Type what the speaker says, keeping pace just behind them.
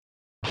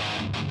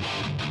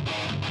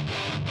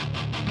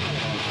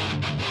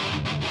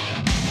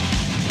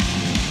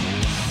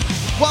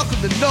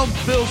Welcome to Numb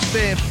Bills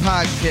Fan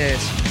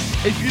Podcast.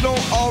 If you don't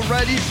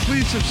already,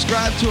 please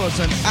subscribe to us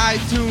on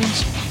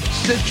iTunes,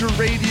 Stitcher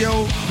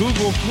Radio,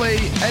 Google Play,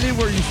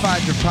 anywhere you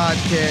find your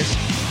podcast.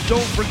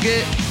 Don't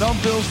forget,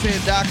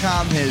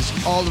 numbbillsfan.com has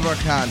all of our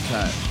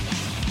content.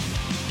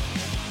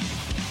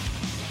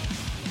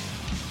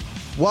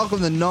 Welcome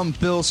to Numb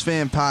Bills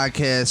Fan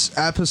Podcast,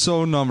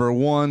 episode number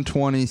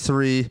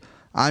 123.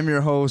 I'm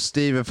your host,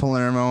 David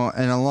Palermo,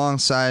 and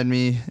alongside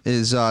me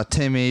is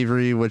Tim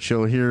Avery, which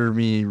you'll hear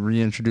me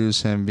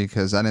reintroduce him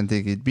because I didn't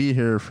think he'd be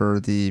here for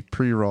the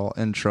pre-roll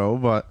intro.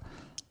 But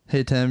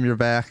hey, Tim, you're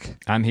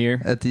back. I'm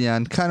here. At the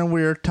end. Kind of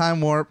weird.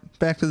 Time warp.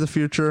 Back to the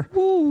future.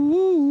 Woo,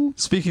 woo.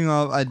 Speaking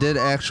of, I did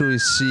actually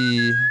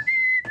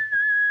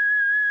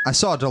I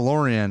saw a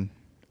DeLorean.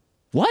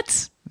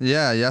 What?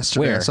 Yeah,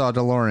 yesterday. Where? I saw a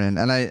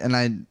DeLorean. And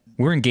I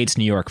We're in Gates,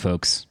 New York,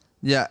 folks.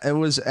 Yeah, it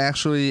was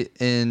actually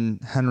in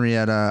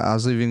Henrietta. I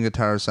was leaving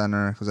Guitar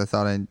Center because I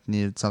thought I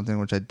needed something,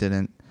 which I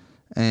didn't.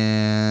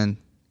 And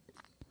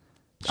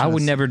I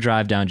would never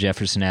drive down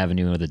Jefferson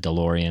Avenue with a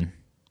DeLorean.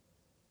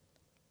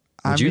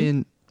 I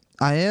mean,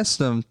 I asked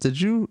him, did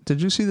you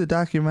see the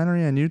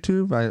documentary on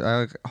YouTube?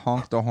 I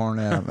honked the horn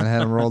at him and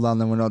had him roll down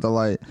the window at the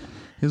light.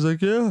 He was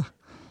like, yeah,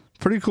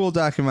 pretty cool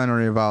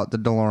documentary about the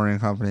DeLorean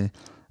company.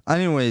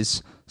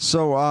 Anyways,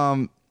 so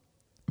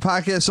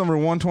podcast number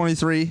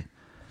 123.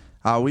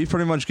 We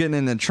pretty much getting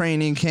into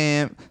training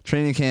camp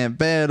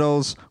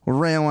battles. We'll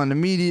rail on the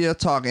media,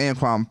 talk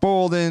Anquan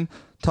Boldin,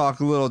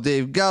 talk a little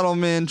Dave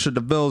Gettleman. Should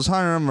the Bills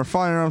hire him or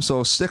fire him?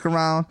 So stick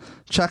around,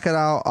 check it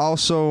out.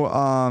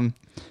 Also,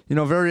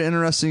 very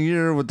interesting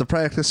year with the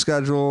practice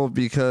schedule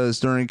because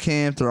during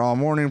camp they're all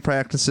morning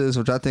practices,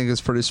 which I think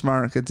is pretty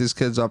smart. Get these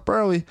kids up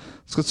early.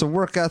 Let's get some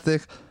work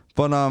ethic.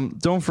 But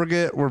don't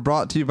forget, we're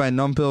brought to you by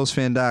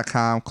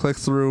numbbillsfan.com. Click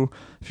through.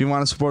 If you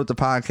want to support the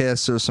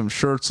podcast, there's some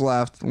shirts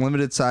left.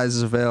 Limited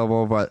sizes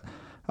available, but,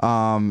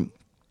 get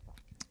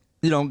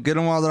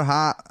them while they're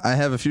hot. I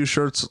have a few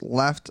shirts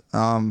left.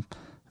 Print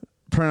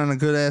on a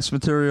good-ass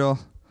material,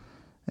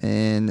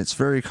 and it's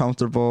very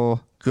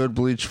comfortable. Good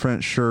bleach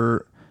print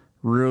shirt.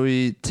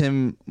 Really,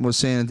 Tim was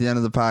saying at the end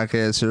of the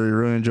podcast here, he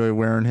really enjoyed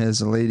wearing his.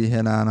 The lady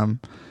hit on him,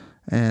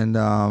 and,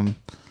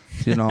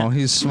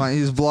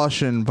 he's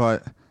blushing,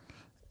 but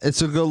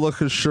it's a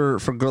good-looking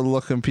shirt for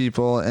good-looking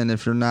people, and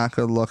if you're not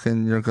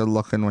good-looking, you're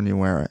good-looking when you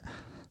wear it.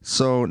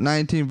 So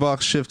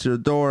 $19 shipped to your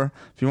door.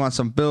 If you want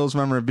some Bills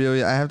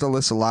memorabilia, I have to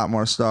list a lot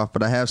more stuff,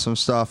 but I have some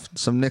stuff,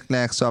 some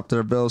knickknacks up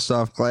there, Bills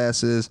stuff,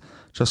 glasses.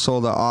 Just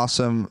sold an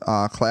awesome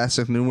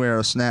classic New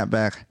Era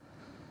snapback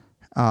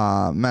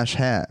mesh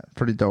hat.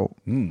 Pretty dope.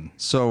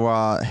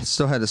 So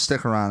still had a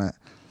sticker on it.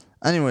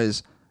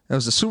 Anyways, it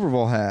was a Super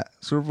Bowl hat.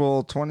 Super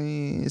Bowl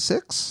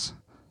 26?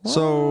 What?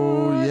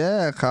 So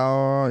it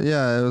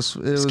was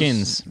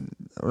Skins.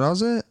 What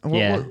was it?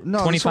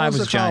 No, 25 was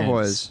the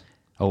Giants.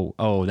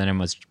 Cowboys. Then it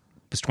was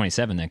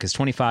 27 then, because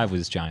 25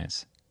 was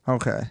Giants.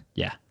 Okay.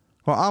 Yeah.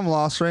 Well, I'm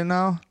lost right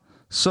now.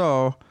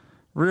 So,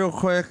 real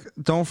quick,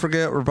 don't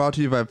forget we're brought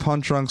to you by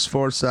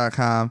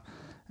PunchdrunkSports.com,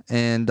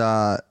 and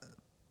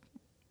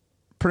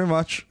pretty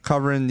much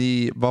covering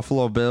the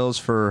Buffalo Bills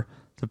for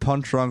the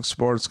Punch Drunk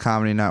Sports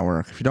Comedy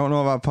Network. If you don't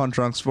know about Punch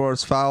Drunk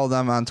Sports, follow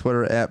them on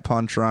Twitter at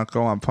Punch Drunk.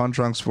 Go on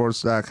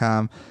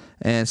punchdrunksports.com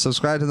and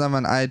subscribe to them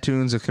on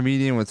iTunes. A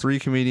comedian with 3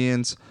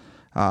 comedians,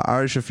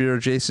 Ari Shafir,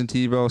 Jason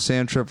Tebow,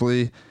 Sam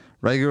Tripoli,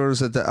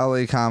 regulars at the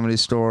LA Comedy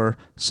Store.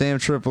 Sam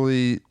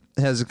Tripoli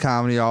has a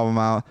comedy album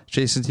out.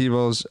 Jason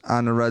Tebow's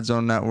on the Red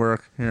Zone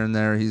Network here and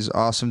there. He's an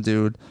awesome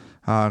dude.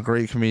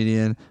 Great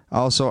comedian.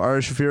 Also,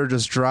 Ari Shafir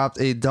just dropped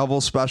a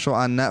double special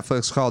on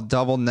Netflix called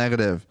Double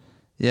Negative.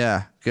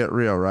 Yeah, get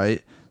real,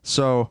 right?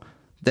 So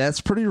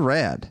that's pretty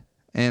rad.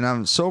 And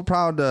I'm so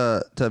proud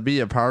to be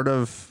a part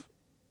of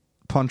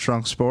Punch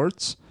Drunk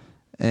Sports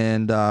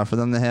and for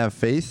them to have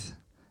faith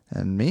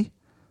in me.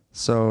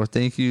 So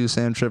thank you,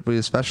 Sam Tripoli,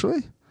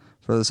 especially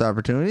for this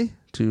opportunity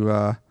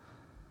to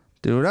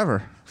do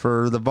whatever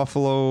for the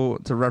Buffalo,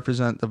 to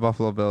represent the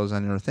Buffalo Bills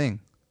on your thing.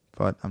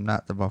 But I'm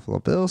not the Buffalo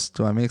Bills.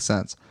 Do I make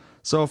sense?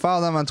 So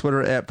follow them on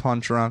Twitter at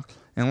Punch Drunk.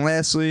 And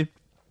lastly,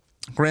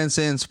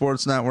 Grandstand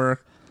Sports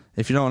Network.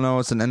 If you don't know,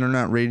 it's an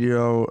internet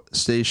radio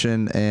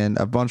station and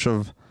a bunch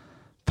of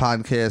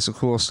podcasts and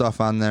cool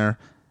stuff on there.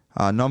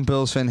 Numb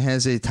Bills Fan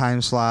has a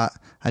time slot.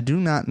 I do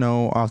not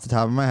know off the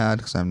top of my head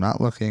because I'm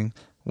not looking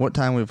what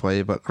time we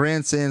play, but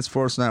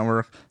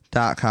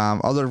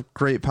grandstandsportsnetwork.com. Other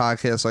great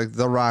podcasts like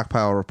The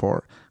Rockpile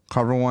Report,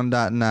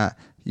 Cover1.net.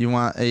 You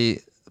want a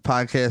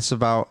podcast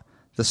about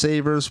the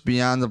Sabres,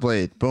 Beyond the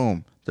Blade.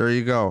 Boom. There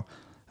you go.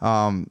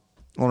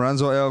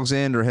 Lorenzo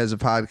Alexander has a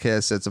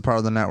podcast that's a part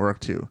of the network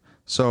too.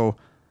 So,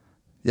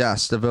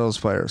 yes, the Bills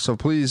player. So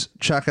please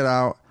check it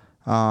out.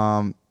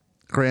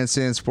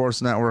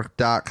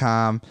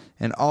 grandstandsportsnetwork.com.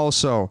 And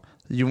also,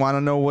 you want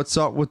to know what's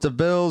up with the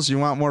Bills, you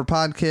want more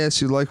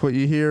podcasts, you like what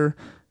you hear,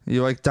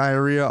 you like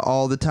diarrhea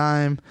all the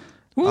time,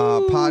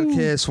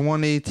 Podcast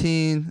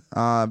 118.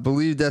 I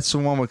believe that's the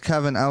one with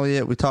Kevin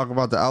Elliott. We talk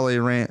about the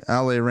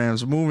LA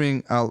Rams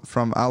moving out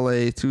from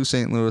LA to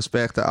St. Louis,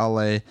 back to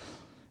LA.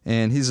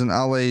 And he's in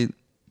LA.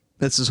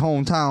 It's his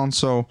hometown,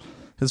 so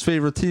his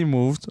favorite team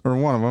moved, or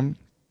one of them.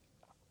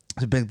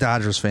 He's a big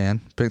Dodgers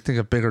fan. I think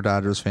a bigger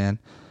Dodgers fan.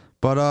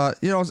 But,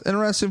 it's an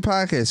interesting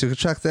podcast. You can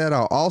check that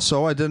out.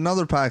 Also, I did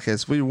another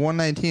podcast, we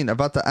 119,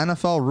 about the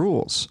NFL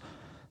rules.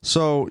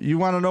 So you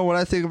want to know what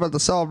I think about the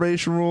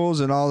celebration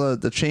rules and all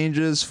the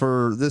changes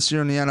for this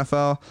year in the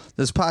NFL?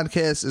 This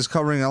podcast is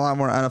covering a lot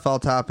more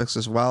NFL topics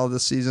as well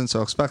this season,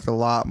 so expect a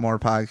lot more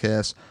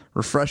podcasts.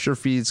 Refresh your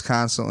feeds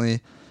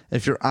constantly.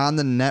 If you're on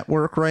the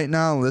network right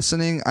now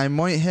listening, I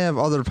might have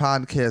other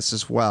podcasts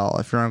as well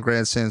if you're on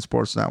Grandstand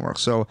Sports Network.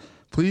 So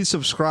please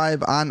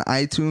subscribe on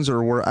iTunes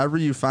or wherever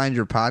you find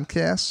your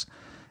podcasts.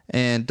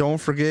 And don't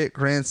forget,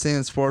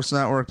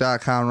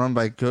 grandstandsportsnetwork.com, run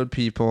by good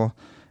people.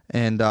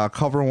 And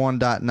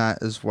cover1.net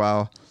as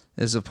well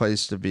is a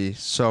place to be.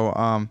 So,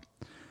 all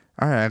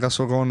right, I guess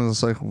we'll go into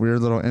this weird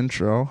little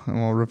intro, and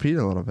we'll repeat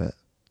a little bit.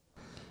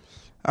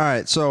 All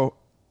right, so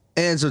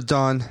ads are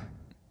done.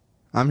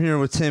 I'm here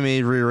with Tim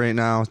Avery right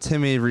now.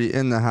 Tim Avery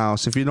in the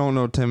house. If you don't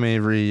know Tim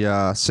Avery,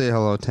 say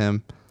hello,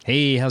 Tim.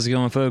 Hey, how's it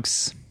going,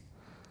 folks?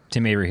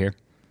 Tim Avery here.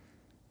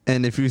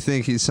 And if you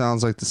think he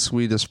sounds like the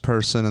sweetest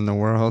person in the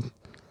world,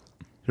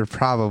 you're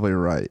probably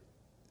right.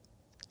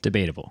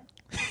 Debatable.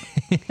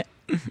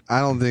 I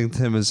don't think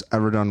Tim has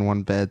ever done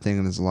one bad thing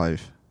in his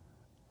life.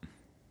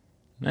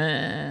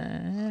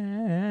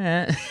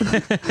 And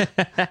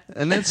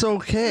it's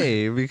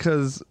okay,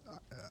 because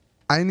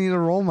I need a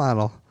role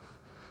model.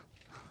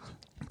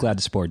 Glad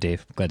to support,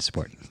 Dave. Glad to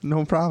support.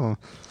 No problem.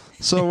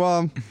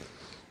 So,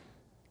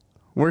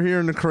 we're here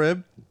in the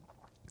crib,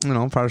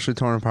 partially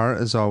torn apart,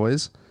 as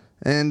always.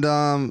 And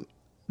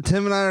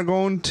Tim and I are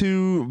going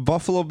to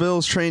Buffalo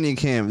Bills training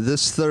camp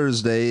this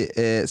Thursday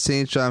at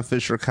St. John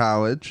Fisher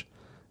College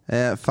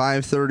at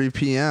 5:30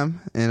 p.m.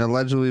 And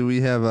allegedly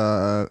we have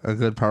a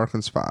good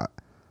parking spot.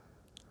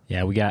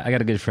 Yeah, I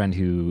got a good friend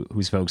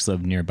whose folks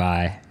live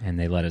nearby, and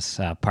they let us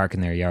park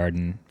in their yard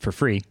and for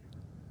free.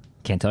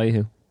 Can't tell you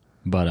who,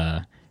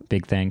 but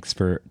big thanks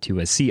to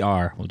a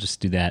CR. We'll just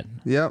do that.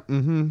 Yep.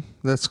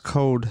 That's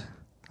code.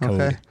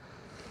 Okay.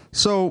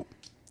 So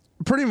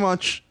pretty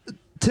much,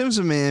 Tim's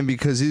a man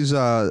because he's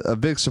a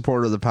big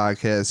supporter of the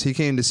podcast. He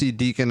came to see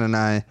Deacon and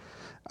I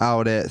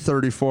out at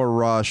 34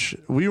 Rush.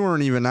 We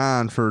weren't even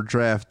on for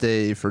draft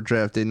day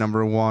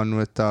number 1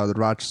 with the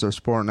Rochester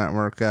Sport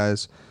Network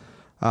guys.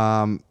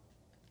 And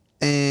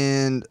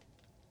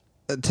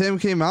Tim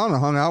came out and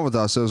hung out with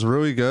us. It was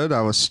really good.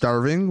 I was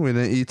starving. We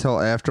didn't eat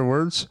till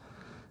afterwards.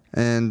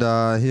 And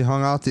he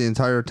hung out the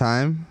entire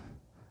time.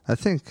 I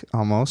think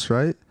almost,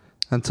 right?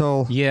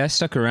 Until... Yeah, I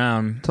stuck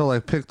around.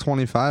 Until pick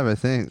 25, I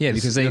think. Yeah,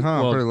 because they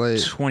hung out pretty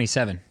late.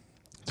 27.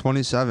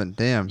 27,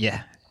 damn.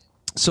 Yeah.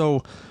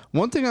 So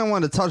one thing I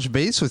wanted to touch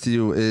base with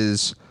you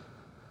is,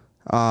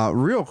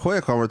 real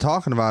quick while we're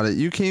talking about it,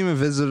 you came and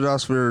visited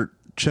us. We were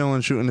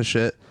chilling, shooting the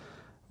shit.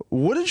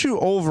 What did you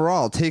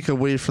overall take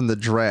away from the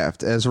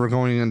draft as we're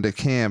going into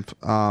camp?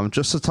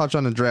 Just to touch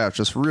on the draft,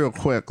 just real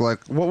quick,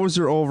 what was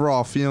your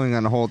overall feeling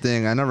on the whole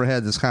thing? I never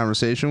had this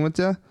conversation with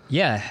you.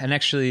 Yeah, and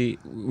actually,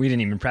 we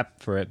didn't even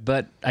prep for it.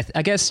 But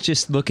I guess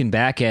just looking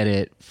back at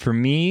it, for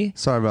me...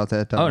 Sorry about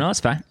that, Tom. Oh, no,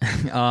 it's fine.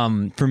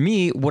 For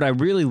me, what I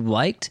really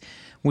liked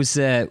was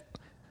that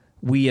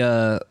we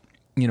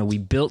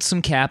built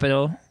some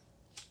capital,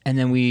 and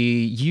then we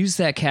used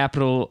that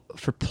capital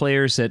for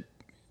players that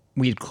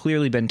we had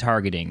clearly been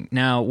targeting.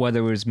 Now, whether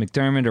it was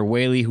McDermott or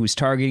Whaley who was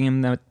targeting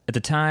him at the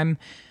time,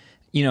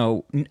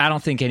 I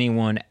don't think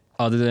anyone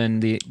other than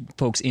the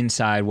folks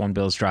inside One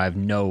Bills Drive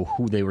know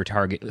who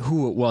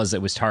it was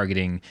that was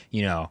targeting,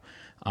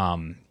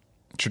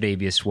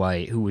 Tre'Davious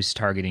White, who was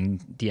targeting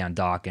Deion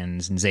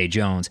Dawkins and Zay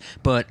Jones.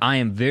 But I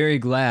am very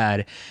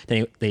glad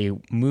they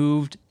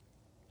moved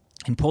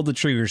and pulled the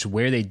triggers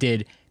where they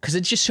did, because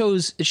it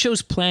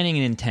shows planning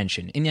and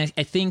intention. And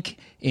I think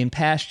in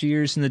past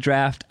years in the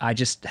draft,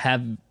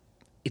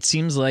 it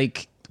seems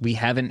like we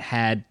haven't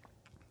had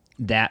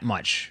that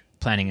much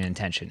planning and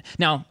intention.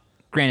 Now,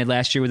 granted,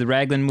 last year with the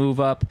Ragland move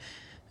up,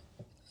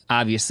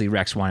 obviously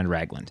Rex wanted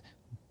Ragland.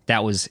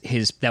 That was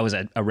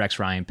a Rex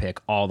Ryan pick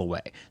all the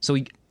way. So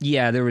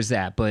yeah, there was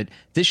that. But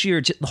this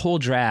year, the whole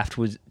draft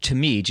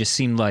just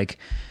seemed like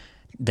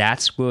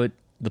that's what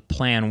the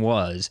plan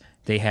was.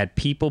 They had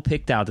people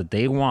picked out that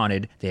they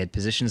wanted. They had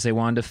positions they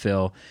wanted to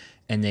fill,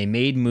 and they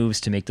made moves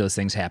to make those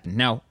things happen.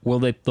 Now, will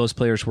those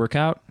players work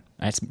out?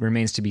 That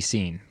remains to be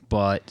seen.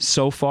 But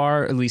so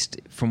far, at least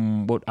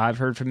from what I've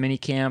heard from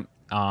minicamp,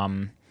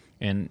 and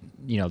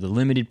the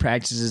limited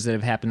practices that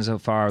have happened so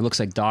far, it looks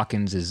like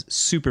Dawkins is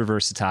super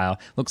versatile.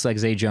 Looks like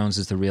Zay Jones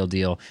is the real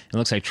deal. It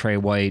looks like Trey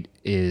White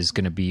is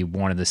going to be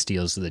one of the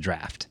steals of the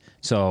draft.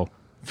 So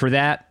for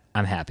that,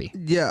 I'm happy.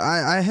 Yeah,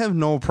 I have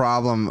no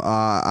problem.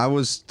 I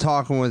was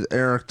talking with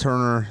Eric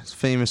Turner,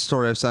 famous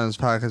story I've said on this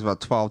podcast about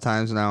 12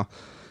 times now,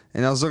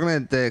 and I was looking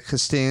at the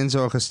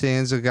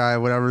Costanza guy,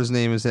 whatever his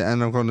name is, that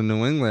ended up going to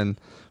New England.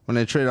 when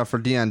they traded up for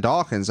Deion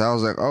Dawkins. I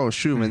was like, oh,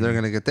 shoot, man, they're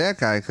going to get that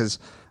guy because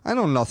I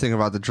know nothing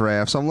about the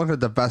draft. So I'm looking at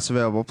the best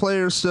available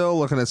players still,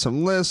 looking at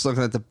some lists,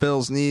 looking at the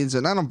Bills' needs,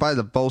 and I don't buy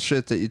the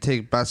bullshit that you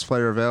take best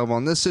player available.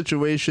 In this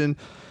situation,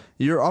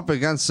 you're up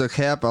against the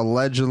cap,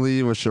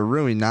 allegedly, which are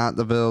really not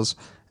the Bills.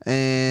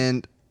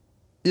 And,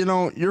 you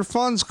know, your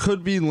funds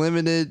could be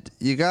limited.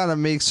 You got to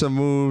make some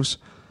moves.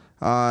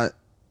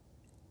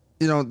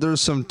 You know,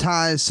 there's some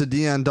ties to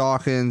Deion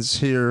Dawkins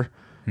here.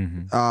 You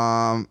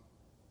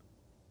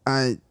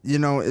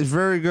know, it's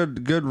very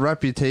good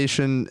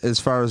reputation as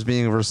far as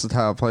being a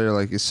versatile player,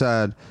 like you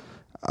said.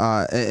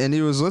 And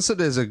he was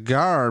listed as a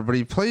guard, but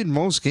he played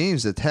most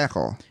games at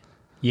tackle.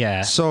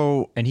 Yeah.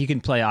 So, and he can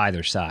play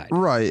either side.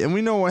 Right. And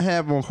we know what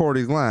happened with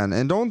Cordy Glenn.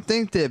 And don't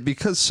think that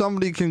because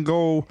somebody can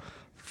go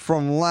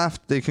from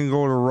left, they can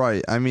go to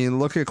right. I mean,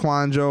 look at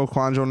Quanjo.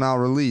 Quanjo now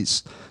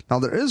released. Now,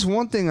 there is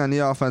one thing on the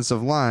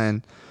offensive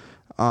line.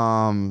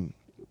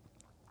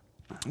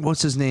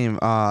 What's his name?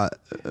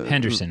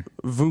 Henderson.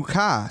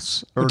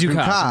 Ducasse.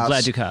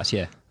 Vlad Ducasse,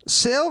 yeah.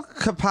 Sal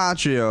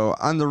Capaccio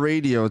on the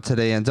radio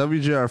today on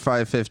WGR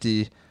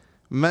 550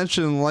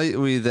 mentioned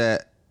lightly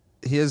that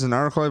he has an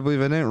article, I believe.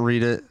 I didn't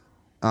read it.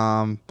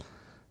 But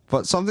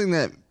something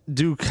that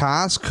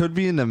Ducasse could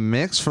be in the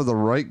mix for the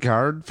right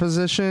guard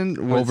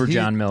position. Over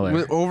John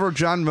Miller. Over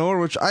John Miller,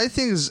 which I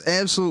think is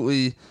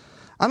absolutely,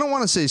 I don't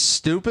want to say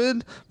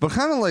stupid, but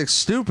kind of like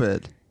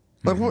stupid.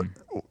 Like,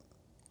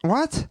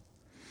 what?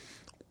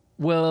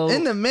 Well,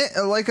 in the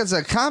like it's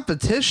a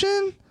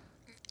competition.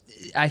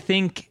 I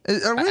think.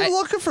 Are we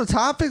looking for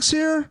topics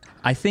here?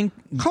 I think.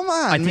 Come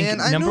on, man.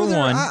 Number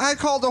one. I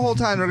called the whole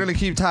time they're going to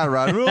keep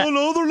Tyrod. Oh,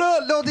 no, they're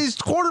not. No, these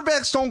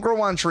quarterbacks don't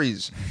grow on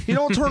trees. You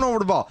don't turn over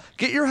the ball.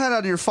 Get your head out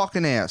of your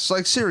fucking ass.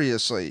 Like,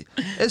 seriously.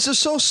 It's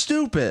just so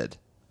stupid.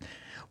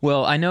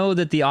 Well, I know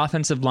that the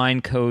offensive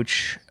line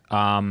coach,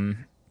 the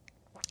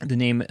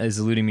name is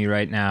eluding me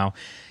right now,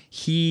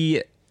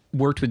 he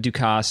worked with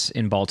Ducasse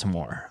in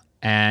Baltimore,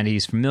 and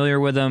he's familiar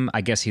with him.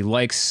 I guess he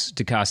likes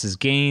Ducasse's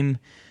game.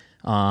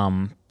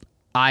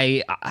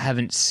 I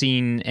haven't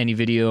seen any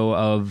video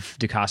of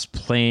Ducasse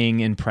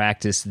playing in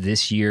practice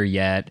this year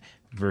yet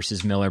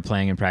versus Miller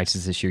playing in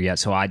practice this year yet.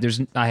 So I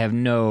have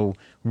no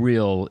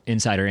real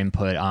insider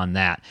input on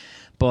that.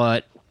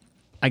 But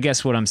I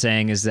guess what I'm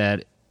saying is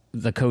that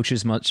the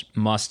coaches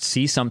must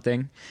see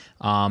something,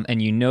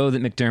 and you know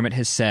that McDermott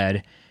has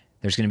said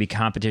there's going to be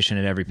competition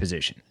at every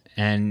position.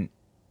 And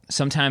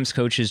sometimes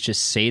coaches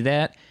just say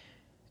that,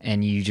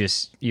 and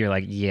you're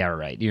like, yeah,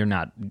 right, you're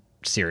not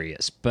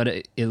serious. But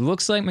it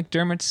looks like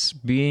McDermott's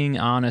being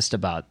honest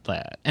about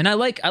that, and I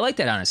like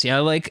that honesty. I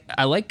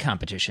like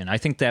competition. I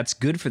think that's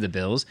good for the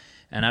Bills,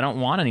 and I don't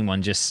want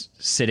anyone just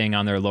sitting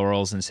on their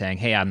laurels and saying,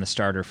 "Hey, I'm the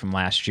starter from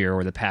last year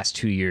or the past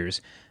 2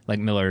 years," like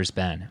Miller's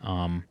been.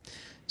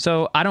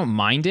 So I don't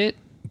mind it,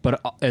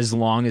 but as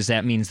long as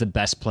that means the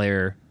best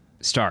player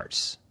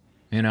starts,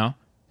 you know,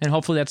 and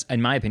hopefully that's,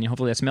 in my opinion,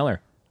 hopefully that's Miller.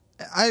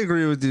 I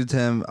agree with you,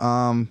 Tim.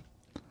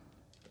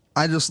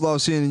 I just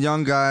love seeing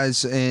young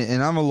guys,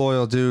 and I'm a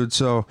loyal dude.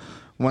 So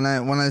when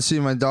I see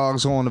my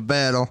dogs going to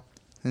battle,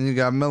 and you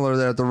got Miller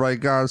there at the right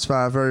guard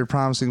spot, very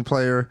promising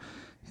player.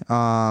 You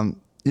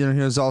know,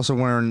 he was also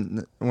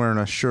wearing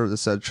a shirt that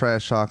said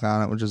 "Trash Talk"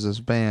 on it, which is this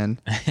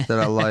band that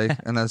I like,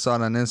 and I saw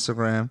it on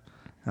Instagram,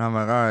 and I'm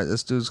like, all right,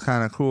 this dude's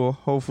kind of cool.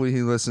 Hopefully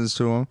he listens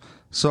to him.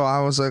 So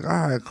I was like,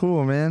 all right,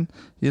 cool, man.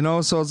 You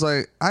know, so it's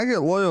like I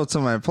get loyal to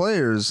my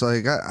players.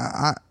 Like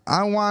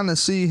I want to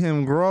see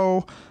him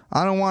grow.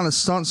 I don't want to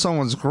stunt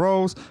someone's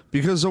growth,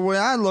 because the way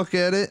I look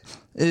at it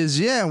is,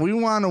 yeah, we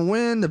want to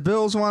win. The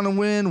Bills want to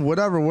win,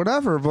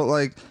 whatever. But,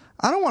 like,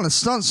 I don't want to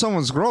stunt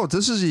someone's growth.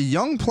 This is a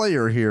young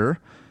player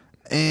here,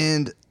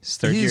 and his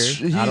third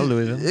year out of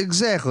Louisville.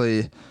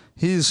 Exactly.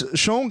 He's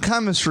shown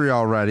chemistry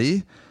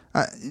already.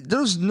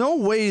 There's no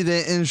way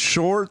that in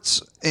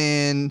shorts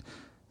and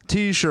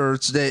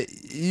T-shirts that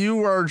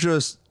you are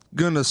just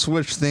going to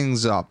switch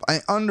things up. I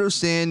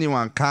understand you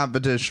want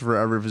competition for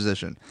every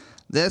position.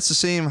 That's the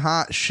same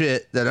hot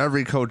shit that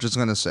every coach is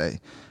going to say.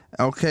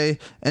 Okay?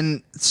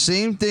 And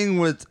same thing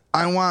with,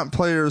 I want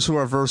players who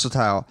are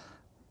versatile.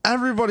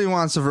 Everybody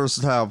wants a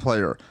versatile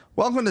player.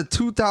 Welcome to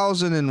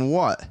 2000 and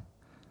what?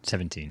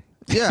 17.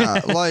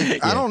 Yeah, like, yeah.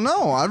 I don't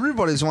know.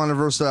 Everybody's want a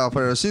versatile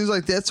player. It seems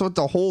like that's what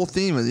the whole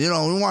theme is. You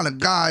know, we want a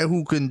guy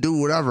who can do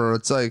whatever.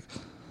 It's like,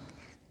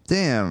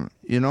 damn,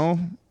 you know?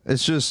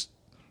 It's just,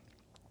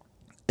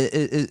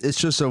 it's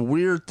just a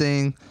weird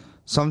thing.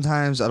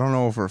 Sometimes, I don't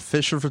know if we're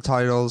fishing for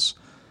titles.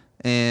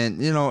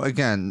 And, you know,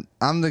 again,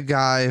 I'm the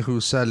guy who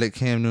said that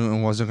Cam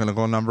Newton wasn't going to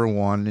go number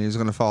one and he was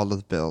going to fall to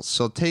the Bills.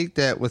 So take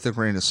that with a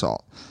grain of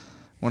salt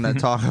when I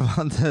talk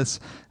about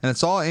this. And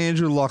it's all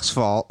Andrew Luck's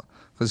fault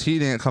because he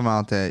didn't come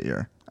out that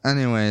year.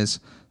 Anyways,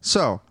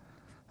 so,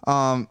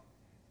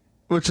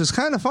 which is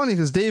kind of funny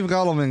because Dave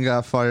Gettleman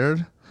got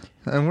fired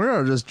and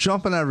we're just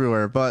jumping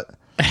everywhere. But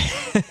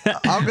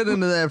I'll get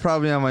into that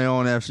probably on my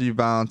own after you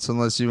bounce,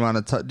 unless you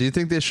want to. Do you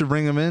think they should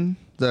bring him in?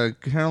 The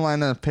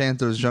Carolina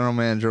Panthers general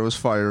manager was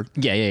fired.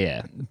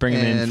 Yeah. Bring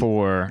him in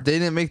for. They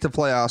didn't make the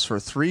playoffs for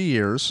 3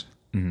 years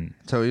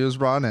until he was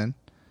brought in.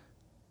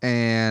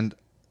 and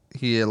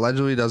he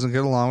allegedly doesn't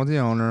get along with the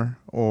owner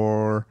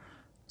or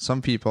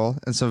some people.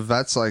 And some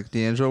vets like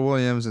D'Angelo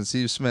Williams and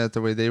Steve Smith,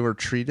 the way they were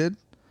treated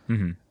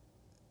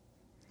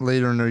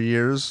later in their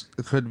years,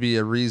 it could be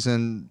a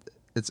reason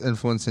it's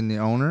influencing the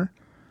owner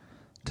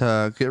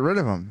to get rid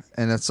of him.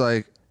 And it's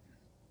like,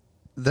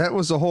 that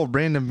was the whole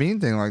Brandon Beane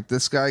thing. Like,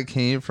 this guy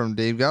came from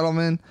Dave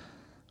Gettleman,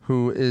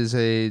 who is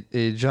a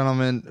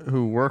gentleman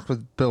who worked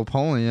with Bill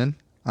Polian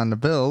on the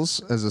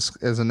Bills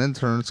as an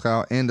intern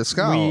scout and a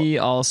scout. We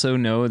also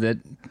know that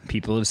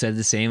people have said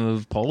the same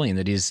of Polian,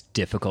 that he's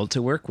difficult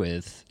to work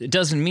with. It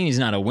doesn't mean he's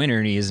not a winner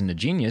and he isn't a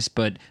genius,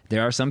 but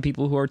there are some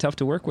people who are tough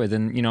to work with,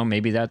 and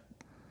maybe that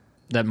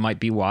might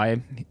be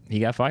why he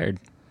got fired.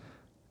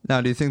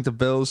 Now, do you think the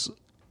Bills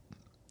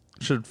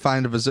should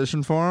find a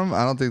position for him?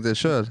 I don't think they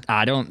should.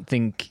 I don't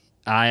think.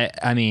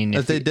 I mean,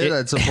 if they did,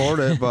 I'd support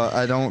it, but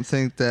I don't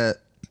think that.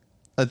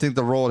 I think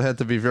the role would have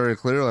to be very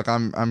clear. Like,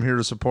 I'm here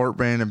to support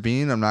Brandon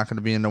Beane. I'm not going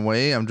to be in the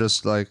way. I'm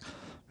just like,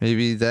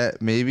 maybe that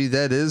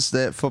is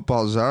that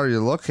football czar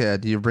you look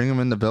at. Do you bring him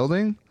in the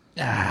building?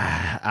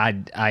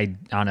 I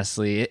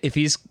honestly, if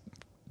he's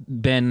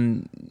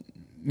been,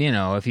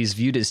 if he's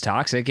viewed as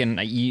toxic, and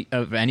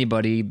of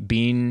anybody,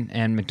 Beane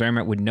and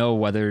McDermott would know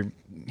whether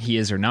he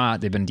is or not.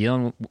 They've been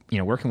dealing,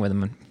 working with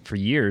him for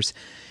years.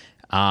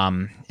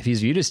 If he's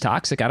viewed as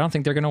toxic, I don't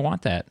think they're going to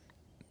want that.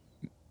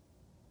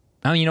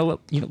 I mean,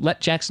 let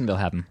Jacksonville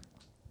have him.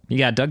 You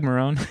got Doug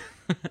Marrone.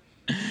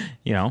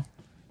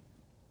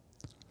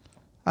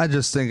 I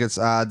just think it's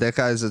odd. That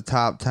guy's a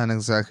top 10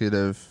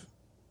 executive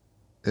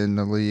in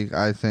the league,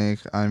 I think.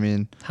 I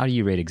mean, how do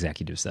you rate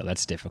executives, though?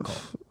 That's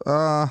difficult.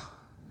 I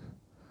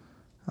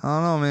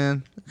don't know,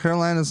 man.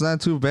 Carolina's not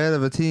too bad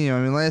of a team.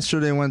 I mean, last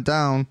year they went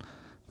down,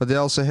 but they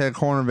also had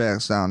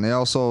cornerbacks down. They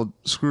also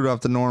screwed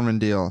up the Norman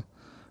deal.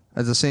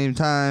 At the same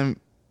time,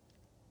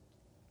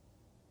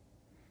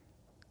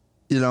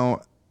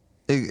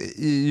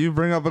 you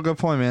bring up a good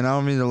point, man. I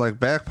don't mean to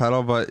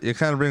backpedal, but you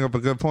kind of bring up a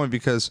good point,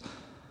 because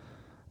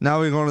now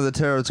we go into the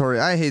territory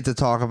I hate to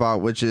talk about,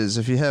 which is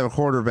if you have a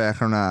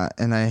quarterback or not,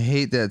 and I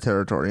hate that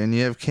territory. And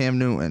you have Cam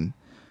Newton,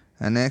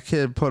 and that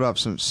kid put up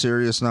some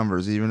serious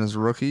numbers, even his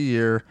rookie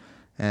year.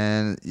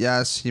 And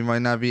yes, he might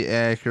not be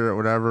accurate,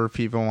 whatever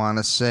people want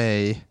to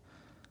say,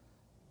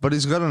 but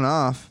he's good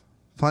enough,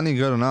 plenty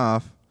good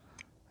enough.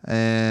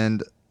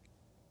 And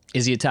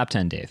is he a top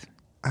 10, Dave?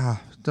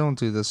 Don't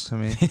do this to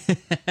me.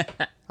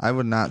 I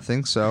would not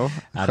think so.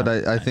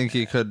 I think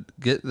he could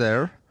get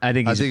there. I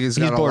think he's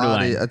got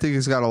borderline. I think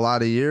he's got a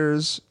lot of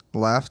years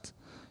left,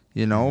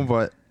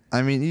 but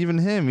I mean, even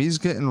him, he's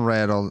getting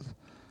rattled.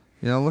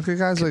 Look at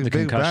guys like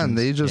Big Ben.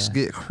 They just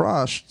get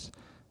crushed.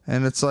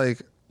 And it's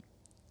like,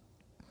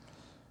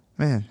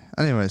 man.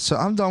 Anyway, so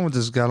I'm done with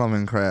this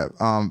Gettleman crap.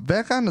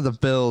 Back onto the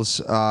Bills,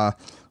 what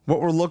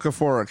we're looking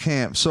for at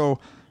camp. So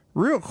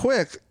real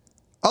quick,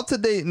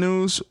 up-to-date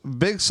news,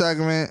 big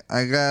segment,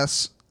 I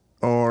guess,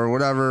 or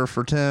whatever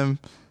for Tim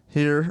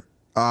here.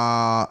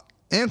 Anquan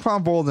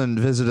Boldin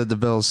visited the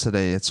Bills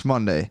today. It's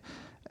Monday.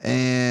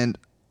 And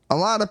a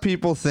lot of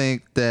people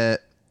think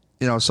that,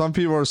 some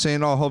people are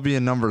saying, he'll be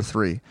in number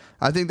 3.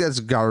 I think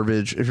that's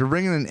garbage. If you're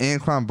bringing in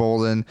Anquan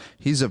Boldin,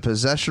 he's a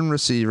possession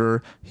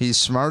receiver. He's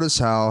smart as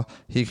hell.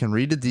 He can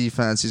read the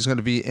defense. He's going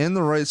to be in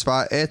the right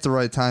spot at the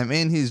right time,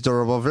 and he's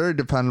durable, very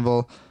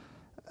dependable.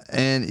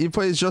 And he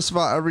plays just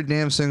about every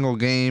damn single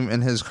game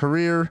in his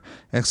career,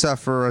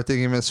 except for, I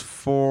think he missed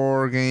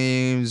 4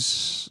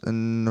 games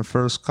in the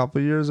first couple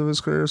of years of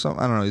his career or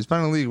something. I don't know. He's been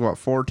in the league,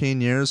 14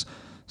 years?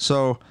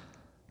 So,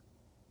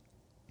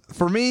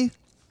 for me,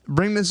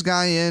 bring this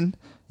guy in.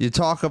 You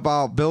talk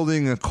about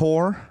building a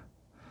core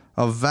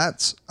of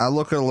vets. I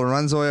look at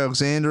Lorenzo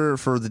Alexander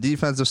for the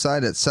defensive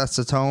side. It sets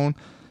the tone.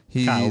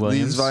 He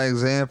leads by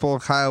example.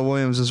 Kyle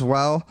Williams as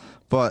well.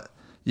 But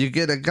you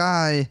get a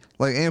guy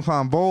like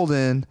Anquan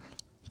Boldin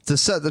to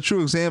set the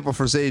true example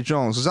for Zay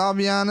Jones. Because I'll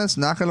be honest,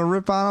 not going to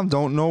rip on him.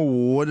 Don't know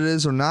what it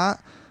is or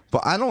not.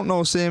 But I don't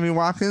know Sammy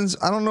Watkins.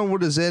 I don't know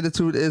what his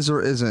attitude is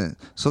or isn't.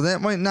 So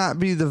that might not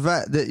be the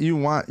vet that you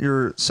want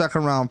your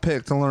second-round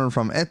pick to learn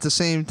from. At the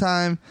same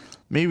time,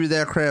 maybe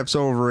that crap's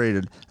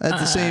overrated. At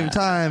the same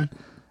time,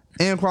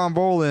 Anquan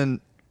Boldin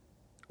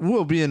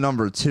will be a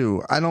number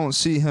 2. I don't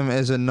see him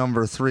as a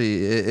number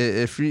 3.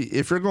 If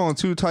you're going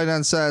 2 tight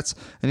end sets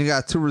and you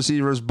got 2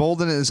 receivers,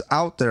 Boldin is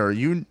out there.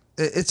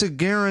 It's a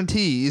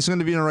guarantee he's going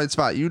to be in the right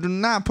spot. You do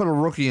not put a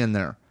rookie in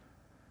there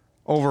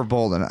over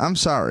Boldin. I'm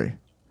sorry.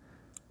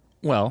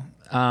 Well,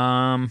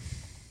 I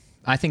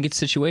think it's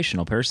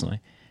situational,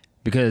 personally,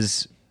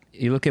 because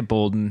you look at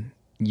Boldin,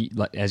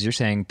 as you're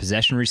saying,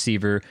 possession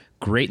receiver,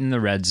 great in the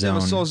red zone. Yeah,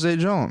 but so is Zay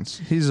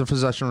Jones. He's a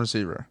possession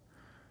receiver.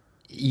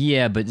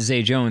 Yeah, but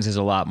Zay Jones has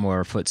a lot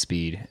more foot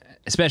speed,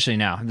 especially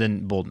now,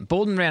 than Boldin.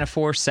 Boldin ran a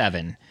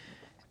 4.7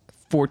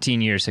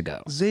 14 years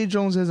ago. Zay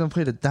Jones hasn't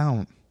played it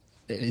down.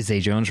 Zay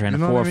Jones ran a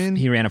 4. I mean?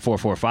 He ran a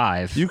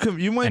 4.45.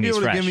 You might be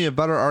able to give me a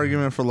better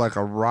argument for like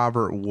a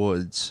Robert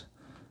Woods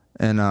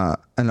and a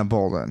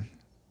Boldin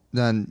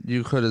than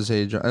you could have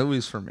Zay Jones, at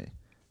least for me.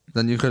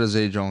 Then you could have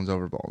Zay Jones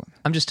over Boldin.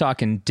 I'm just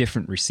talking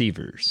different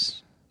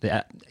receivers.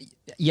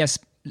 yes,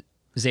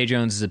 Zay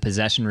Jones is a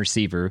possession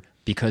receiver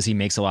because he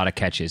makes a lot of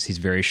catches. He's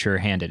very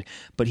sure-handed,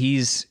 but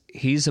he's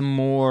a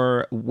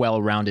more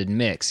well-rounded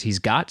mix. He's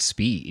got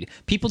speed.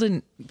 People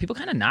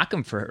kind of knock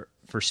him for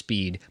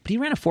speed, but he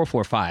ran a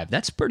 4.45.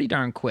 That's pretty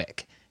darn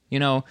quick. You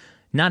know,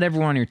 not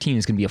everyone on your team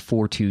is going to be a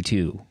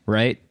 4.22,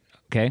 right?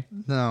 Okay.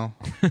 No,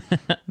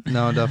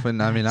 definitely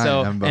not. I mean,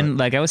 so, I am, but... and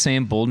like I was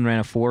saying, Boldin ran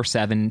a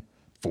 4.7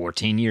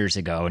 14 years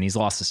ago, and he's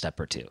lost a step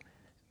or two.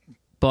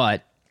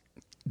 But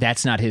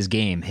that's not his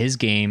game. His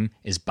game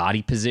is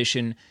body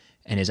position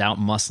and is out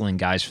muscling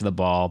guys for the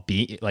ball.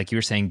 Like you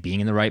were saying,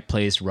 being in the right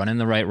place, running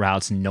the right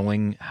routes,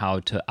 knowing how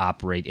to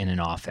operate in an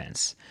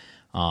offense.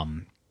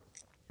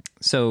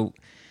 So,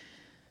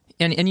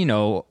 and you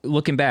know,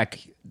 looking back,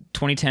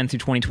 2010 through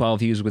 2012,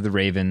 he was with the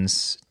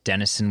Ravens.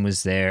 Dennison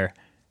was there.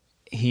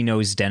 He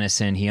knows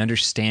Dennison. He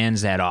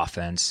understands that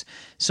offense.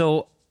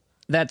 So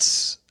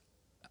that's...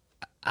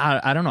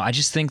 I don't know. I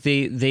just think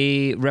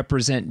they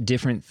represent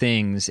different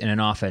things in an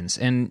offense.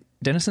 And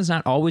Dennison's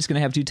not always going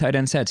to have 2 tight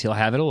end sets. He'll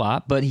have it a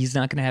lot, but he's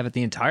not going to have it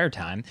the entire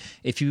time.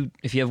 If you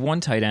have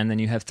 1 tight end, then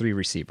you have 3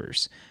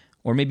 receivers.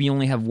 Or maybe you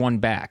only have 1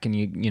 back and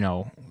you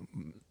know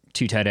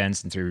 2 tight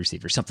ends and 3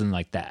 receivers, something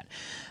like that.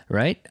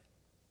 Right?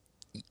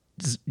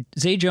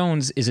 Zay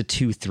Jones is a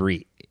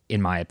 2-3 in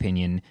my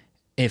opinion.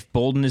 If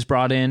Boldin is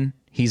brought in,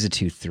 he's a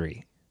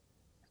 2-3.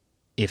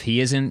 If he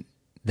isn't,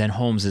 then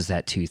Holmes is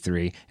that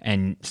 2-3,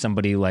 and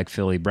somebody like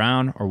Philly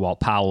Brown or Walt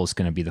Powell is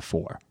going to be the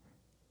 4.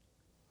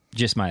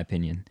 Just my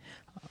opinion.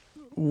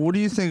 What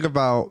do you think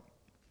about...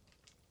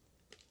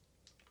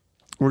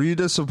 Were you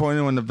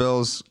disappointed when the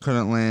Bills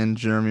couldn't land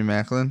Jeremy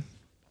Maclin?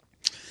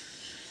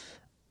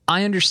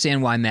 I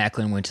understand why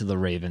Maclin went to the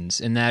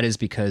Ravens, and that is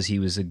because he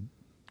was a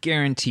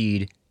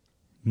guaranteed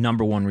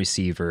number 1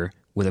 receiver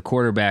with a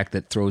quarterback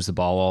that throws the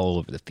ball all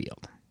over the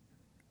field.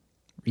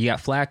 You got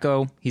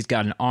Flacco. He's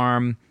got an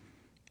arm.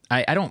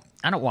 I don't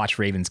watch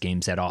Ravens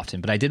games that often,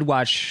 but I did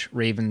watch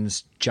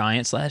Ravens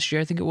Giants last year,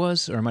 I think it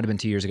was, or it might have been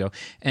 2 years ago,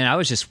 and I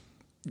was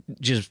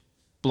just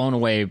blown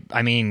away.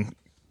 I mean,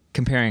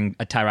 comparing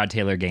a Tyrod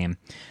Taylor game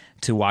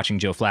to watching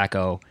Joe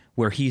Flacco,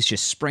 where he's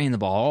just spraying the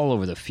ball all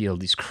over the field,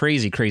 these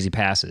crazy, crazy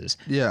passes.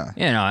 Yeah.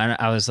 You know, and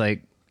I was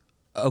like,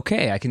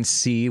 okay, I can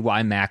see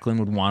why Maclin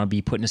would want to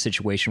be put in a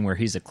situation where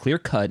he's a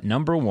clear-cut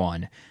number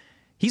 1.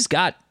 He's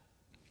got...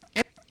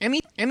 I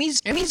mean,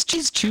 he's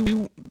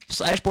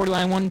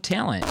 2/borderline 1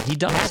 talent. He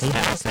does. He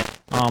has it.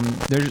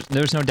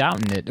 There's no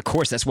doubt in it. Of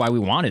course, that's why we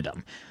wanted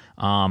him.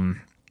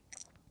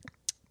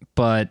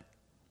 But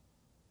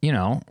you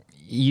know,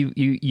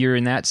 you're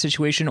in that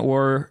situation,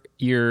 or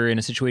you're in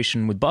a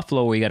situation with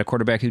Buffalo where you got a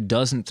quarterback who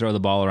doesn't throw the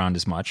ball around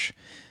as much,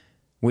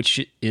 which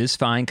is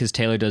fine because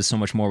Taylor does so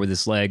much more with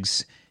his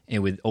legs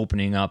and with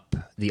opening up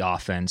the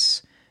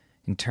offense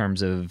in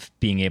terms of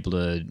being able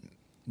to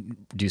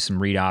do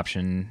some read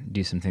option,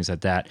 do some things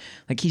like that.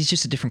 Like, he's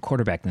just a different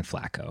quarterback than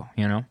Flacco,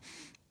 you know?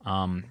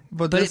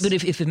 But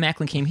if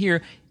Maclin came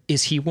here,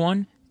 is he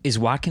 1? Is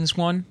Watkins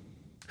 1?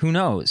 Who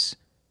knows?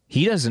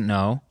 He doesn't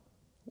know.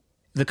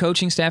 The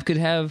coaching staff could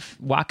have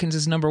Watkins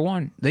as number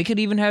 1. They could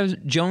even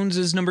have Jones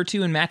as number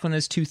 2 and Maclin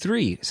as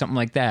 2-3, something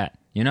like that,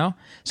 you know?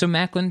 So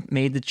Maclin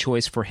made the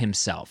choice for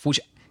himself, which,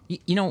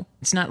 you know,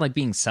 it's not like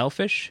being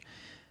selfish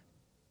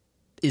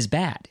is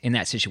bad in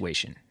that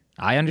situation.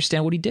 I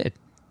understand what he did.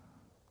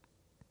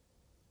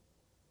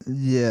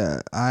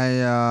 Yeah,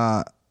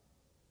 Am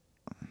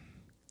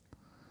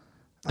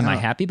I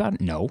happy about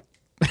it? No.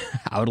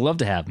 I would love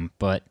to have him,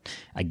 but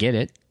I get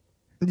it.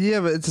 Yeah,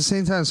 but at the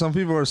same time, some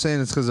people are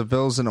saying it's because the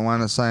Bills didn't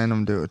want to sign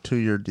him to a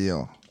 2-year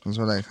deal. That's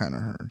what I kind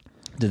of heard.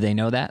 Did they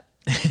know that?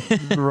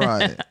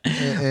 Right.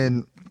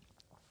 And,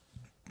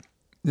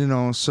 you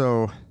know,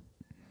 so,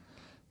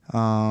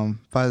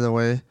 by the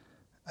way,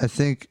 I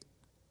think,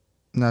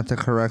 not to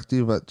correct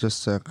you, but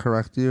just to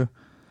correct you,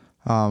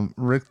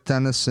 Rick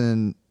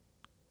Dennison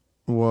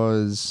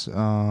was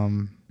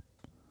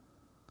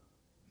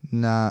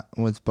not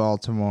with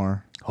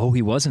Baltimore. Oh,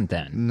 he wasn't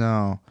then?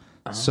 No.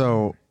 Oh.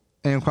 So,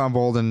 Anquan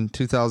Boldin,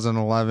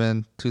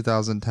 2011,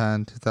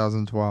 2010,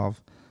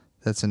 2012.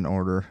 That's in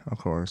order, of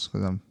course,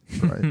 because I'm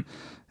right.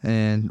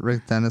 And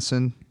Rick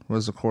Dennison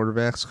was the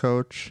quarterback's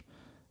coach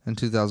in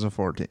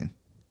 2014.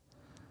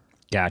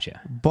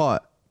 Gotcha.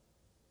 But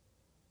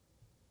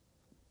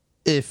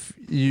if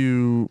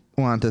you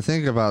want to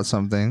think about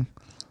something,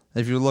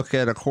 if you look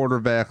at a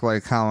quarterback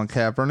like Colin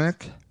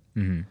Kaepernick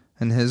in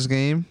his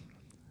game,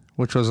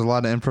 which was a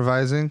lot of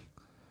improvising,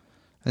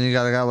 and you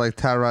got a guy like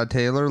Tyrod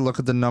Taylor, look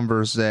at the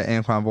numbers that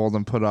Anquan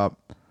Boldin put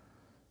up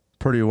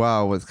pretty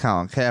well with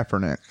Colin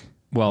Kaepernick.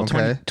 Well,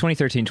 okay?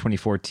 2013,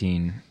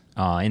 2014,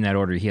 in that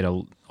order, he had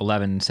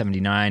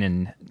 1179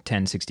 and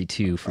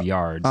 1062 for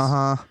yards.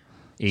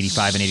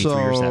 85 and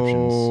 83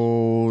 receptions.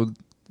 So,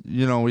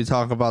 you know, we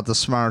talk about the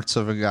smarts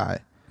of a guy.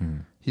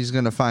 He's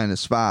going to find his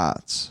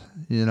spots,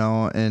 you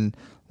know, and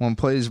when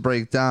plays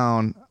break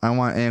down, I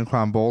want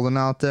Anquan Boldin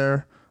out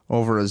there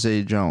over a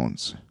Zay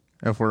Jones.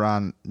 If we're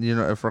on, you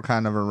know, if we're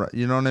kind of,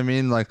 you know what I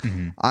mean? Like,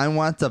 I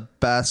want the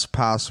best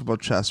possible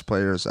chess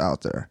players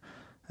out there.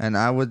 And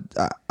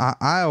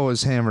I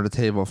always hammer the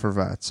table for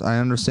vets. I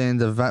understand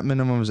the vet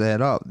minimums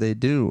add up. They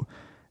do.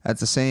 At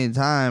the same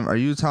time, are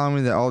you telling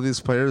me that all these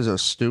players are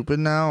stupid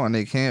now and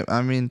they can't?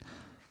 I mean,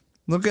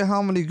 look at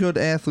how many good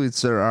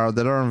athletes there are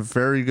that are in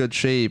very good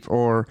shape,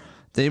 or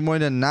they might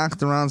have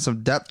knocked around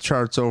some depth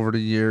charts over the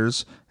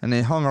years and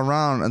they hung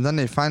around and then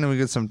they finally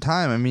get some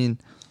time. I mean,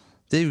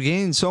 they've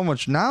gained so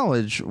much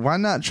knowledge. Why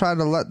not try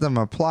to let them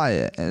apply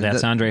it? And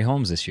that's Andre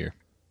Holmes this year.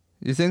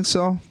 You think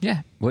so?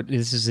 Yeah.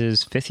 This is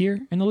his 5th year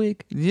in the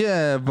league?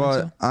 Yeah,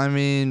 but I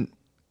mean,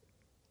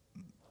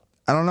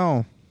 I don't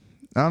know.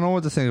 I don't know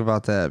what to think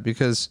about that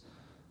because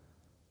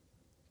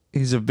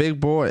he's a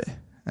big boy,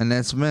 and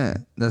that's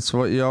meant. That's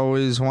what you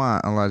always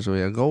want,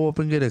 allegedly. Go up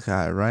and get a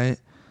guy, right?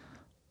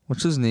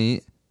 Which is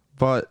neat.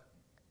 But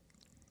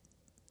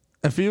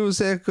if he was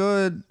that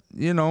good,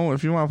 if you want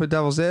to play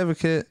devil's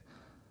advocate,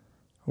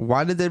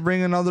 why did they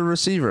bring in other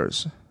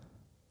receivers?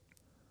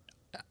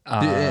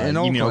 In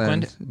Oakland. You mean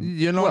Oakland?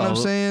 You know what I'm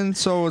saying?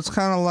 So it's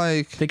kind of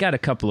like... They got a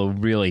couple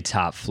of really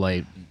top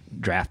flight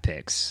draft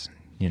picks,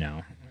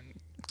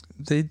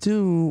 They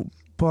do,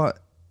 but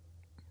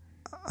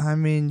I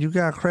mean, you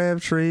got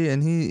Crabtree,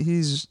 and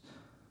he's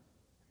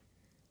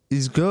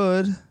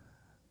good,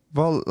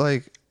 but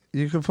like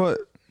you could put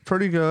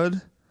pretty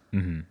good.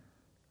 Mm-hmm.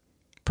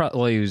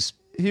 Probably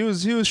he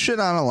was shit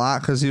on a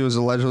lot because he was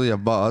allegedly a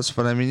bust.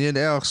 But I mean, you had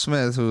Alex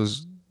Smith, who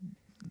was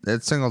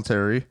at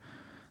Singletary.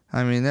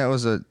 I mean, that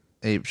was a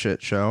ape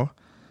shit show,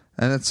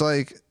 and it's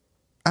like,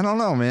 I don't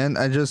know, man.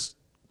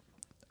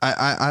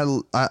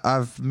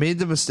 I've made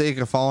the mistake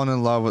of falling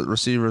in love with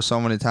receivers so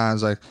many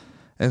times. Like,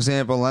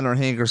 example, Leonard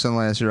Hankerson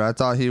last year. I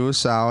thought he was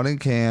solid in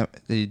camp.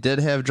 He did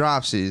have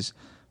dropsies,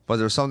 but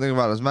there's something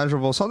about his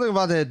measurables, something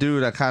about that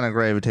dude I kind of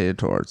gravitated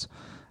towards.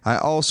 I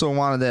also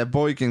wanted that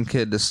Boykin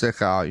kid to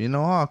stick out.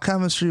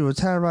 Chemistry with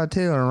Tyrod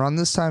Taylor. And around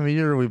this time of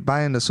year, we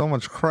buy into so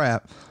much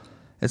crap.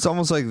 It's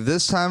almost like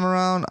this time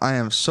around, I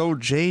am so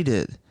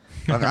jaded.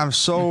 Like, I'm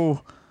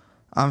so,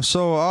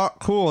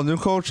 cool, new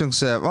coaching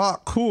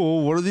staff.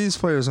 Cool, what are these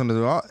players going to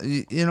do?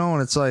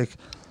 And it's like,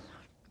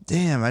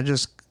 damn,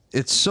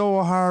 it's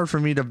so hard for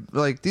me to,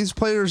 like, these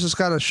players just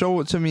got to show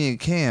it to me in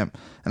camp.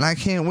 And I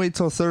can't wait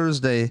till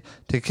Thursday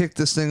to kick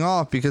this thing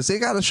off because they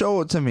got to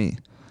show it to me.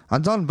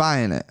 I'm done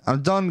buying it.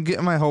 I'm done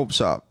getting my hopes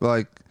up.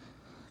 Like,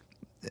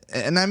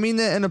 and I mean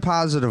that in a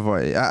positive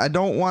way. I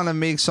don't want to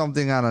make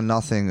something out of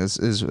nothing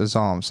is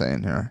all I'm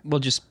saying here. Well,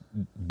 just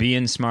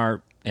being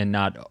smart and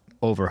not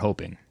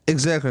over-hoping.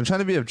 Exactly. I'm trying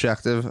to be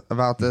objective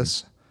about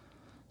this.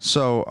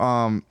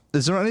 So,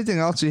 is there anything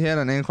else you had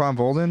on Anquan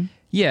Boldin?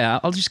 Yeah,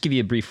 I'll just give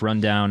you a brief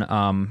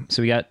rundown.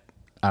 So we got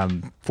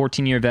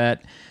 14-year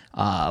vet.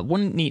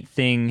 One neat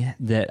thing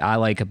that I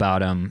like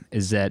about him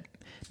is that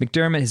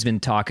McDermott has been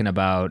talking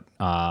about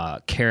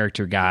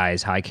character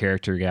guys, high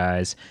character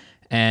guys,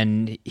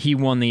 and he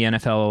won the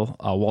NFL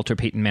Walter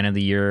Payton Man of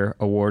the Year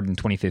award in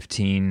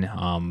 2015.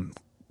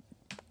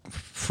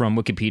 From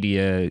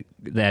Wikipedia,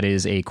 that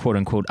is a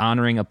quote-unquote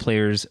honoring a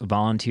player's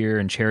volunteer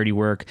and charity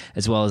work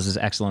as well as his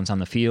excellence on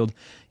the field.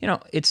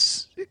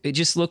 It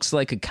just looks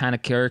like a kind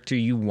of character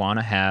you want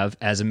to have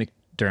as a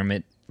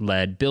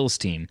McDermott-led Bills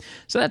team.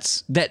 So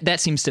that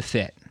seems to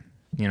fit.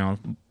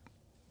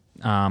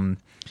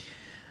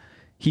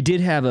 He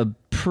did have a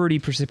pretty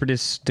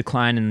precipitous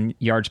decline in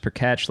yards per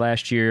catch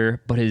last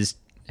year, but his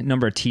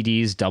number of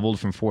TDs doubled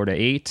from 4 to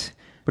 8.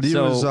 But he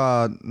was,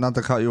 not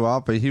to cut you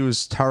off, but he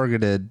was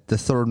targeted the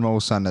third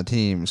most on the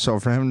team. So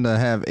for him to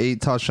have 8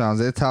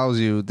 touchdowns, it tells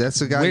you that's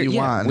the guy you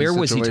want. Where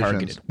was he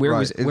targeted?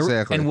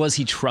 Exactly. And was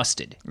he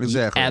trusted?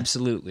 Exactly.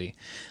 Absolutely.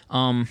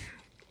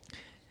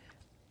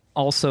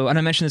 Also, and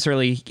I mentioned this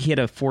earlier, he had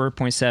a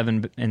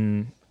 4.7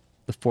 in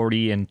the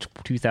 40 in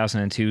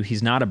 2002.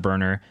 He's not a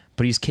burner,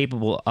 but he's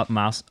capable of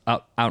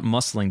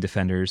out-muscling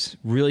defenders,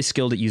 really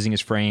skilled at using his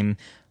frame,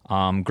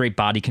 great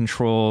body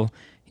control,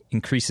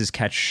 increases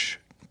catch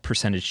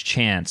percentage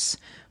chance,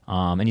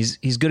 and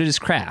he's good at his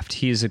craft.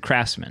 He is a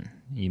craftsman,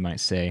 you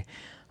might say.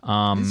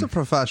 He's a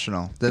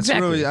professional. That's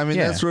exactly.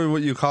 That's really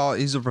what you call it.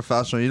 He's a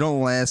professional. You don't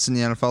last in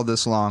the NFL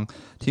this long.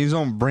 Teams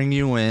don't bring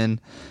you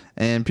in,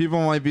 and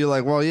people might be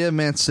like, well, yeah,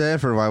 Matt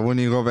Stafford, why wouldn't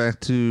you go back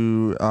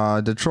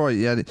to Detroit?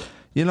 Yeah,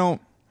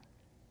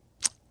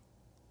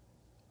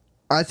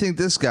 I think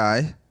this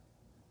guy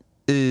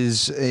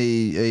is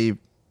a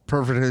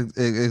perfect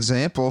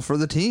example for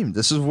the team.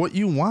 This is what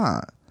you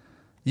want.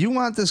 You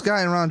want this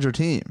guy around your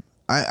team.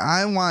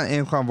 I want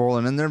Anquan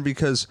Boldin in there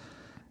because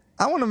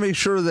I want to make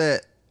sure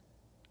that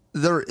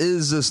there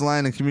is this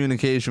line of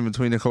communication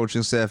between the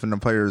coaching staff and the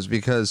players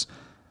because,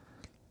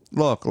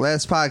 look,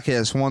 last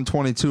podcast,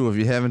 122, if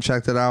you haven't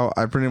checked it out,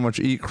 I pretty much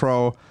eat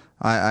crow.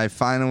 I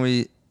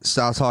finally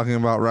stopped talking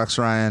about Rex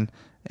Ryan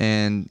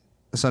and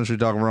essentially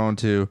Doug Marrone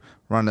too.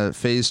 We're on to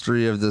phase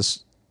 3 of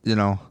this,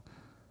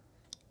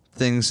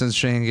 thing since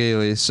Shane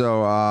Gailey.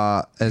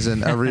 So, as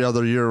in every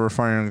other year we're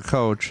firing a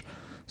coach.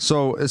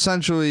 So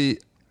essentially,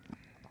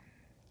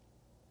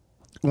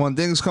 when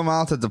things come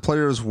out that the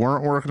players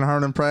weren't working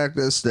hard in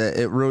practice, that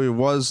it really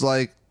was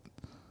like,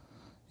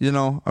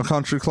 a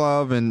country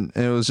club and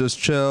it was just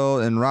chill,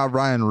 and Rob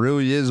Ryan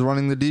really is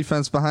running the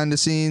defense behind the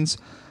scenes,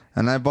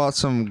 and I bought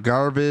some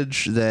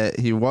garbage that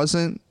he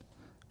wasn't,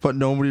 but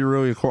nobody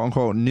really quote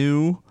unquote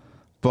knew,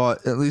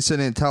 but at least they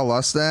didn't tell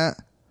us that.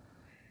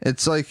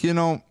 It's like,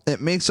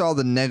 it makes all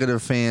the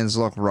negative fans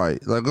look right.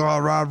 Like, oh,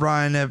 Rob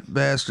Ryan, that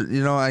bastard.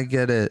 I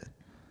get it.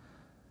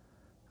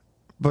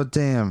 But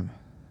damn.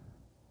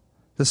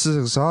 This is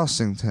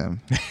exhausting, Tim.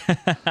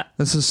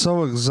 This is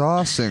so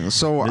exhausting.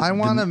 So I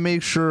want to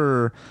make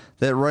sure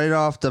that right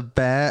off the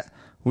bat,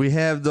 we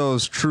have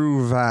those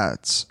true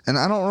vets. And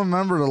I don't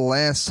remember the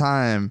last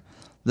time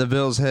the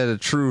Bills had a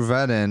true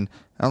vet in,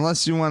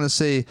 unless you want to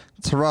say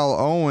Terrell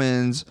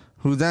Owens,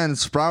 who then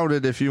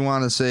sprouted, if you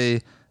want to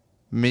say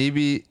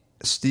maybe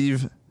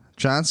Steve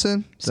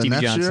Johnson the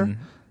next year.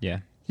 Yeah.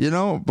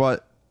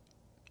 But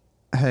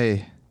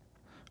hey,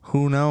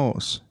 who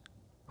knows?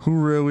 Who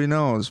really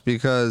knows?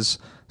 Because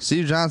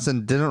Steve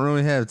Johnson didn't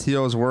really have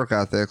T.O.'s work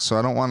ethic, so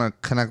I don't want to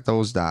connect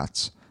those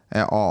dots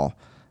at all.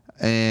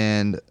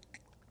 And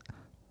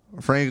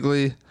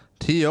frankly,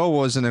 T.O.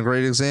 wasn't a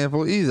great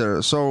example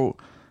either. So,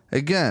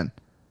 again,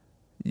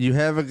 you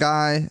have a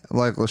guy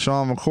like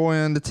LaShawn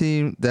McCoy on the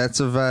team. That's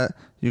a vet.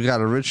 You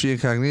got a Richie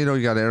Incognito.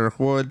 You got Eric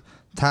Wood.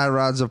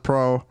 Tyrod's a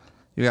pro.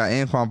 You got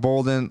Anquan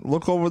Boldin.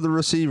 Look over the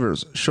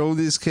receivers. Show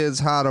these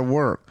kids how to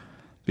work.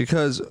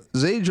 Because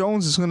Zay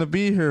Jones is going to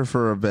be here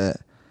for a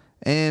bit.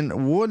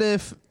 And what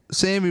if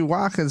Sammy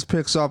Watkins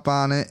picks up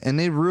on it and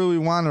they really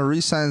want to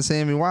re-sign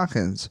Sammy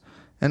Watkins?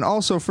 And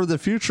also for the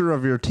future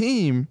of your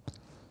team,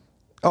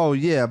 oh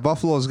yeah,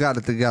 Buffalo's got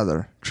it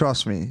together.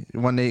 Trust me,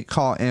 when they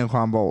call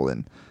Anquan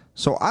Boldin.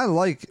 So I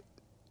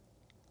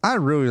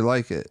really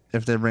like it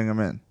if they bring him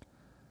in.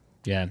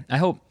 Yeah,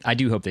 I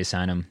do hope they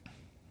sign him.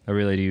 I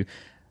really do.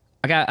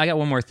 I got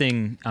one more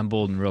thing on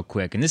Boldin real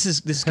quick. And this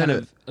is kind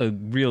of a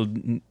real...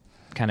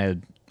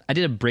 I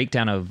did a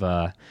breakdown of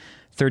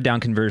third down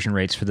conversion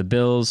rates for the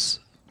Bills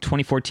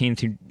 2014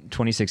 through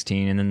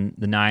 2016, and then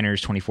the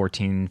Niners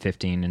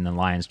 2014-15, and the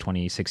Lions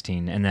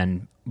 2016, and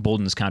then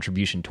Boldin's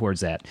contribution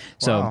towards that.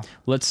 So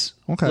let's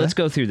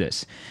go through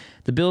this.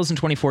 The Bills in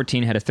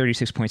 2014 had a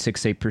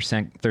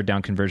 36.68% third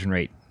down conversion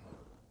rate.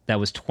 That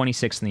was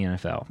 26th in the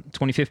NFL.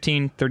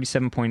 2015,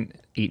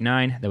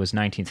 37.89. That was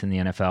 19th in the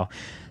NFL.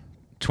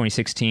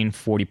 2016,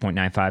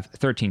 40.95,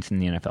 13th in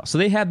the NFL. So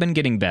they have been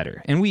getting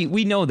better. And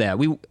we know that.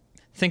 We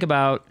think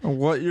about...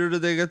 What year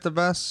did they get the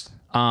best?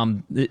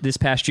 This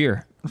past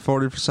year.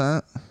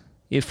 40%?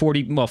 Yeah,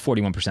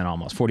 41%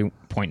 almost,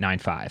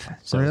 40.95.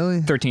 So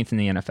really? 13th in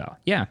the NFL.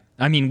 Yeah.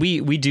 I mean,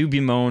 we do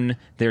bemoan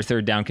their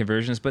third down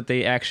conversions, but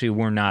they actually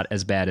were not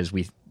as bad as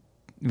we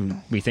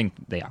think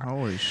they are.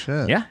 Holy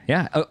shit.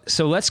 Yeah.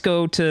 So let's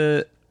go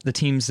to the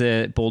teams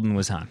that Boldin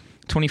was on.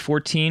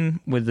 2014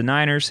 with the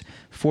Niners,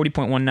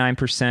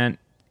 40.19%.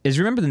 As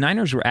you remember, the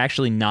Niners were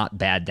actually not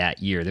bad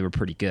that year. They were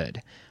pretty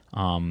good.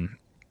 That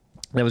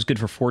was good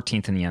for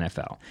 14th in the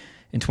NFL.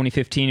 In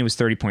 2015, it was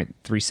 30.37,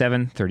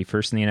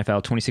 31st in the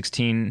NFL.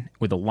 2016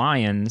 with the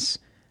Lions,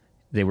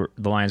 the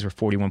Lions were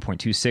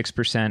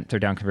 41.26%,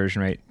 third down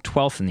conversion rate,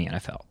 12th in the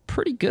NFL.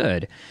 Pretty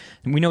good.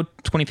 And we know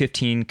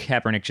 2015,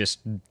 Kaepernick just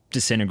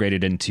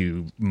disintegrated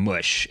into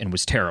mush and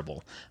was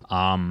terrible.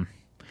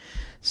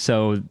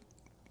 So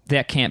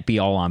that can't be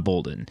all on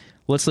Boldin.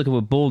 Let's look at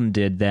what Boldin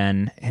did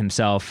then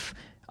himself.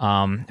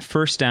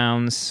 First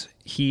downs,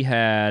 he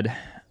had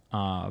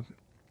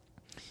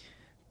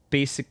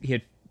he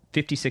had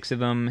 56 of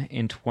them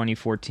in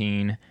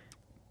 2014.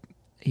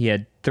 He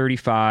had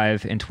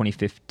 35 in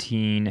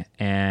 2015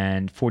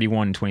 and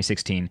 41 in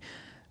 2016.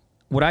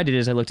 What I did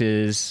is I looked at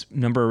his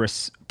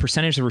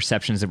percentage of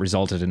receptions that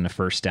resulted in the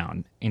first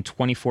down. In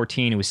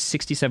 2014, it was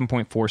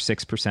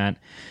 67.46%.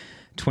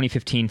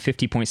 2015,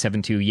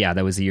 50.72. Yeah,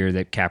 that was the year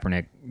that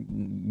Kaepernick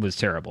was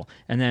terrible.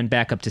 And then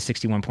back up to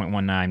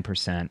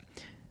 61.19%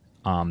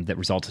 that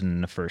resulted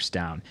in the first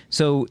down.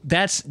 So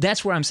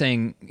that's where I'm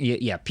saying,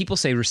 yeah, people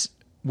say,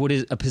 what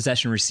is a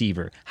possession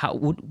receiver?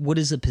 What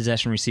is a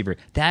possession receiver?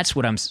 That's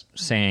what I'm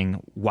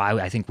saying. Why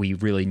I think we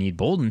really need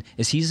Boldin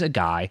is he's a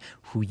guy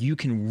who you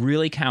can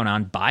really count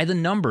on by the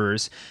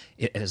numbers,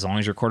 as long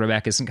as your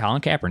quarterback isn't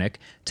Colin Kaepernick,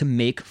 to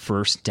make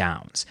first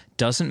downs.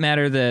 Doesn't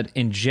matter that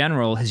in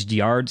general his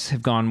yards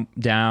have gone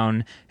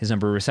down, his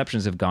number of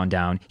receptions have gone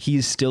down. He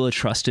is still a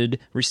trusted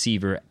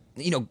receiver.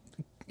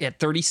 At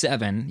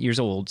 37 years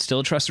old, still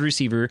a trusted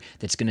receiver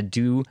that's going to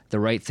do the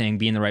right thing,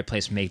 be in the right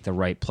place, make the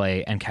right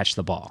play, and catch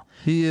the ball.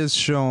 He has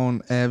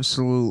shown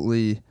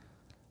absolutely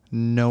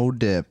no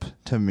dip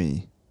to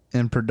me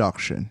in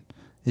production.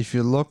 If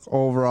you look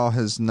overall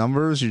his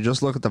numbers, you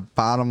just look at the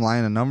bottom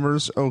line of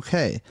numbers,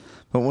 okay.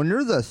 But when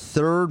you're the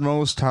third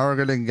most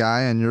targeted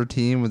guy on your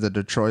team with the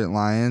Detroit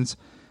Lions,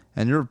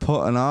 and you're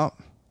putting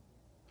up,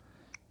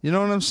 you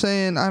know what I'm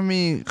saying? I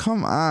mean,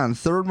 come on.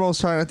 Third most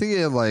targeted. I think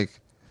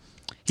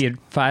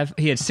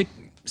he had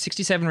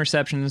 67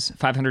 receptions,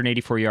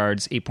 584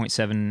 yards,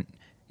 8.7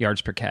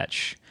 yards per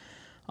catch.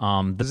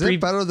 Is that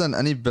better than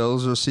any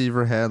Bills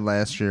receiver had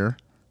last year?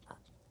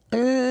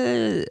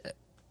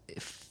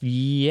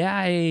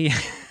 Yeah.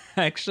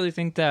 I actually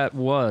think that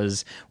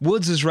was.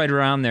 Woods is right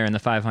around there in the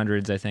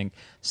 500s, I think.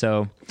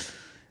 So,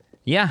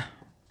 yeah.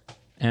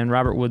 And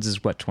Robert Woods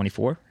is what,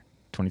 24?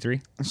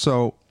 23?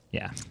 So,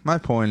 yeah. My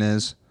point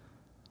is,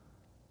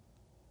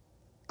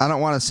 I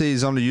don't want to say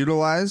he's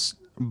underutilized,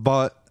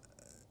 but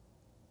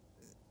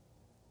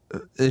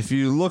if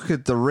you look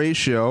at the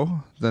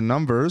ratio, the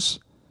numbers,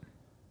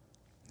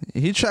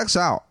 he checks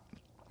out.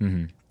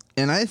 Mm-hmm.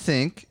 And I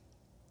think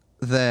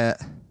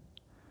that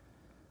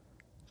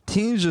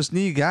teams just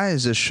need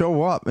guys to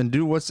show up and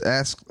do what's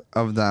asked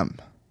of them.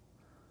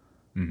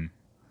 Mm-hmm.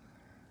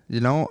 You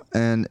know,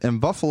 and in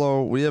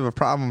Buffalo, we have a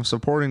problem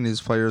supporting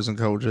these players and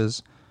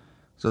coaches.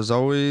 There's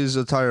always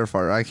a tire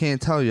fire. I can't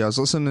tell you. I was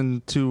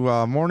listening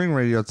to morning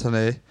radio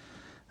today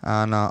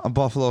on a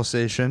Buffalo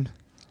station.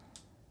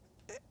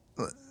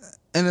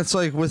 And it's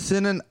like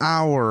within an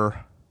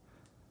hour,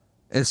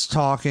 it's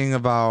talking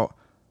about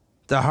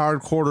the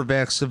hard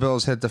quarterbacks the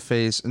Bills had to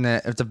face, and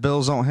that if the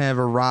Bills don't have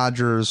a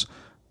Rodgers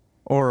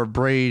or a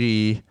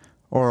Brady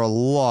or a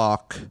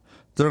Luck,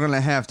 they're going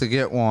to have to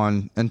get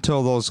one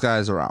until those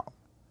guys are out.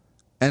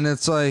 And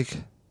it's like,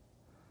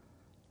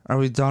 are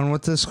we done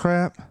with this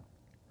crap?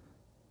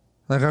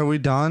 Like, are we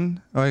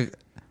done? Like,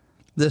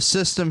 the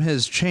system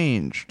has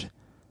changed.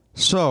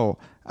 So,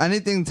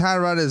 anything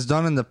Tyrod has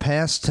done in the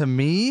past, to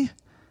me,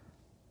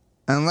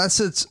 unless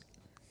it's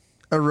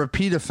a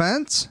repeat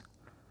offense,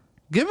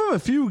 give him a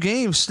few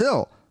games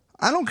still.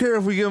 I don't care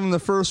if we give him the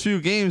first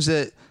few games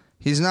that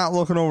he's not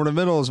looking over the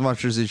middle as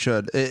much as he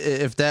should,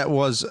 if that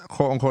was,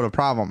 quote-unquote, a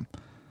problem.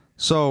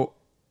 So,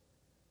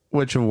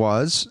 which it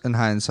was, in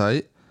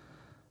hindsight.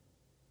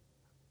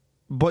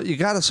 But you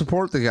got to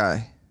support the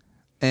guy.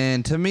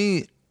 And to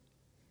me,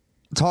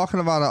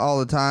 talking about it all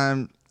the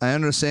time, I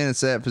understand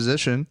it's that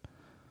position,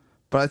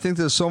 but I think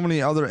there's so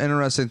many other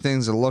interesting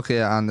things to look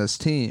at on this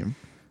team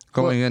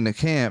going into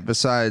camp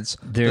besides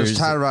does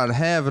Tyrod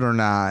have it or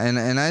not.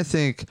 And I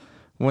think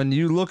when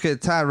you look at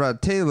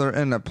Tyrod Taylor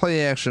and the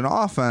play action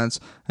offense,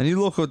 and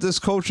you look what this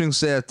coaching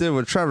staff did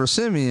with Trevor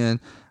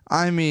Siemian,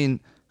 I mean,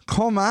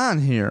 come on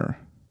here.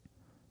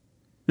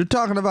 You're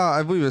talking about,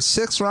 I believe, a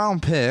 6th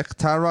round pick.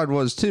 Tyrod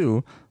was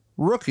too.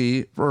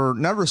 Rookie, or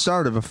never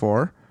started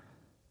before.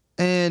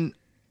 And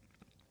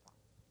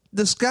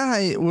this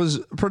guy was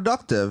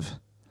productive.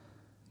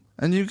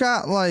 And you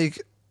got,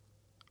 like,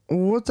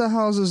 what the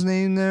hell's his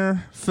name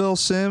there? Phil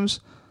Simms?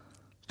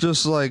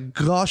 Just, like,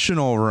 gushing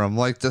over him.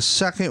 Like, the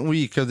second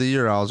week of the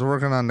year, I was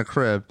working on the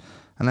crib.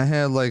 And I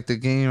had, like, the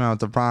game out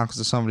the Bronx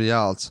to somebody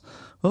else.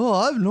 Oh,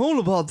 I've known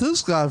about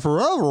this guy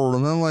forever.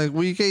 And then, like,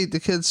 week 8, the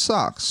kid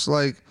sucks.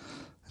 Like,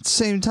 at the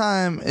same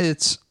time,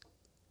 it's,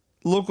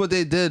 look what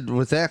they did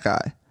with that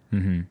guy.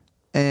 Mm-hmm.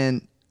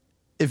 And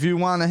if you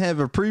want to have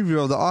a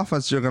preview of the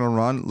offense you're going to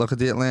run, look at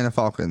the Atlanta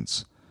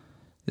Falcons.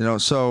 You know,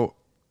 so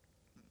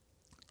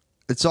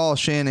it's all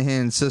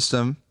Shanahan's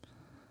system.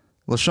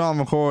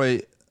 LaShawn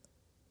McCoy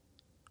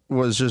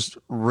was just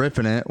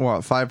ripping it.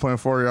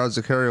 5.4 yards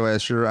a carry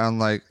last year on,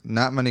 like,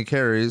 not many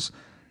carries.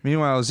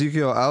 Meanwhile,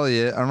 Ezekiel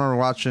Elliott, I remember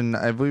watching,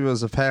 I believe it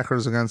was the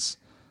Packers against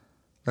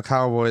the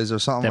Cowboys or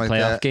something like that.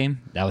 That playoff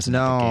game? That was an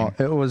epic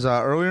game. It was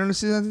earlier in the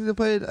season I think they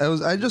played.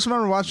 I just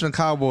remember watching the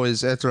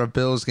Cowboys after a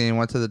Bills game,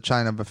 went to the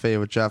China buffet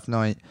with Jeff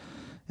Knight,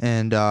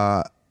 and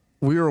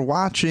we were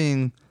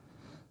watching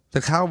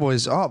the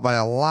Cowboys up by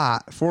a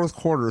lot, fourth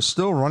quarter,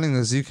 still running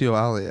Ezekiel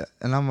Elliott.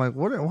 And I'm like,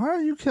 why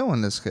are you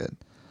killing this kid?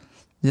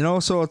 You know,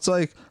 so it's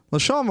like,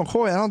 LaShawn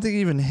McCoy, I don't think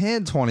he even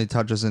had 20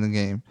 touches in the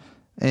game.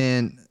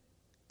 And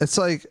it's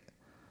like,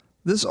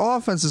 this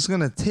offense is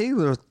going to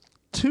tailor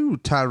to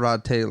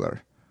Tyrod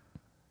Taylor.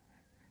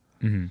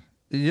 Mm-hmm.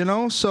 You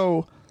know,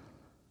 so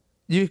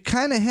you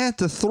kind of had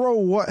to throw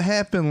what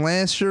happened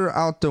last year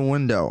out the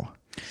window.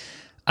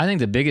 I think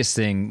the biggest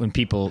thing when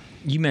people,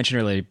 you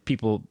mentioned earlier,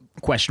 people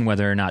question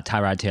whether or not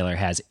Tyrod Taylor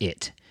has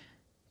it.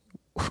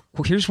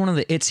 Well, here's one of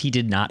the its he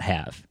did not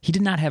have. He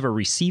did not have a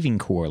receiving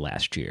core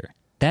last year.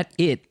 That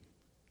it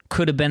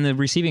could have been the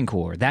receiving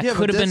core. That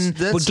could have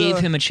been what gave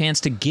him a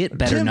chance to get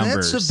better Tim,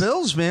 numbers. That's the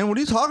Bills, man. What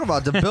are you talking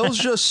about? The Bills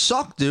just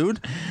suck,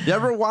 dude. You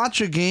ever watch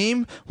a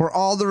game where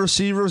all the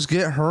receivers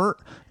get hurt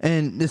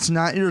and it's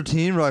not your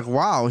team? You're like,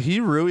 wow,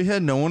 he really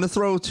had no one to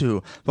throw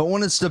to. But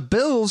when it's the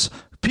Bills,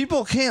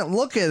 people can't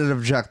look at it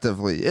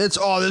objectively. It's,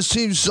 this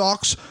team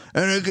sucks.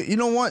 And you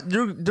know what?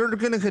 They're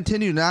going to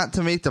continue not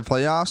to make the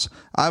playoffs,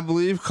 I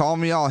believe. Call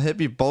me all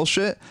hippie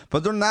bullshit.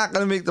 But they're not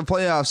going to make the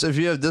playoffs if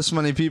you have this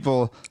many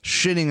people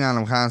shitting on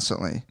them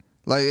constantly.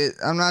 Like,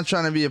 I'm not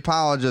trying to be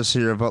apologist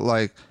here, but,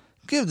 like,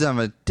 give them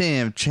a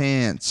damn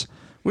chance.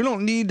 We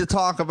don't need to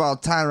talk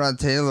about Tyrod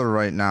Taylor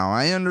right now.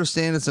 I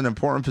understand it's an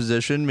important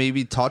position,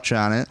 maybe touch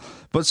on it.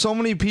 But so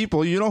many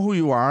people, you know who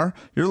you are.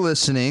 You're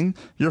listening.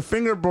 Your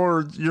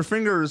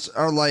fingers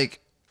are like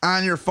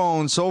on your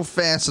phone so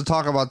fast to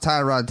talk about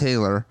Tyrod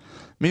Taylor.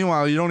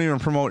 Meanwhile, you don't even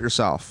promote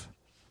yourself.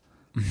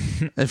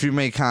 If you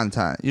make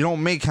content. You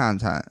don't make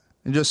content.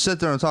 You just sit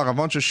there and talk a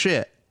bunch of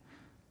shit.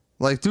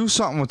 Like, do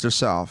something with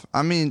yourself.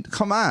 I mean,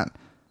 come on.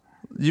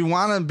 You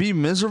want to be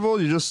miserable?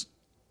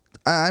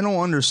 I don't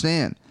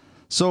understand.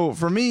 So,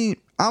 for me,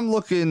 I'm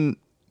looking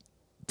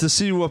to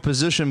see what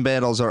position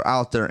battles are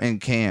out there in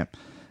camp.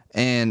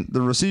 And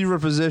the receiver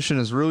position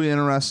is really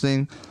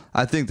interesting.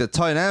 I think the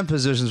tight end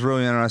position is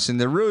really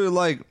interesting.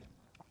 I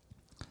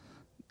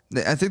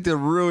think they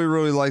really,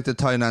 really like the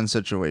tight end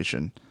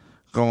situation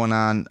going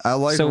on. I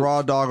like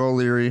Raw Dog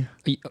O'Leary.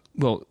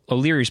 Well,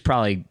 O'Leary's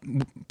probably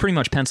pretty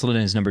much penciled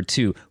in as number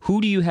 2.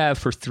 Who do you have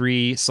for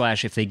 3 /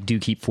 if they do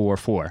keep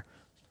 4?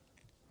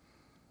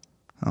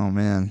 Oh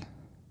man,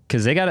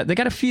 because they got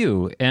a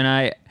few,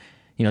 and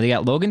they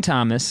got Logan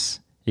Thomas,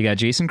 you got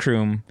Jason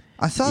Kroom.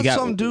 I thought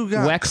some dude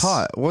got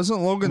cut.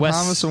 Wasn't Logan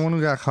Thomas the one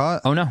who got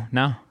cut? Oh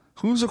no.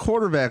 Who's a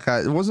quarterback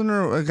guy? Wasn't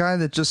there a guy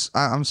that just?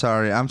 I'm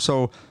sorry.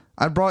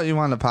 I brought you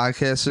on the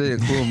podcast today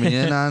to clue me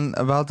in on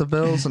about the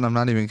Bills, and I'm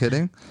not even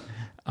kidding.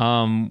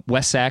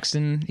 Wes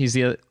Saxton, he's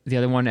the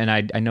other one, and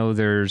I know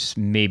there's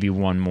maybe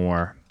one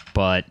more,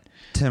 but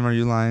Tim, are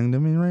you lying to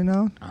me right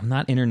now? I'm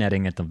not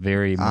interneting at the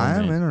very moment.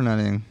 I am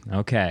interneting.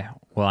 Okay.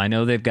 Well, I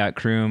know they've got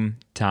Kroom,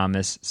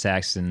 Thomas,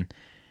 Saxton,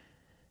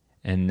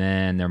 and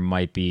then there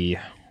might be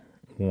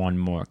one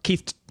more.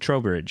 Keith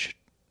Trowbridge.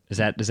 Does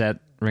that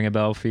ring a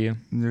bell for you?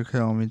 You're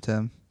killing me,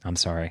 Tim. I'm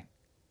sorry.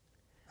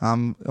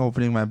 I'm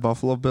opening my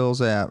Buffalo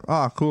Bills app.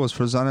 Oh, cool. It's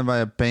presented by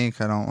a bank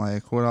I don't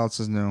like. What else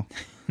is new?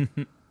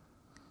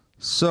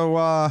 So,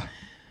 well,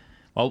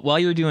 while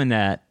you're doing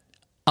that,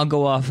 I'll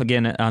go off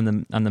again on the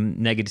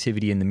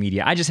negativity in the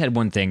media. I just had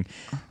one thing.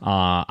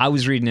 I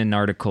was reading an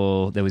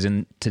article that was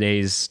in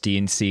today's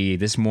DNC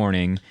this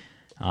morning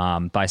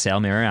by Sal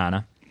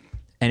Mariana,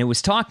 and it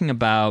was talking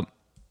about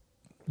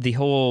the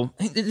whole.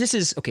 This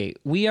is okay.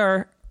 We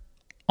are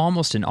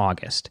almost in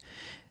August.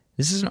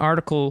 This is an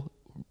article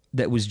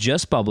that was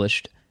just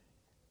published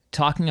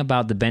talking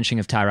about the benching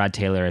of Tyrod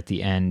Taylor at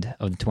the end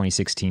of the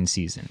 2016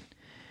 season.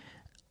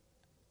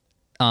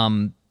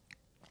 I'm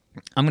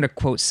going to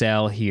quote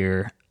Sal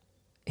here.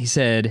 He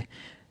said,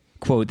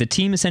 quote, "The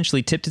team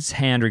essentially tipped its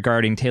hand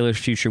regarding Taylor's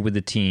future with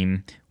the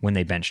team when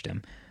they benched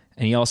him."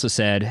 And he also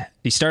said,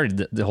 he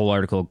started the whole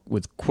article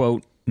with,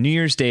 quote, "New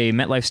Year's Day,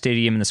 MetLife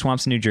Stadium in the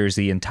swamps of New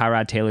Jersey, and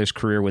Tyrod Taylor's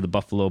career with the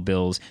Buffalo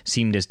Bills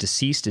seemed as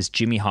deceased as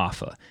Jimmy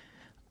Hoffa."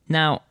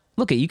 Now,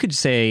 look, you could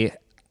say,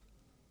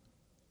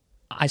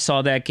 I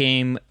saw that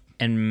game,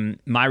 and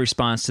my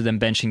response to them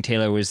benching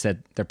Taylor was that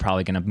they're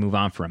probably going to move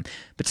on for him.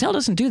 But Sal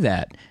doesn't do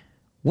that.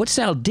 What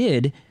Sal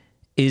did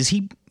is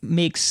he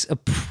makes a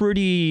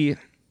pretty,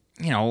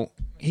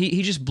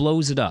 he just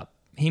blows it up.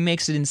 He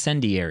makes it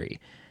incendiary.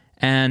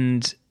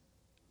 And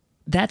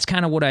that's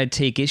kind of what I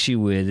take issue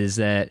with, is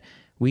that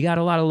we got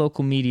a lot of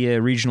local media,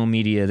 regional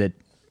media, that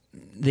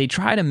they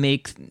try to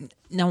make,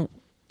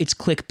 it's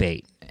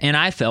clickbait. And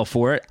I fell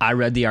for it. I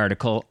read the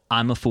article.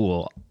 I'm a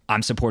fool.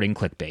 I'm supporting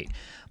clickbait.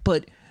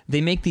 But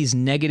they make these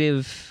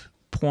negative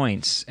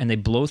points and they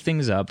blow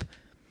things up,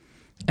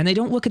 and they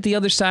don't look at the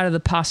other side of the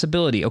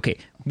possibility. Okay,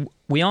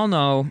 we all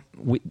know,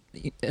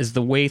 as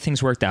the way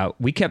things worked out,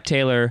 we kept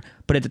Taylor,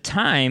 but at the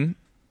time,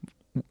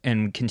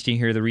 and continue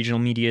to hear the regional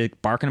media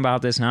barking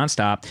about this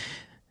nonstop,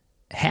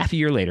 half a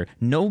year later,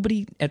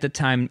 nobody at the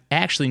time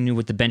actually knew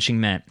what the benching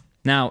meant.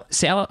 Now,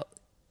 Sal,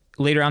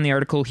 later on in the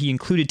article, he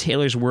included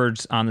Taylor's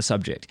words on the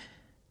subject.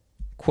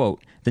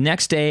 Quote, "The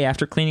next day,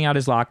 after cleaning out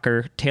his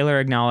locker, Taylor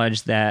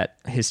acknowledged that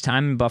his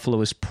time in Buffalo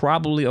was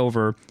probably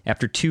over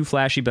after 2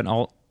 flashy but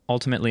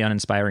ultimately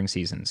uninspiring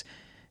seasons."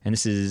 And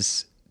this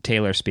is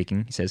Taylor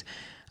speaking. He says,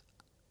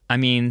 "I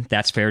mean,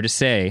 that's fair to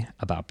say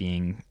about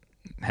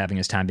having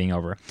his time being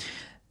over.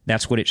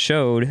 That's what it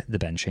showed, the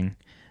benching.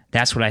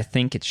 That's what I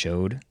think it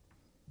showed.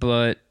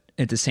 But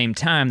at the same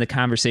time, the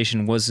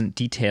conversation wasn't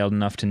detailed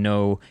enough to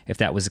know if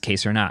that was the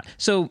case or not."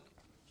 So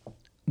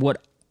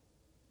what,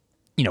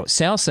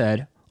 Sal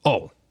said,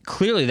 oh,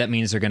 clearly that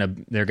means they're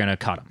gonna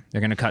cut him.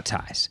 They're gonna cut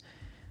ties.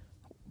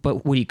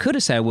 But what he could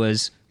have said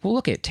was, well,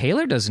 look,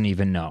 Taylor doesn't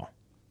even know.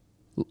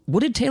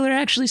 What did Taylor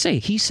actually say?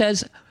 He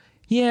says,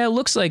 yeah, it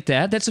looks like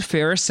that. That's a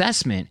fair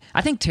assessment.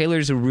 I think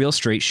Taylor's a real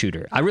straight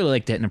shooter. I really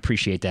like that and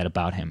appreciate that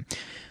about him.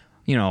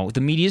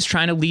 The media's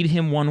trying to lead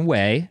him one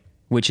way,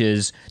 which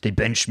is they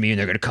benched me and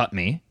they're going to cut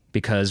me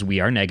because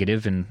we are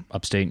negative in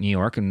upstate New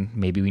York and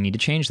maybe we need to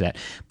change that.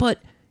 But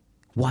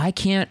why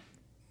can't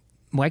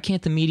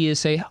the media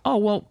say, oh,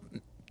 well,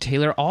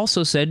 Taylor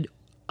also said,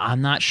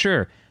 I'm not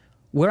sure.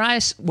 Where I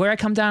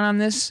come down on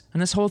this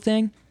whole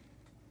thing,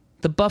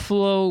 the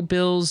Buffalo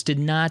Bills did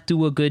not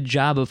do a good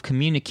job of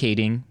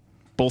communicating,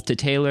 both to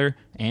Taylor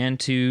and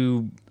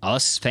to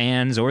us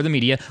fans or the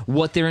media,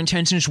 what their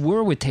intentions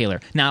were with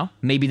Taylor. Now,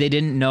 maybe they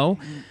didn't know.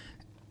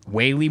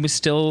 Whaley was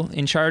still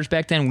in charge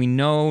back then. We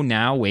know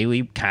now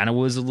Whaley kind of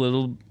was a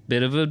little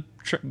bit of a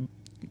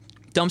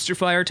dumpster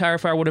fire, tire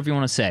fire, whatever you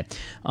want to say.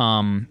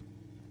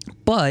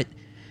 But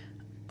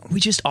we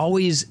just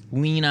always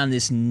lean on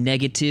this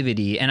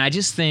negativity, and I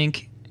just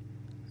think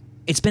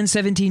it's been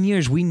 17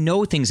 years. We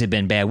know things have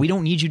been bad. We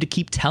don't need you to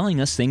keep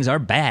telling us things are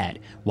bad.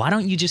 Why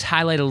don't you just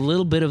highlight a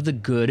little bit of the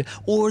good,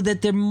 or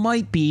that there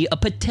might be a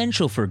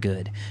potential for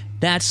good?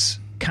 That's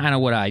kind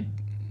of what I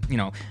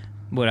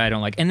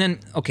don't like. And then,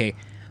 okay,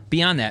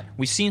 beyond that,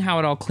 we've seen how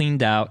it all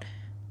cleaned out.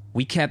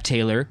 We kept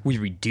Taylor. We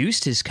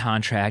reduced his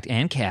contract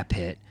and cap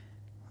hit.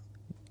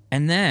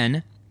 And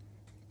then,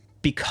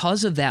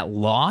 because of that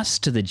loss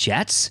to the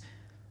Jets,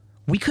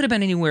 we could have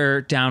been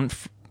anywhere down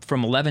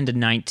from 11 to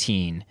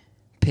 19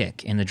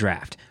 pick in the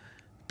draft.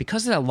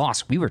 Because of that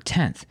loss, we were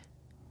 10th.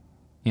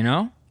 You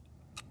know?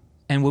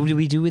 And what did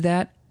we do with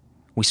that?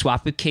 We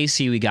swapped with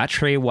KC. We got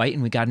Trey White,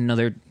 and we got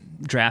another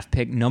draft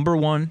pick, number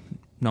one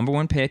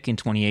pick in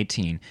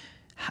 2018.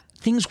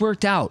 Things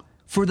worked out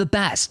for the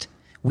best.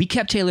 We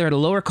kept Taylor at a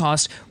lower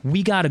cost.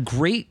 We got a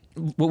great,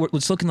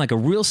 what's looking like a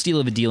real steal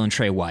of a deal in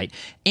Trey White,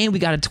 and we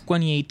got a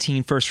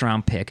 2018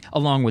 first-round pick,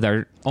 along with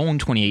our own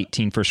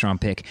 2018 first-round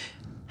pick.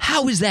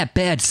 How is that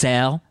bad,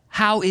 Sal?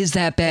 How is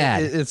that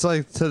bad? It's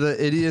like to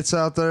the idiots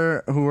out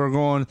there who are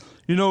going,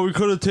 we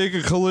could have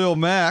taken Khalil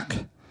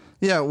Mack.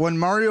 Yeah, when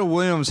Mario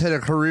Williams had a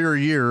career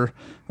year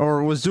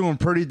or was doing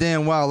pretty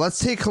damn well, let's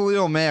take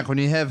Khalil Mack when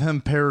you have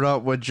him paired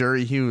up with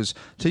Jerry Hughes.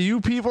 To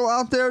you people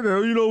out there,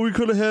 we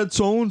could have had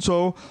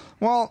so-and-so.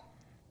 Well,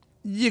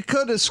 you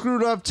could have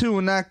screwed up too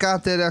and not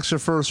got that extra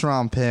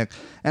first-round pick.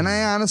 And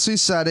I honestly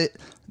said it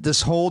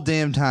this whole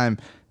damn time.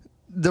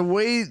 The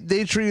way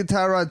they treated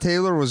Tyrod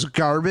Taylor was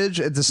garbage.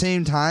 At the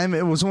same time,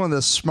 it was one of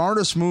the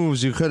smartest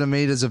moves you could have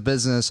made as a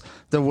business,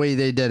 the way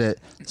they did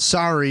it.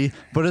 Sorry,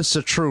 but it's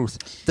the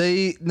truth.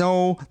 They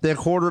know that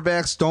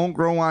quarterbacks don't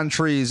grow on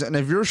trees. And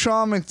if you're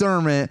Sean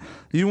McDermott,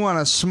 you want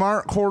a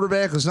smart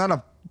quarterback who's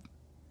not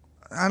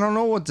I don't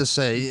know what to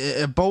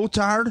say, a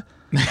botard?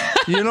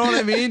 You know what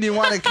I mean? You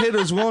want a kid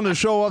who's willing to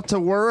show up to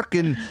work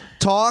and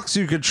talk so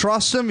you could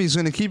trust him. He's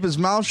going to keep his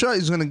mouth shut.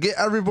 He's going to get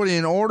everybody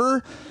in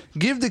order.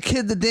 Give the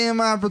kid the damn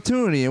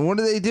opportunity. And what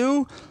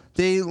do?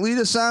 They lead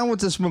us on with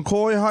this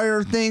McCoy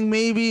hire thing,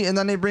 maybe, and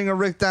then they bring a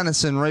Rick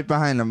Dennison right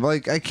behind him.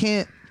 Like, I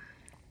can't.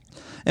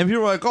 And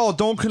people are like, oh,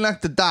 don't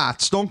connect the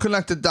dots. Don't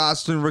connect the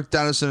dots between Rick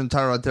Dennison and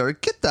Tyrod Taylor.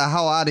 Get the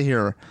hell out of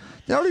here.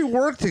 They already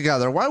work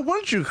together. Why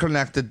wouldn't you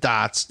connect the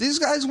dots? These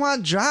guys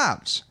want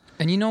jobs.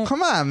 And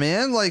come on,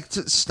 man. Like,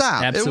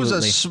 stop. Absolutely. It was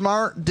a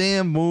smart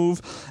damn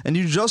move, and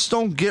you just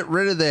don't get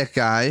rid of that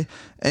guy.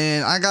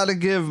 And I got to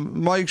give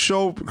Mike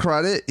Shope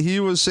credit.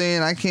 He was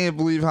saying, I can't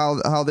believe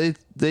how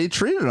they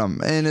treated him.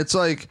 And it's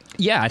like...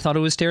 Yeah, I thought it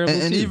was terrible,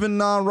 and even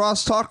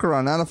Ross Tucker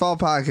on NFL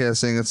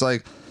Podcasting, it's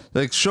like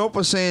Shope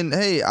was saying,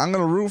 hey, I'm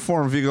going to root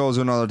for him if he goes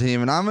to another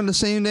team, and I'm in the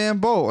same damn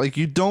boat. Like,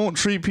 you don't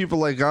treat people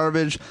like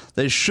garbage.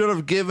 They should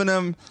have given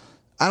him...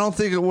 I don't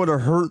think it would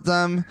have hurt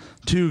them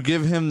to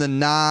give him the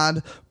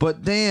nod,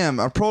 but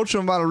damn, approach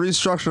him about a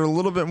restructure a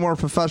little bit more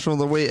professional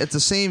the way. At the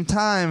same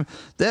time,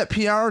 that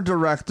PR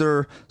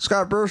director,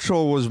 Scott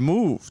Burchell, was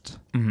moved.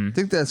 Mm-hmm. I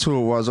think that's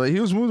who it was. Right? He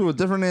was moved to a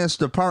different ass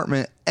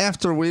department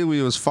after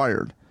Whaley was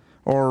fired,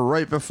 or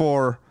right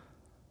before,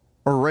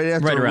 or right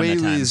after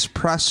Whaley's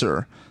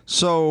presser.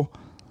 So,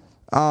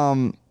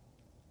 yeah,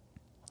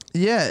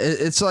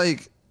 it's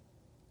like,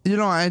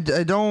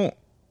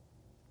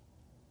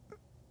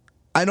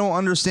 I don't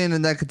understand the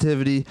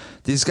negativity.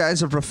 These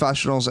guys are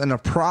professionals, and the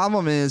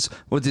problem is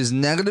with these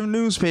negative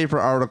newspaper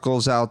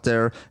articles out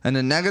there and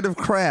the negative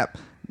crap,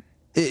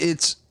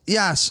 it's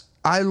yes,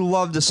 I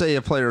love to say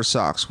a player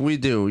sucks. We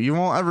do. You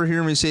won't ever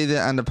hear me say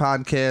that on the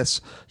podcast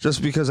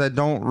just because I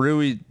don't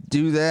really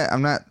do that.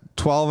 I'm not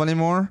 12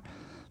 anymore.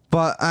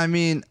 But, I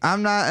mean,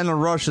 I'm not in a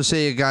rush to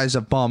say a guy's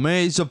a bum.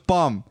 Hey, he's a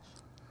bum.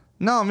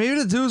 No, maybe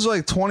the dude's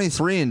like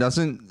 23 and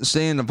doesn't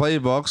stay in the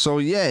playbook. So,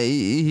 yeah,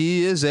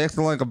 he is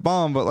acting like a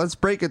bum, but let's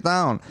break it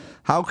down.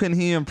 How can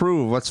he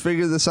improve? Let's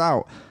figure this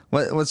out.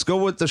 Let's go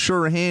with the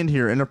sure hand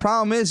here. And the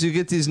problem is you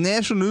get these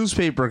national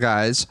newspaper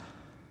guys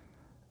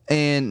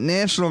and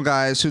national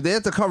guys who they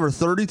have to cover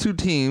 32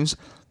 teams.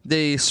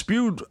 They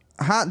spewed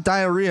hot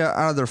diarrhea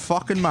out of their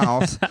fucking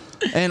mouth.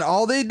 And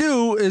all they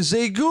do is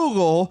they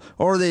Google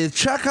or they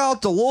check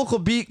out the local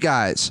beat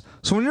guys.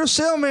 So when you're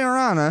Sal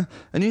Mayorana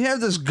and you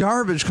have this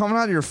garbage coming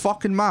out of your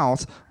fucking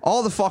mouth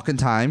all the fucking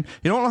time,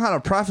 you don't know how to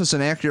preface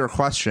an accurate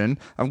question.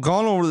 I've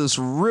gone over this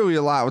really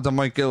a lot with the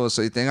Mike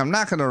Gillislee thing. I'm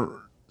not going to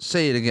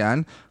say it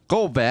again.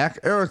 Go back.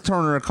 Eric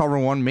Turner at Cover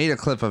One made a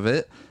clip of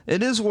it.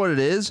 It is what it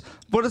is.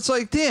 But it's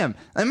like, damn,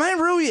 am I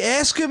really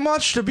asking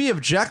much to be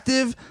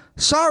objective?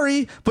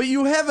 Sorry, but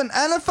you have an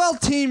NFL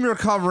team you're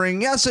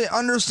covering. Yes, I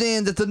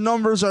understand that the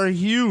numbers are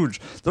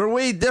huge. They're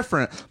way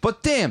different.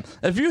 But damn,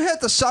 if you have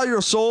to sell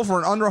your soul for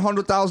an under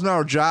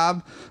 $100,000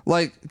 job,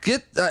 like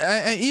get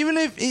even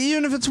if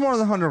it's more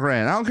than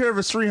 $100,000, I don't care if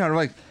it's $300,000.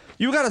 Like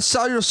you got to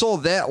sell your soul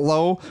that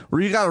low,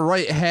 where you got to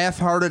write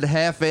half-hearted,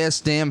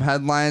 half-assed damn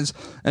headlines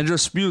and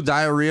just spew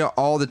diarrhea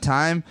all the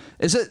time.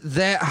 Is it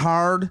that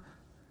hard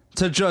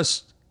to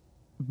just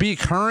be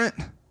current?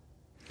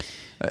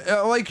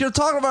 Like, you're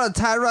talking about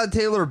a Tyrod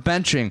Taylor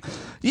benching.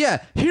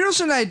 Yeah,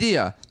 here's an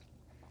idea.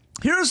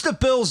 Here's the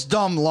Bills'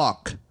 dumb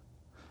luck.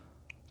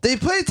 They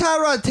play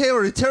Tyrod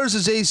Taylor. He tears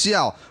his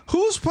ACL.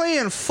 Who's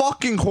playing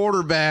fucking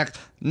quarterback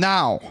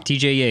now?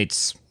 TJ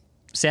Yates.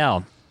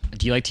 Sal,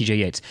 do you like TJ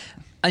Yates?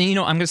 And, I'm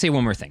going to say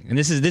one more thing. And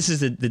this is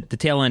the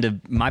tail end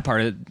of my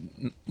part of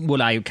what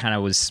I kind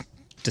of was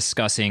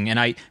discussing, and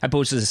I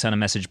posted this on a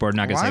message board.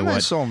 Not gonna say what. Why am I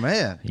so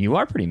mad? You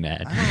are pretty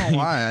mad. I don't know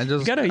why. I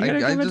just you gotta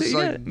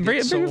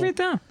bring it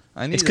down.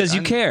 It's because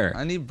you care.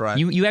 I need Brian.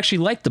 You actually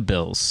like the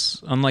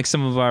Bills, unlike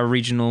some of our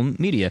regional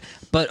media.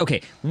 But,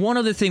 okay, one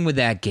other thing with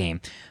that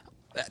game.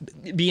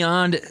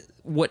 Beyond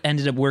what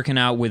ended up working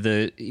out with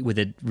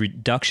a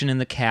reduction in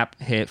the cap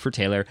hit for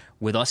Taylor,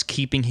 with us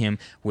keeping him,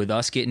 with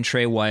us getting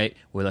Trey White,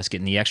 with us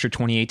getting the extra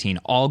 2018,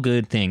 all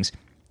good things.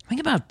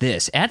 Think about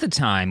this. At the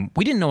time,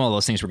 we didn't know all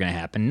those things were going to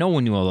happen. No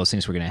one knew all those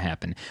things were going to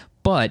happen.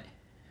 But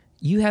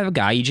you have a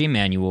guy, E.J.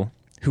 Manuel,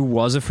 who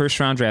was a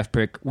first-round draft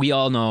pick. We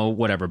all know,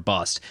 whatever,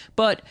 bust.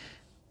 But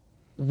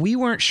we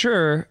weren't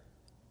sure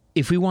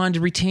if we wanted to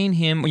retain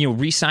him,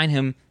 re-sign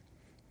him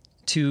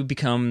to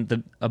become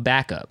a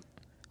backup.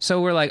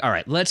 So we're like, all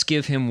right, let's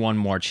give him one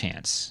more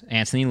chance.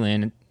 Anthony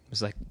Lynn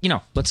was like,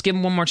 let's give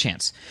him one more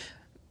chance.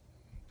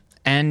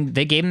 And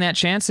they gave him that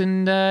chance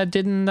and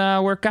didn't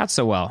work out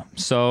so well.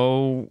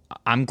 So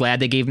I'm glad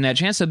they gave him that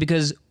chance, though,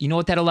 because you know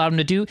what that allowed him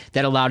to do?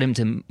 That allowed him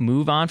to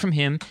move on from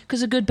him,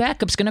 because a good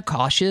backup's going to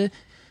cost you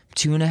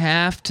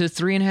 $2.5 to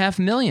 $3.5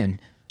 million.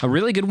 A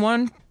really good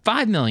one,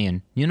 $5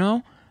 million.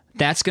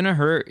 That's going to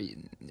hurt.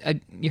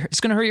 It's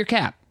going to hurt your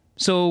cap.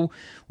 So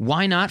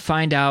why not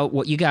find out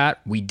what you got?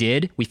 We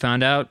did. We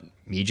found out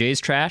EJ's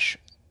trash.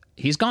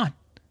 He's gone.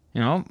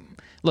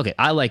 Look,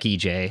 I like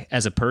EJ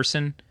as a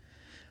person.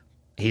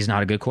 He's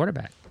not a good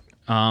quarterback.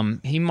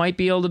 He might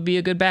be able to be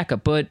a good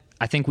backup, but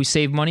I think we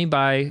saved money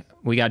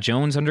we got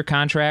Jones under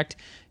contract,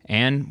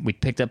 and we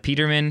picked up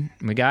Peterman.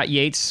 We got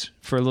Yates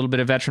for a little bit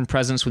of veteran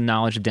presence with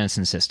knowledge of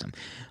Denson's system.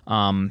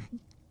 And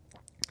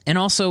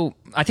also,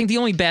 I think the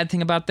only bad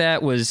thing about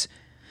that was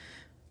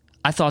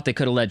I thought they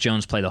could have let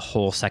Jones play the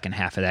whole second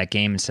half of that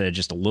game instead of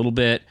just a little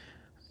bit.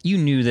 You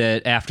knew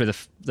that after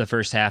the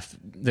first half,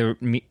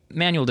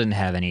 Manuel didn't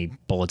have any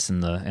bullets in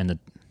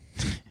the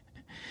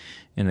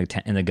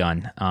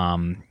gun.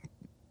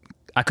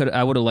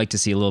 I would have liked to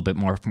see a little bit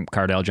more from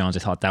Cardale Jones. I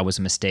thought that was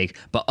a mistake,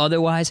 but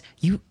otherwise,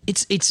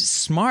 it's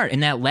smart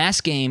in that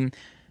last game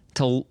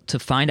to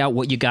find out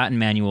what you got in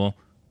Manuel,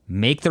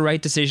 make the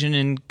right decision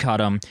and cut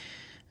him,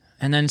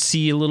 and then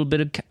see a little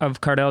bit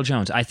of Cardale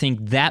Jones. I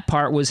think that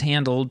part was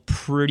handled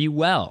pretty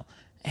well.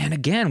 And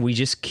again, we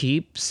just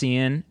keep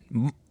seeing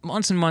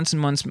months and months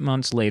and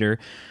months later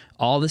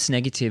all this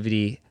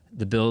negativity.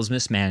 The Bills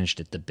mismanaged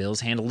it. The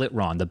Bills handled it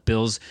wrong. The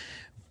Bills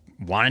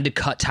wanted to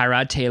cut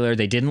Tyrod Taylor.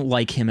 They didn't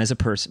like him as a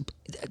person.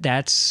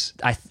 I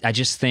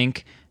just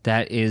think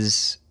that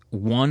is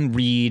one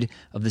read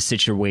of the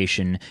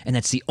situation, and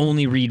that's the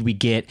only read we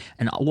get.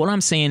 And what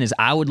I'm saying is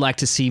I would like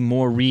to see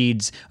more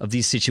reads of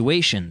these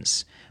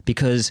situations,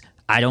 because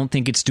I don't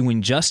think it's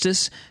doing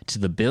justice to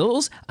the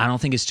Bills. I don't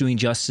think it's doing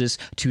justice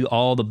to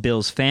all the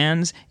Bills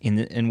fans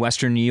in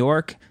Western New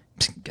York,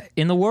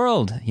 in the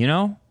world.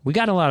 We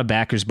got a lot of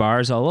backers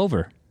bars all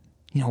over.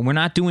 We're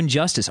not doing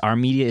justice. Our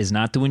media is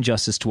not doing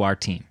justice to our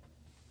team.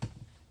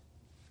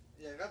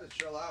 Yeah, I got to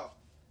chill out.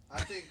 I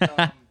think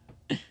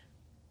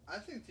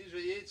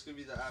TJ Yates could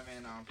be the odd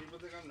man out. People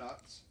think I'm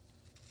nuts,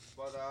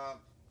 but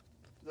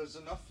there's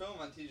enough film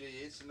on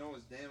TJ Yates to know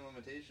his damn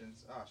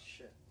limitations. Oh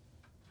shit.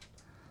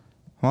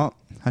 Well,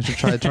 I should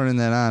try turning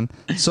that on.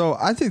 So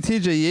I think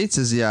TJ Yates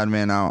is the odd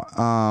man out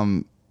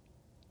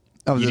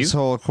of this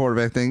whole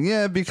quarterback thing.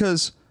 Yeah,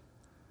 because.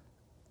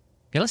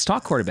 Yeah, let's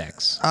talk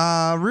quarterbacks.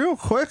 Real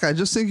quick, I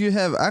just think you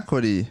have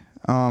equity.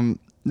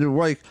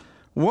 Like,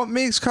 what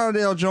makes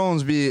Cardale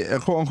Jones be a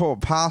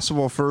quote-unquote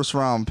possible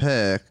first-round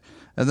pick,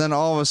 and then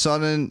all of a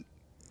sudden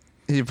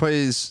he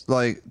plays,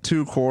 like,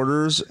 2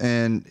 quarters,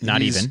 and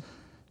not even.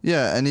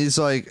 Yeah, and he's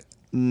like,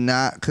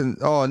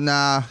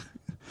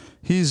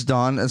 he's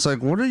done. It's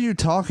like, what are you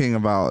talking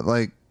about?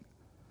 Like,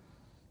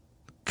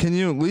 can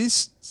you at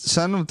least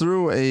send him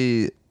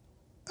through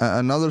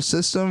another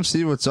system,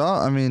 see what's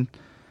up? I mean...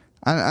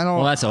 I don't.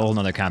 Well, that's a whole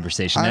nother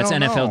conversation. That's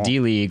NFL D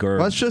League, or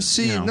let's just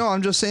see. No,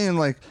 I'm just saying,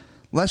 like,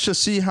 let's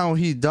just see how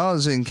he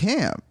does in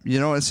camp.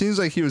 It seems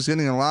like he was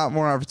getting a lot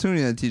more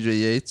opportunity than TJ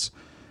Yates,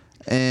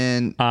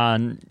 and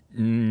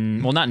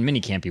well, not in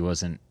minicamp. He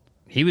wasn't.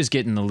 He was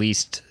getting the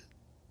least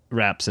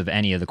reps of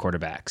any of the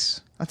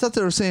quarterbacks. I thought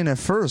they were saying at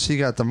first he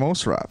got the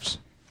most reps,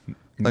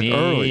 like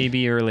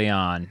maybe early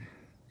on.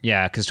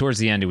 Yeah, because towards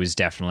the end it was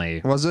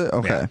definitely. Was it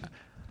okay? Yeah.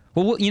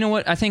 Well, you know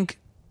what? I think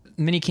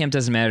minicamp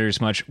doesn't matter as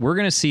much. We're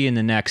going to see in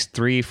the next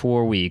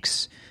 3-4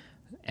 weeks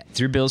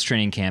through Bill's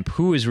training camp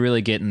who is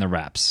really getting the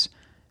reps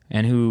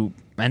and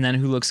then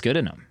who looks good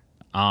in them.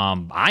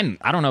 I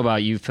don't know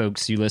about you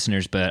folks, you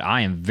listeners, but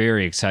I am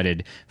very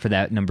excited for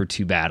that number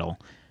 2 battle.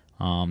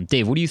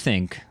 Dave, what do you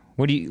think?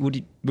 What are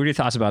your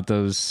thoughts about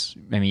those?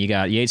 I mean, you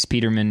got Yates,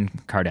 Peterman,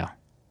 Cardale.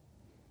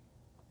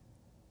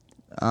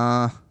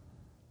 I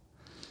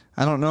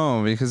don't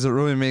know, because it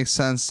really makes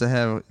sense to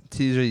have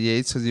TJ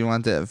Yates because you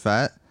want that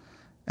vet.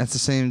 At the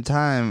same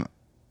time,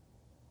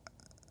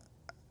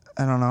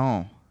 I don't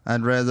know.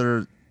 I'd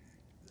rather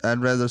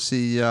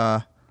see,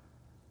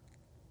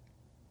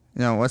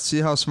 let's see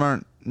how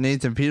smart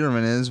Nathan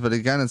Peterman is. But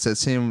again, it's that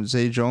same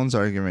Zay Jones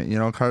argument.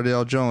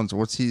 Cardale Jones,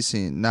 what's he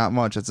seen? Not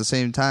much. At the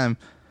same time,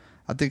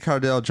 I think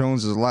Cardale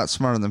Jones is a lot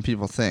smarter than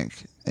people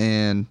think.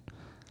 And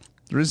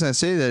the reason I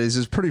say that is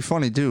he's a pretty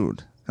funny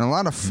dude. And a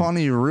lot of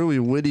funny, really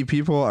witty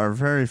people are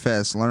very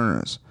fast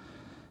learners.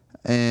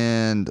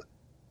 And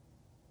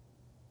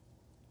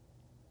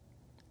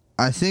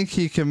I think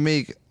he can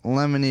make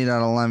lemonade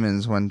out of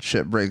lemons when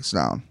shit breaks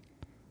down.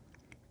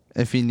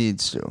 If he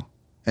needs to.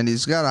 And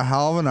he's got a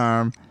hell of an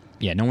arm.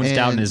 Yeah, no one's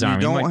doubting his arm.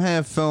 You don't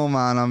have film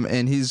on him,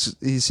 and he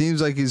seems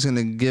like he's going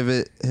to give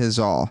it his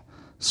all.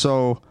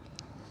 So,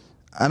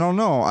 I don't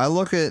know. I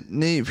look at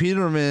Nate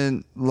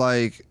Peterman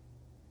like,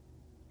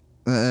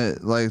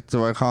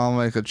 do I call him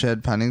like a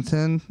Chad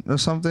Pennington or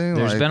something?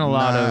 There's been a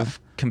lot of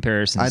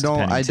comparisons.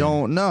 I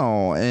don't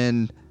know.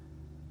 And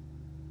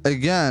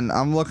again,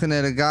 I'm looking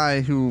at a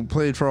guy who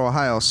played for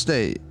Ohio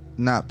State,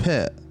 not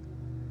Pitt.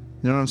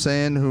 You know what I'm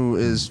saying? Who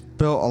is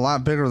built a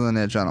lot bigger than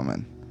that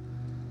gentleman.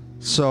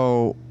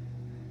 So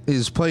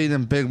he's played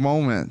in big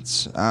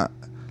moments.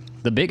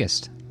 The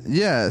biggest.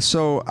 Yeah,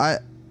 so I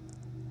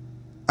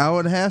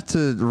would have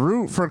to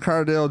root for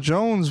Cardale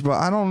Jones, but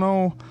I don't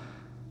know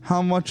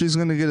how much he's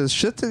going to get his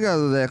shit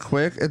together that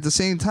quick. At the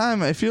same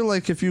time, I feel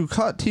like if you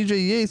cut TJ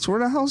Yates, where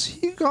the hell's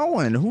he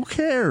going? Who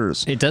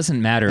cares? It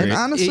doesn't matter. And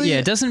honestly,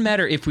 it doesn't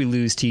matter if we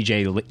lose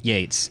TJ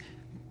Yates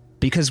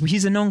because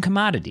he's a known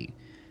commodity.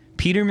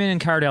 Peterman and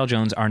Cardale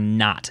Jones are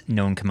not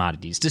known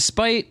commodities,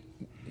 despite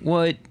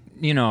what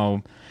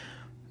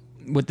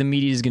what the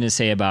media is going to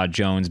say about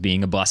Jones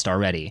being a bust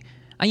already.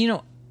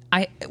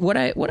 What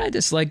I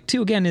dislike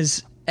too again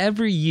is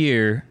every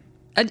year,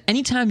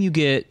 anytime you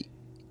get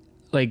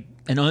like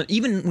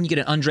even when you get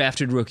an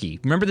undrafted rookie.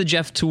 Remember the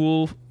Jeff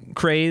Toole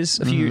craze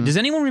a few years? Does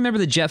anyone remember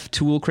the Jeff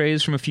Toole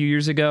craze from a few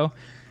years ago?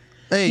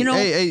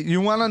 Hey, you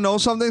want to know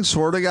something?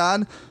 Swear to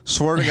God,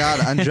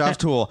 on Jeff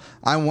Toole.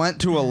 I went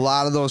to a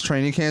lot of those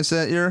training camps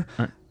that year.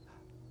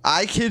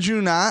 I kid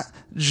you not,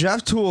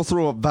 Jeff Toole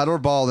threw a better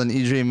ball than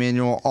EJ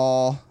Manuel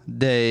all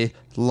day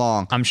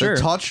long. I'm sure.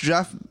 The touch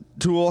Jeff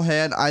Toole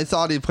had, I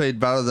thought he played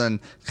better than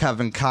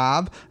Kevin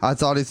Cobb. I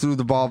thought he threw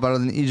the ball better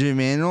than EJ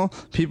Manuel.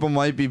 People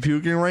might be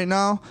puking right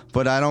now,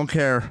 but I don't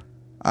care.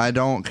 I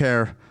don't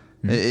care.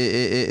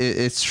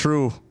 It's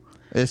true.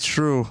 It's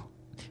true.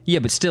 Yeah,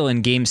 but still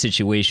in game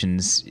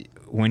situations,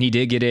 when he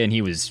did get in,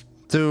 he was...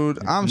 Dude,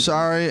 I'm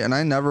sorry, and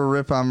I never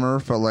rip on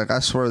Murph, but like I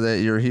swear that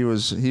year he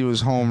was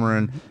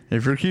homering.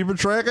 If you're keeping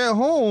track at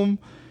home,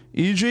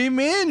 EJ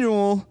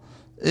Manuel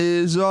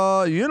is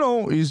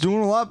he's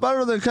doing a lot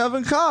better than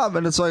Kevin Cobb,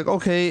 and it's like,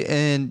 okay,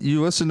 and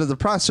you listen to the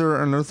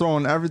presser and they're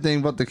throwing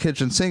everything but the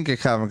kitchen sink at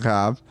Kevin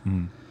Cobb,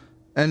 and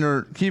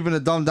they're keeping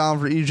it dumbed down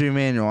for EJ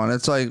Manuel, and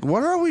it's like,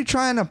 what are we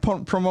trying to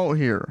promote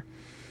here?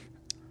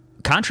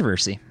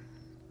 Controversy.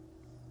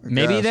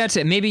 Maybe that's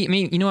it. Maybe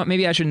you know what?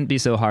 Maybe I shouldn't be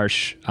so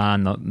harsh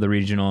on the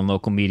regional and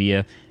local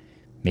media.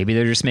 Maybe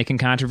they're just making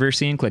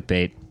controversy and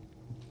clickbait.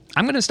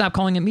 I'm going to stop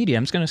calling it media.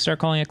 I'm just going to start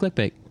calling it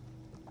clickbait.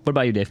 What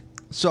about you, Dave?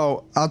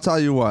 So I'll tell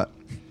you what.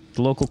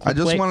 The local clickbait? I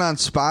just went on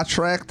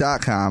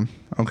SpotTrack.com,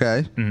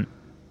 okay? Mm-hmm.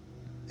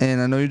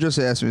 And I know you just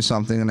asked me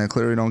something, and I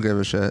clearly don't give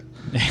a shit.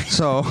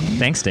 So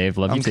thanks, Dave.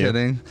 Love you too. I'm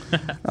kidding.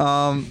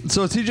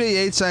 So TJ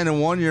Yates signed a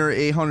 1-year,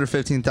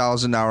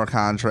 $815,000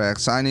 contract,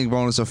 signing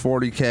bonus of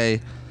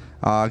 $40K.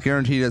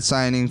 Guaranteed at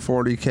signing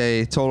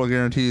 $40K, total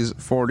guarantees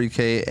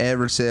 $40K,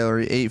 average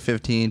salary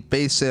 $815,000,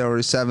 base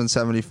salary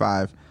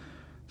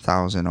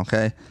 $775,000.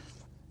 Okay,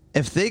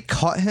 if they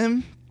cut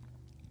him,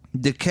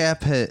 the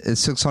cap hit is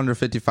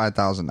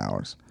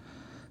 $655,000.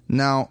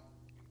 Now,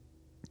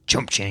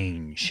 chump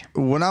change.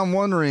 What I'm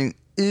wondering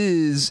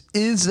is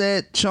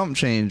that chump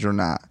change or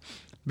not?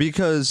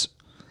 Because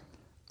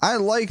I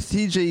liked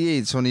TJ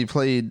Yates when he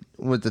played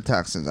with the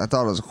Texans. I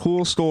thought it was a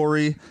cool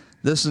story.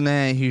 This and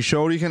that. He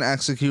showed he can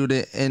execute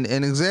it, and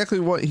exactly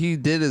what he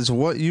did is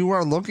what you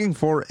are looking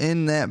for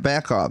in that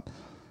backup.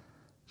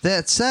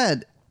 That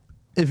said,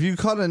 if you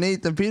cut a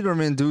Nathan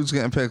Peterman, dude's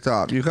getting picked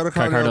up. You cut a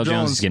Cardale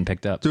Jones, is getting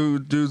picked up.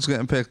 Dude's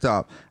getting picked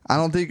up. I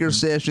don't think you're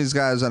stashing these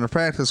guys on a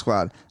practice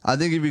squad. I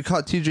think if you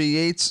cut TJ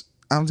Yates,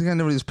 I don't think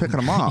anybody's picking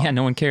him up. Yeah,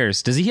 no one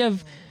cares. Does he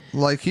have...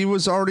 Like, he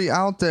was already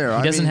out there.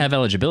 He doesn't have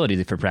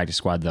eligibility for practice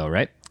squad, though,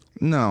 right?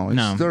 No,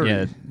 he's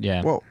 30.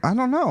 Yeah. Well, I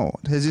don't know.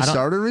 Has he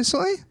started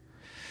recently?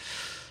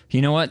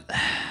 You know what?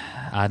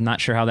 I'm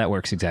not sure how that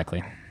works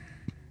exactly.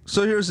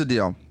 So here's the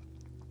deal.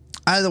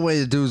 Either way,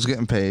 the dude's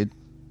getting paid.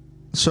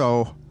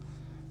 So,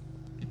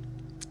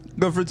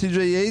 good for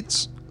TJ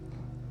Yates.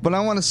 But I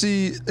want to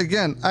see,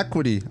 again,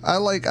 equity. I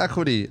like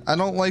equity. I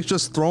don't like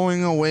just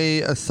throwing away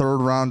a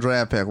third-round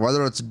draft pick.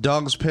 Whether it's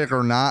Doug's pick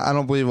or not, I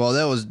don't believe, well,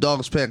 that was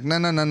Doug's pick.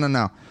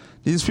 No.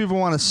 These people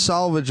want to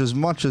salvage as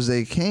much as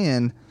they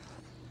can.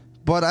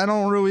 But I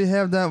don't really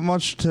have that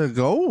much to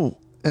go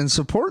and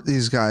support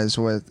these guys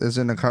with as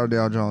in a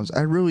Cardale Jones. I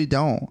really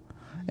don't.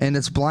 And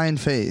it's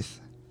blind faith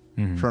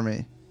for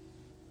me.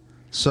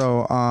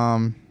 So,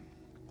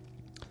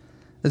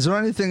 is there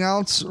anything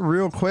else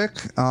real quick?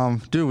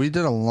 Dude, we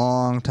did a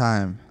long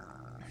time.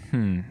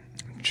 I'm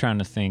trying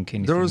to think.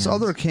 There was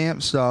other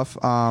camp stuff.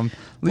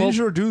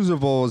 Leisure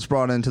Doozable was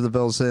brought into the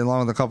Bills today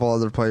along with a couple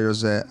other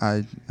players that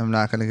I'm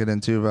not going to get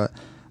into. But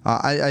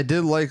I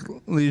did like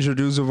Leisure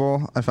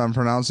Doozable, if I'm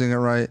pronouncing it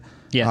right.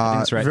 Yeah, I think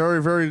that's right.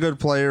 Very, very good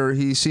player.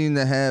 He seemed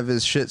to have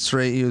his shit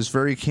straight. He was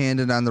very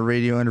candid on the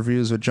radio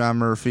interviews with John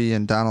Murphy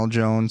and Donald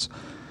Jones.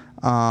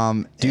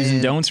 Do's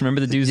and don'ts.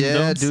 Remember the do's and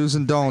don'ts? Yeah, do's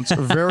and don'ts. A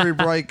very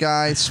bright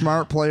guy,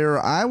 smart player.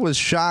 I was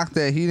shocked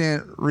that he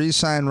didn't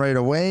re-sign right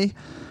away.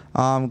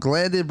 I'm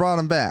glad they brought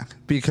him back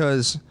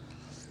because,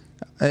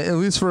 at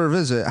least for a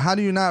visit, how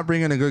do you not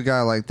bring in a good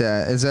guy like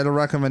that? Is that a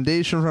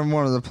recommendation from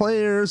one of the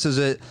players? Is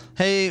it,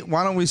 hey,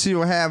 why don't we see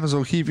what happens?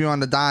 We'll keep you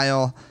on the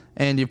dial,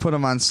 and you put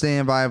him on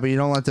standby, but you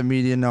don't let the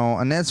media know.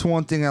 And that's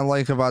one thing I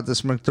like about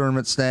this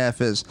McDermott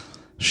staff is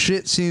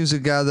shit seems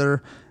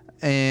together,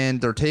 and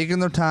they're taking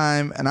their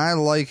time, and I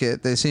like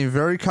it. They seem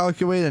very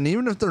calculated, and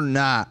even if they're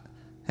not,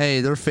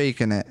 hey, they're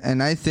faking it.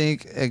 And I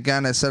think,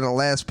 again, I said it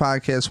last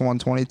podcast,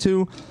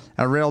 122,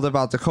 I railed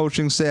about the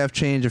coaching staff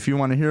change. If you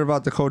want to hear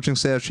about the coaching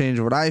staff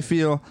change, what I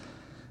feel,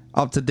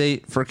 up to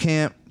date for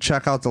camp,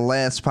 check out the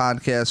last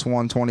podcast,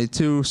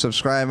 122.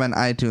 Subscribe on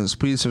iTunes.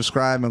 Please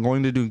subscribe. I'm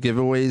going to do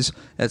giveaways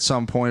at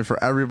some point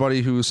for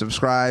everybody who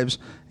subscribes,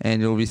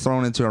 and you'll be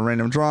thrown into a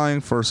random drawing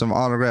for some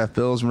autographed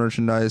Bills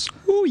merchandise.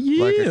 Oh,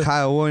 yeah. Like a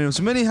Kyle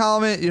Williams mini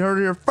helmet. You heard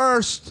it here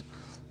first.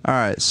 All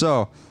right,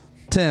 so,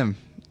 Tim.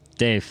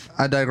 Dave.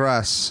 I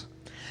digress.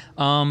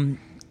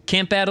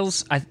 Camp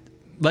battles.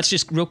 Let's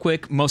just, real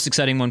quick, most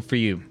exciting one for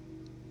you.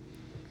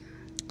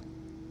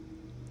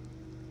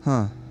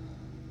 Huh.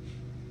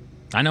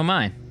 I know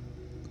mine.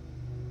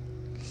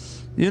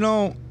 You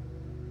know,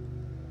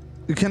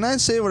 can I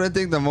say what I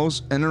think the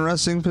most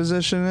interesting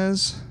position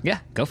is? Yeah,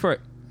 go for it.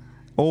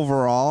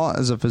 Overall,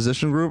 as a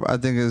position group, I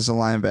think is the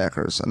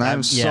linebackers. And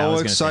I'm so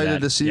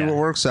excited to see what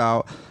works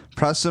out.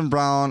 Preston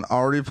Brown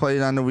already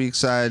played on the weak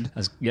side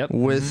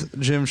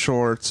with Jim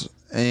Shorts.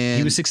 And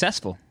he was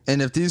successful.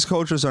 And if these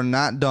coaches are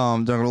not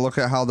dumb, they're going to look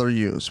at how they're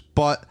used.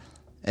 But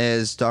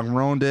as Doug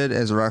Marrone did,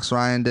 as Rex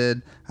Ryan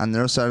did, on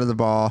their side of the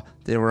ball,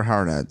 they were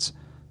hardheads.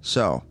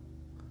 So,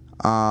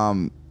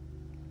 you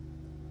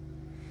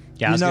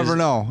never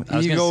know.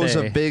 Ego is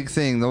a big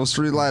thing. Those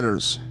three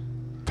letters,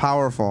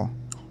 powerful.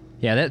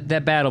 Yeah,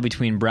 that battle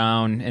between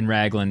Brown and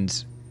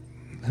Ragland,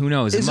 who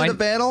knows? Is it a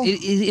battle?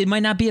 It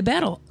might not be a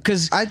battle.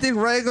 I think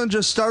Ragland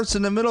just starts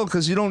in the middle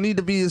because you don't need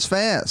to be as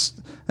fast.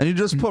 And you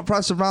just put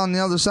Preston Brown on the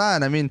other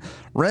side. I mean,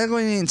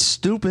 Ragland ain't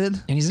stupid.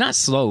 And he's not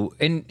slow.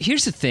 And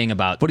here's the thing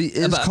about... But he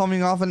is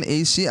coming off an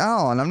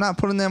ACL, and I'm not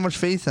putting that much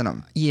faith in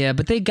him. Yeah,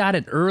 but they got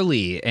it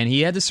early, and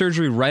he had the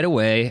surgery right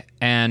away,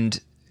 and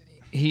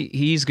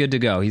he's good to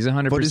go. He's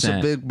 100%. But he's a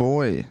big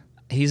boy.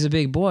 He's a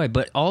big boy.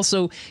 But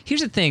also,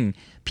 here's the thing.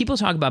 People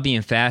talk about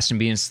being fast and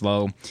being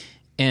slow,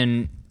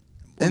 and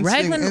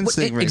Ragland...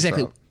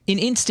 Exactly. In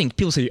instinct,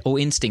 people say,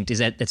 instinct,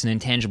 that's an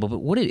intangible. But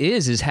what it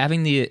is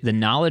having the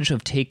knowledge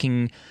of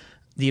taking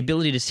the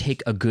ability to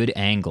take a good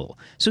angle.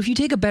 So if you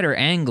take a better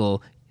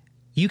angle,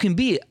 you can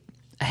be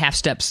a half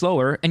step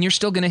slower, and you're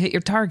still going to hit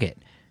your target.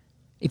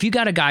 If you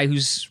got a guy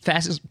who's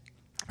fast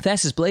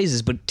as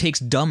blazes but takes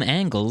dumb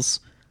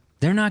angles,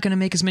 they're not going to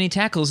make as many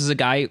tackles as a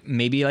guy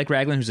maybe like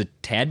Ragland who's a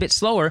tad bit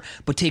slower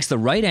but takes the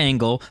right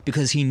angle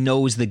because he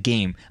knows the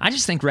game. I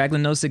just think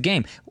Ragland knows the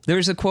game.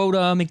 There's a quote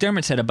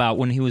McDermott said about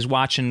when he was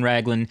watching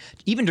Ragland,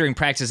 even during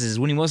practices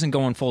when he wasn't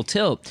going full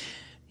tilt.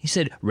 He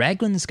said,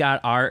 Ragland's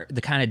got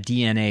the kind of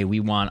DNA we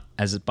want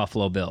as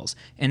Buffalo Bills.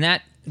 And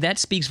that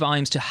speaks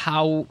volumes to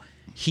how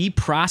he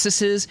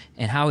processes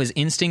and how his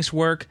instincts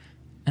work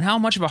and how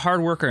much of a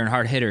hard worker and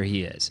hard hitter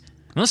he is.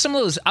 I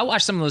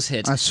watched some of those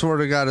hits. I swear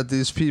to God, if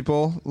these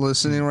people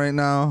listening right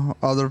now,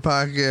 other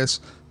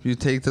podcasts, if you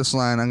take this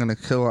line, I'm going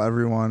to kill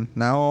everyone.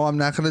 No, I'm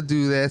not going to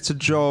do that. It's a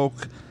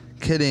joke.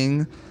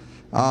 Kidding.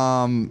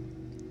 I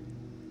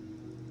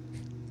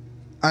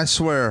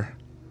swear.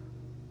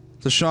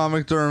 The Sean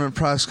McDermott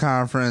press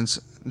conference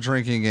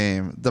drinking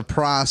game, the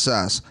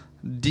process,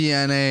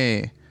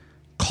 DNA,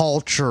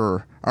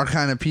 culture, our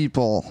kind of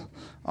people.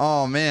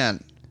 Oh,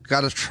 man.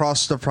 Got to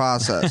trust the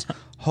process.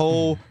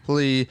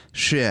 Holy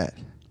shit.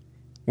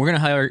 We're going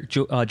to hire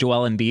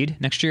Joel Embiid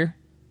next year?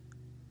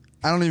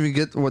 I don't even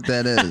get what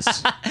that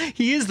is.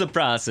 He is the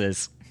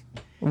process.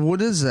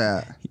 What is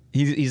that?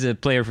 He's a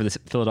player for the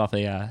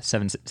Philadelphia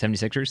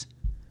 76ers.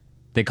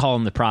 They call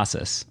him the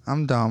process.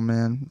 I'm dumb,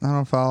 man. I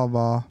don't follow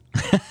ball.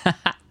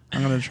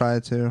 I'm going to try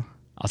it too.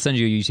 I'll send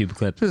you a YouTube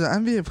clip. Dude, the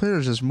NBA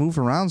players just move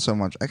around so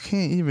much. I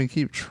can't even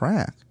keep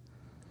track.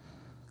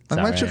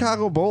 Like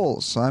Chicago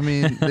Bulls. I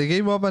mean, they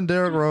gave up on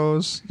Derrick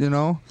Rose,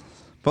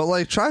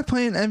 But, try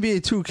playing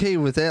NBA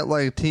 2K with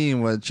that,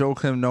 team with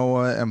Joakim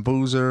Noah and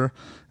Boozer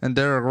and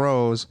Derrick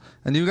Rose.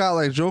 And you got,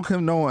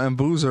 Joakim Noah and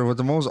Boozer with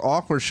the most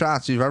awkward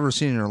shots you've ever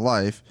seen in your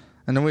life.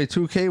 And the way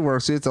 2K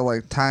works, you have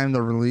to, time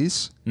the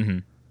release. Mm-hmm.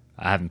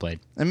 I haven't played.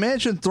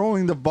 Imagine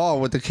throwing the ball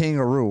with the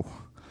kangaroo.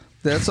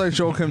 That's like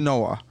Joakim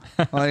Noah.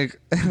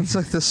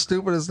 It's the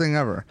stupidest thing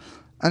ever.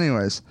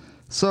 Anyways,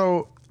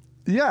 so...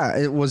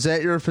 Yeah, was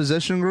that your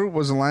position group?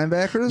 Was it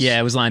linebackers? Yeah,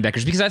 it was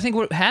linebackers. Because I think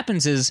what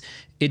happens is,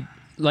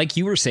 like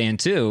you were saying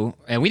too,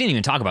 and we didn't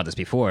even talk about this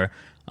before.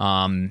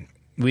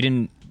 We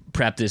didn't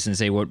prep this and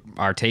say what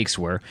our takes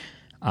were.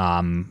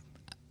 I'm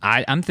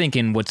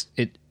thinking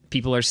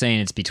people are saying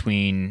it's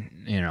between,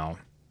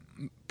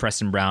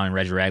 Preston Brown and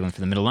Reggie Ragland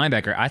for the middle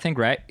linebacker. I think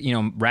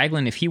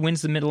Ragland, if he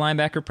wins the middle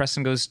linebacker,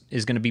 Preston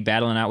is going to be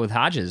battling out with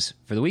Hodges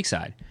for the weak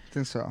side. I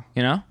think so.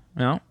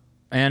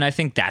 And I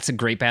think that's a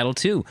great battle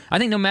too. I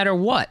think no matter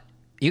what,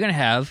 you're going to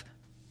have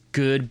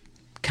good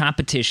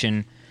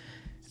competition,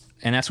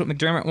 and that's what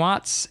McDermott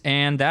wants,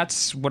 and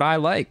that's what I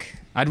like.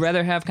 I'd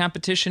rather have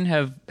competition,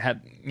 have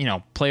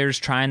players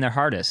trying their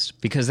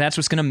hardest, because that's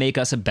what's going to make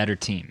us a better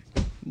team.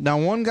 Now,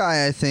 one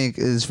guy I think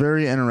is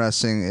very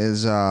interesting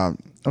is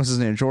what's his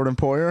name? Jordan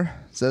Poyer?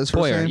 Is that his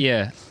first name?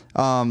 Yeah.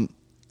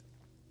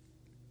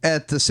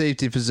 At the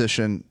safety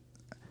position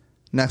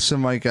next to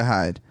Micah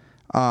Hyde.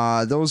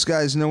 Those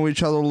guys know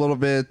each other a little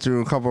bit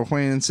through a couple of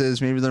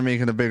acquaintances. Maybe they're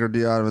making a bigger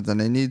deal out of it than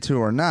they need to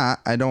or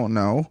not. I don't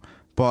know.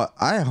 But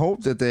I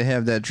hope that they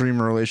have that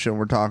dream relationship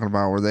we're talking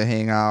about, where they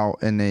hang out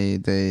and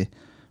they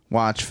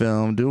watch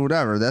film, do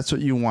whatever. That's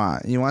what you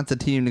want. You want the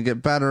team to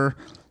get better.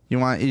 You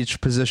want each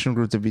position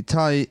group to be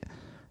tight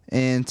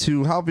and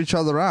to help each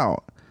other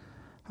out.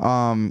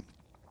 And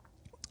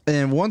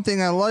one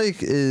thing I like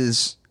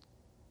is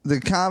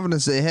the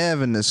confidence they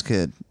have in this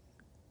kid.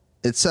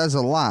 It says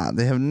a lot.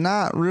 They have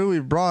not really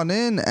brought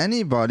in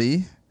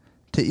anybody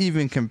to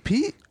even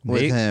compete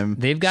with him.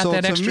 They've got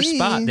that extra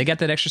spot. They got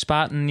that extra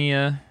spot in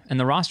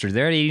the roster.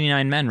 They're at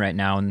 89 men right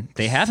now, and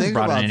they haven't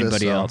brought in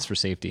anybody else for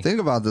safety. Think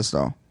about this,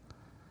 though.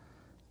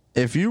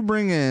 If you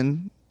bring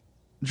in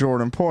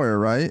Jordan Poyer,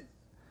 right,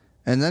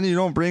 and then you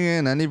don't bring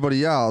in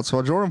anybody else,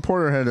 well, Jordan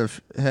Poyer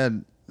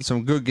had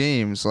some good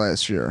games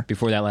last year.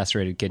 Before that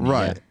lacerated kidney.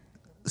 Right. Yeah.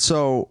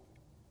 So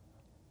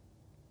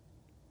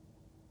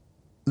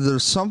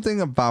there's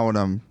something about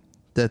him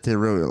that they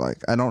really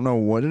like. I don't know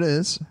what it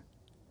is,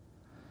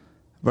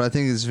 but I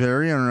think it's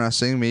very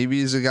interesting. Maybe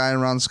he's a guy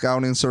around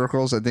scouting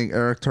circles. I think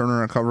Eric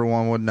Turner at Cover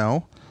One would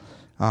know.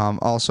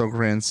 Also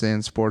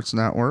Grandstand Sports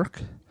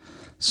Network.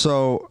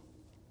 So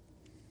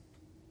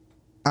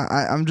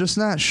I'm just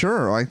not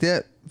sure. Like,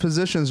 that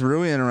position's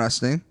really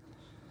interesting.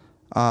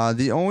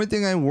 The only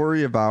thing I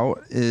worry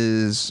about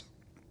is,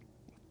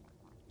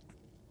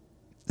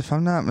 if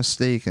I'm not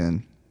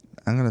mistaken,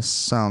 I'm going to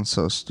sound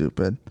so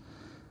stupid,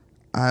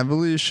 I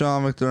believe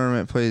Sean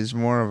McDermott plays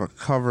more of a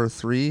cover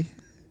 3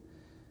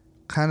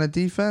 kind of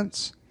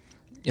defense.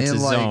 It's a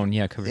zone,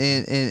 yeah. Cover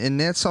and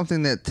that's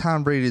something that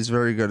Tom Brady is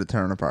very good at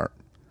tearing apart.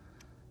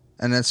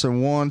 And that's the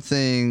one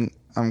thing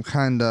I'm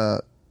kind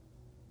of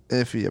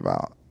iffy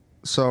about.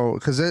 So,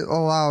 because it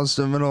allows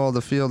the middle of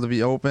the field to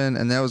be open,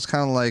 and that was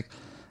kind of like,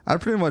 I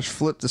pretty much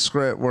flipped the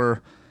script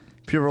where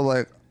people were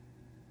like,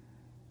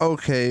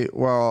 okay,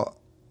 well,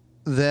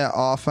 that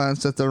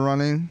offense that they're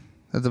running,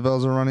 that the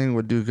Bills are running,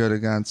 would do good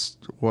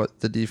against what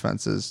the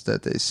defenses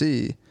that they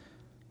see.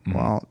 Mm-hmm.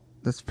 Well,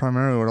 that's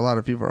primarily what a lot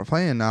of people are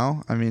playing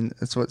now. I mean,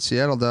 it's what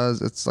Seattle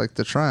does. It's like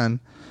the trend.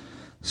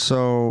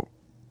 So,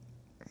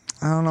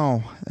 I don't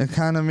know. It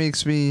kind of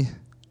makes me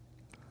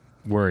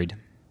worried.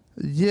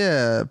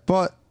 Yeah,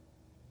 but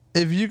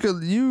if you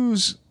could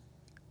use,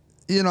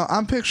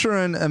 I'm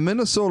picturing a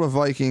Minnesota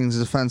Vikings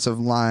defensive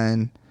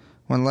line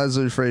when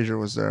Leslie Frazier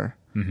was there.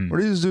 Mm-hmm.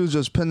 Where these dudes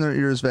just pin their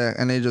ears back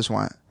and they just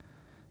went.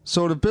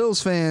 So the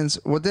Bills fans,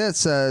 what that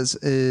says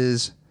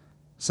is,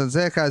 since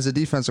that guy's a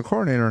defensive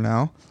coordinator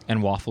now,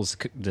 and Waffle's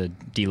the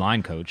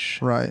D-line coach,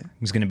 right,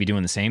 he's going to be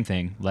doing the same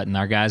thing, letting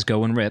our guys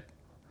go and rip.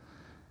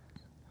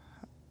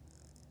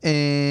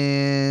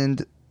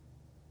 And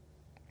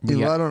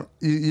you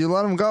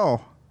let them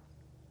go.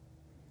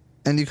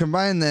 And you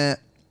combine that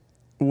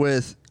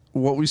with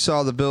what we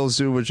saw the Bills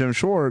do with Jim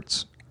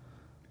Schwartz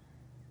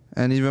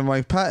and even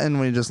Mike Patton,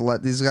 when you just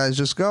let these guys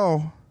just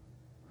go,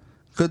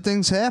 good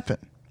things happen.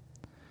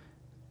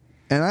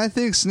 And I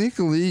think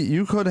sneakily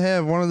you could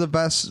have one of the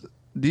best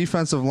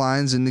defensive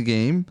lines in the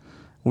game.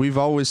 We've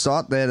always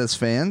thought that as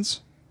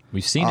fans.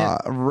 We've seen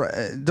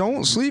it.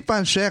 Don't sleep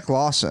on Shaq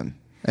Lawson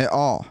at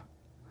all.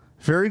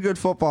 Very good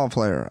football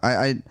player.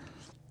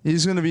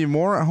 He's going to be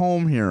more at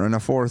home here in a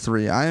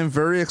 4-3. I am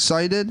very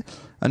excited.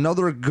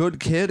 Another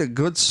good kid, a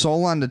good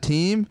soul on the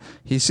team.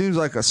 He seems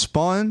like a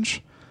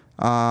sponge.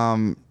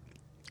 And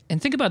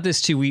think about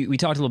this, too. We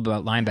talked a little bit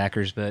about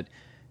linebackers, but,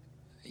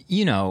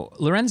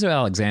 Lorenzo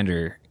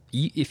Alexander,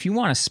 if you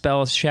want to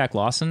spell Shaq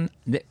Lawson,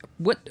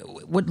 what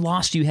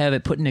loss do you have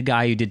at putting a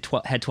guy who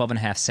had 12 and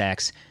a half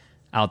sacks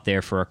out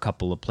there for a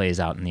couple of plays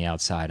out on the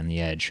outside on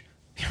the edge?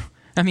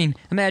 I mean,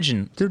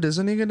 imagine. Dude,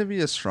 isn't he going to be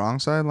a strong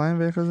side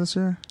linebacker this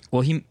year?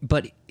 Well, he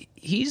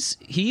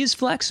is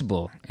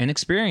flexible and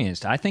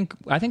experienced. I think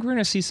we're going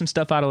to see some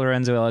stuff out of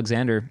Lorenzo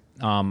Alexander.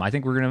 I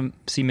think we're going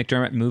to see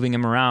McDermott moving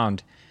him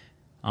around,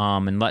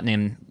 and letting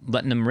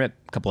him rip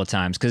a couple of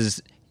times,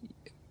 because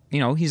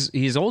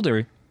he's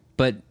older,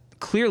 but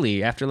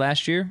clearly after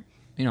last year,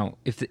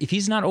 if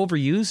he's not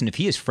overused and if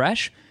he is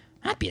fresh,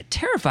 I'd be a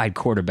terrified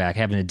quarterback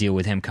having to deal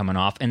with him coming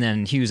off, and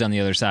then Hughes on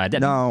the other side.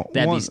 That'd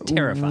be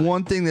terrifying.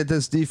 One thing that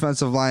this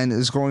defensive line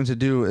is going to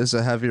do is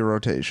a heavy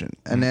rotation,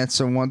 and that's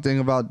the one thing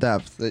about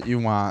depth that you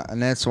want,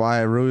 and that's why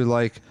I really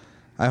like.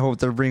 I hope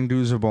they bring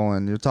Douzable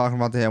in. You're talking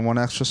about they have one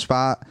extra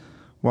spot.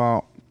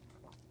 Well,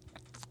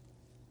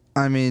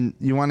 I mean,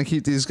 you want to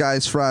keep these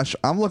guys fresh.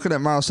 I'm looking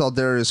at Marcel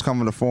Darius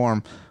coming to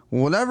form.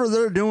 Whatever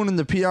they're doing in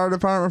the PR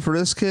department for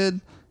this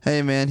kid,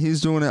 hey, man,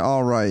 he's doing it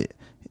all right.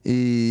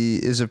 He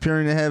is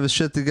appearing to have his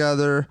shit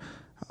together.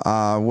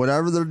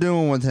 Whatever they're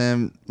doing with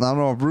him, I don't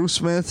know if Bruce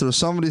Smith or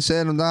somebody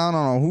sat him down.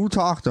 I don't know who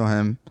talked to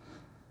him.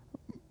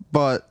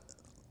 But,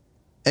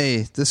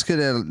 hey, this kid,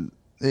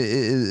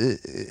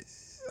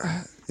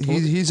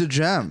 he's a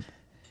gem.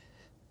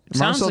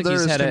 Marcel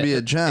Darius can be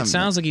a gem. It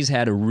sounds like he's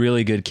had a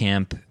really good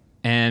camp.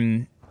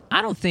 And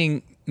I don't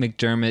think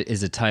McDermott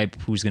is a type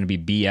who's going to be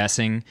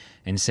BSing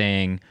and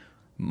saying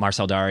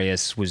Marcel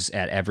Darius was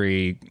at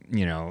every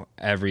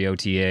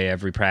OTA,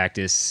 every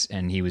practice,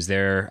 and he was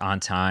there on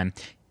time.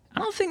 I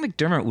don't think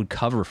McDermott would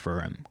cover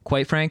for him.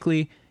 Quite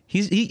frankly,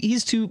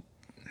 he's too.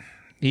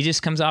 He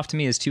just comes off to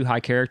me as too high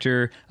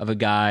character of a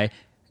guy,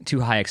 too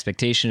high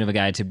expectation of a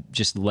guy to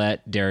just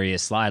let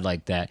Darius slide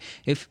like that.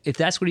 If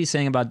that's what he's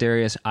saying about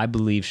Darius, I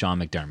believe Sean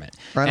McDermott.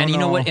 And you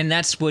know what? And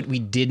that's what we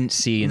didn't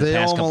see in the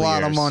past couple of years. They owe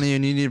him a lot of money,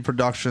 and you need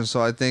production.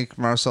 So I think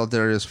Marcel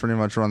Darius pretty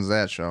much runs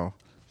that show.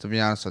 To be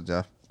honest with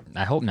you,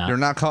 I hope not. You're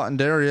not cutting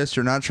Darius.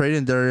 You're not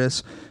trading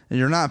Darius, and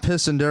you're not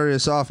pissing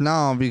Darius off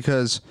now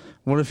because.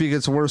 What if he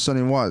gets worse than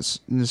he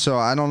was? And so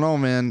I don't know,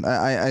 man.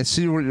 I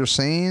see what you're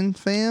saying,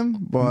 fam,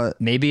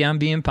 but maybe I'm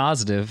being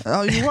positive.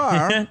 Oh, you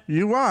are,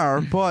 you are.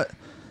 But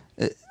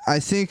I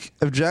think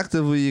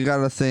objectively, you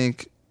got to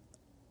think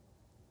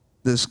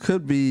this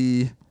could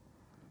be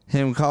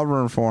him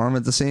covering for him.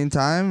 At the same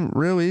time,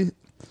 really,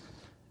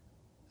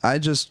 I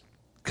just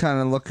kind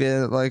of look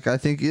at it like I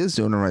think he is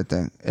doing the right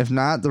thing. If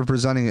not, they're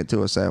presenting it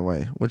to us that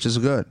way, which is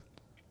good.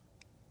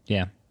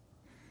 Yeah,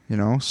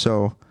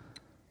 so.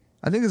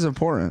 I think it's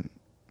important.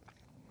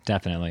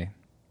 Definitely.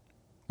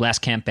 Last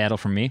camp battle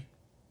for me.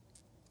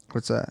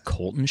 What's that?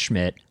 Colton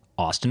Schmidt,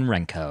 Austin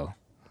Renko.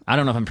 I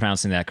don't know if I'm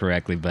pronouncing that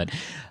correctly, but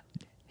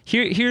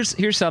here's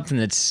something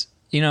that's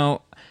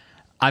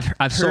I've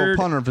heard. So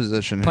punter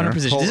position.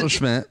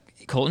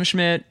 Colton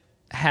Schmidt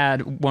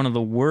had one of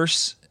the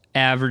worst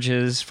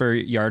averages for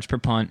yards per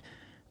punt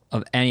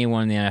of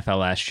anyone in the NFL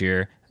last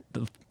year.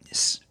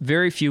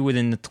 Very few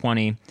within the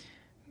 20,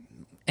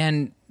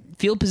 and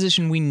field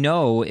position we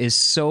know is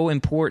so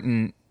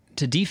important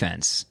to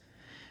defense.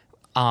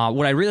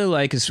 What I really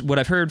like is what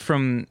I've heard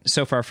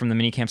so far from the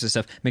mini camps and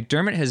stuff.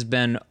 McDermott has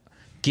been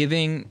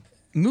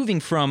moving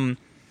from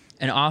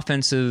an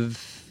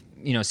offensive,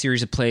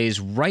 series of plays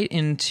right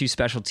into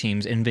special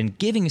teams and been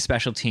giving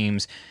special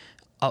teams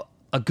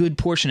a good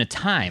portion of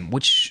time,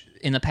 which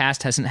in the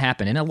past hasn't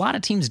happened. And a lot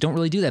of teams don't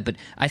really do that, but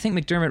I think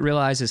McDermott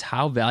realizes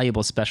how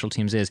valuable special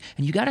teams is.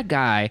 And you got a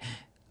guy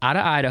out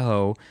of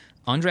Idaho,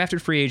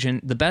 undrafted free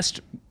agent,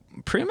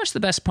 pretty much the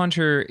best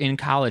punter in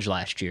college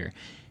last year.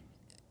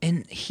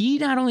 And he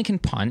not only can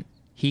punt,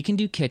 he can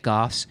do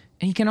kickoffs,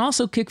 and he can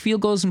also kick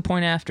field goals and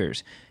point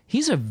afters.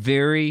 He's a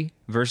very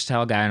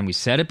versatile guy, and we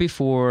said it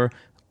before.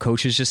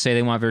 Coaches just say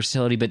they want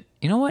versatility, but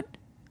you know what?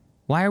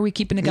 Why are we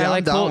keeping a guy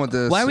like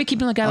Colton? Why are we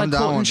keeping a guy like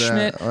Colton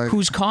Schmidt,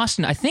 who's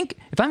costing, I think,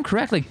 if I'm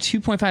correct, like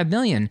 $2.5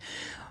 million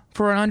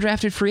for an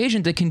undrafted free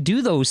agent that can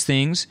do those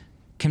things,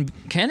 can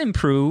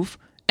improve,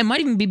 and might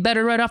even be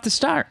better right off the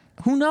start.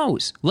 Who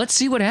knows? Let's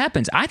see what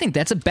happens. I think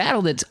that's a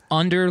battle that's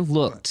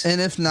underlooked.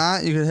 And if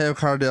not, you could have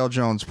Cardale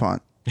Jones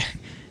punt.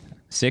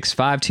 6'5",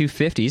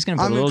 250. He's going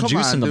to put a little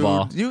juice in the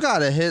ball. You got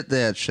to hit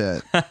that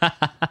shit.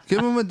 Give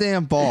him a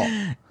damn ball.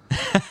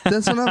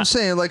 That's what I'm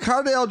saying. Like,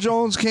 Cardale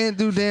Jones can't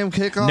do damn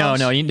kickoffs. No,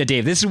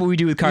 Dave, this is what we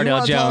do with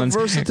Cardale Jones.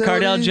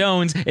 Cardale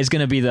Jones is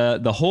going to be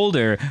the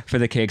holder for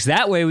the kicks.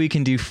 That way we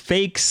can do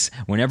fakes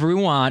whenever we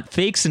want.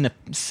 Fakes in the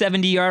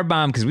 70-yard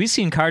bomb, because we've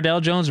seen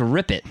Cardale Jones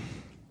rip it.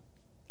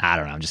 I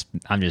don't know.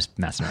 I'm just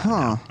messing around.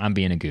 Now. I'm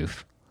being a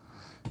goof.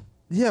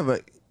 Yeah,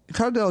 but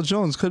Cardale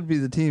Jones could be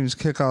the team's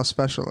kickoff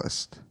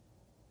specialist.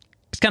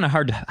 It's kind of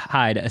hard to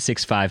hide a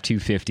 6'5",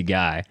 250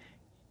 guy.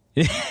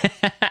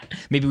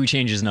 Maybe we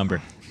change his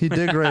number. He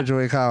did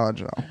graduate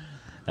college, though.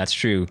 That's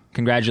true.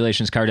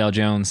 Congratulations, Cardale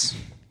Jones.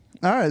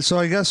 All right, so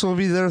I guess we'll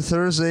be there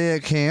Thursday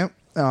at camp.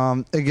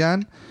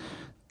 Again,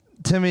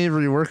 Tim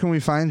Avery, where can we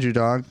find you,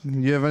 dog?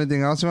 You have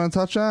anything else you want to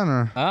touch on,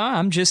 or?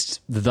 I'm just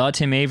the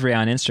Tim Avery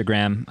on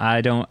Instagram. I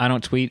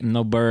don't tweet. I'm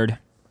no bird.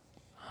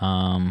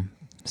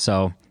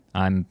 So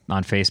I'm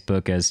on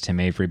Facebook as Tim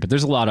Avery, but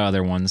there's a lot of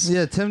other ones.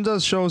 Yeah, Tim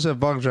does shows at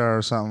Bug Jar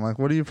or something. Like,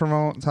 what do you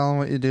promote? Tell them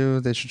what you do.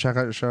 They should check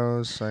out your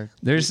shows. Like,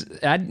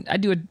 I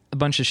do a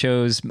bunch of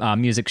shows,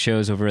 music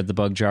shows over at the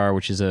Bug Jar,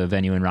 which is a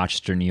venue in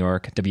Rochester, New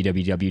York.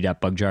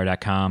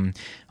 www.bugjar.com.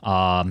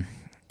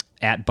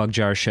 At Bug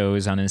Jar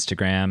Shows on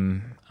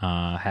Instagram.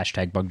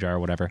 Hashtag Bug Jar or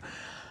whatever.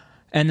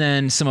 And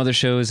then some other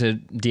shows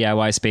at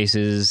DIY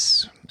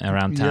spaces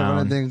around town. You have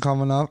anything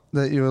coming up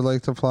that you would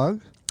like to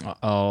plug?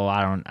 Oh,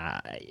 I don't.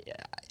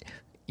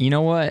 You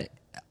know what?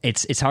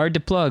 It's hard to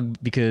plug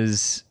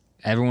because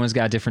everyone's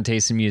got different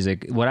tastes in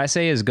music. What I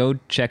say is go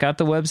check out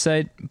the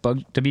website,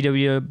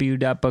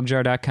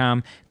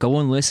 www.bugjar.com. Go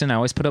and listen. I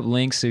always put up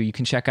links so you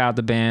can check out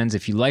the bands.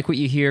 If you like what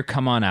you hear,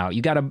 come on out.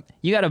 You got a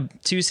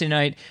Tuesday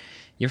night.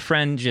 Your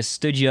friend just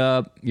stood you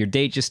up. Your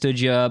date just stood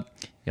you up.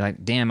 You're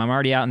like, damn, I'm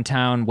already out in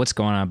town. What's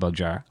going on, Bug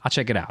Jar? I'll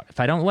check it out. If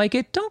I don't like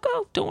it, don't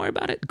go. Don't worry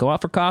about it. Go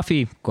out for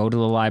coffee. Go to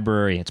the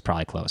library. It's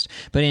probably closed.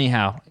 But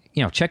anyhow,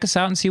 check us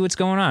out and see what's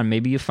going on.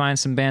 Maybe you find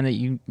some band that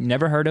you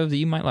never heard of that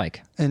you might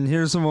like. And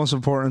here's the most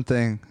important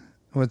thing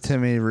with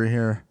Tim Avery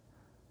here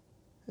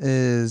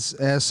is,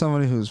 as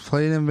somebody who's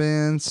played in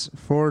bands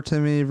for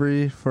Tim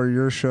Avery, for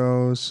your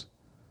shows,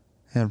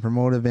 and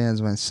promoted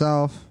bands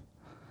myself,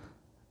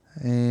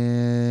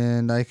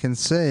 and I can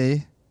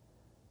say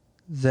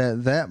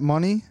that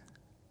money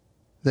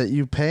that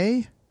you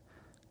pay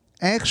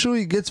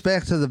actually gets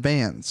back to the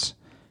bands.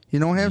 You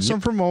don't have some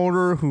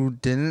promoter who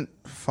didn't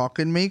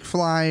fucking make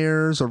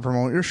flyers or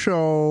promote your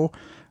show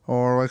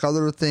or like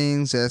other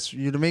things, ask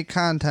you to make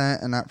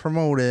content and not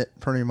promote it,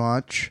 pretty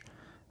much.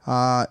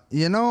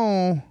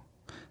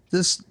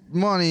 This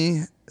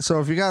money, so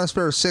if you got to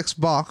spare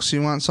 $6,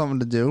 you want something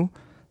to do,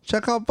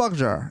 check out Bug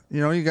Jar.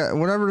 You got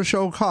whatever the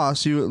show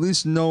costs, you at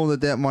least know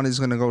that money's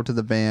going to go to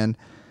the band.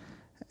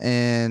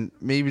 And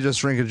maybe just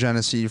drink a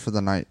Genesee for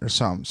the night or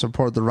something.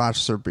 Support the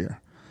Rochester beer.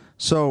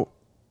 So,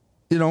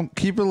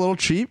 keep it a little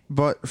cheap,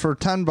 but for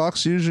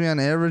 $10, usually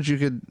on average, you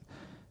could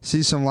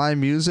see some live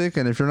music.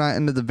 And if you're not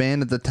into the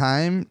band at the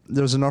time,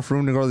 there's enough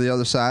room to go to the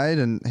other side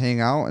and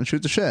hang out and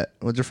shoot the shit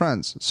with your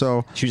friends.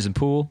 So shoot some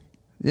pool.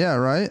 Yeah,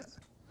 right.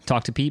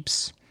 Talk to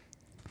peeps.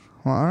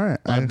 Well, all right.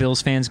 A lot of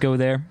Bills fans go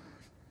there.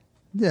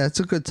 Yeah, it's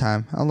a good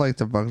time. I like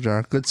the Bug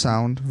Jar. Good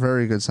sound.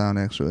 Very good sound,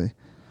 actually.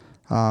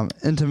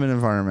 Intimate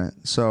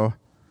environment. So, all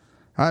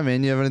right,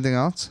 man, you have anything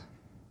else?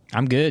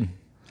 I'm good.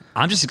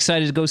 I'm just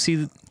excited to go see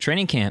the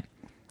training camp.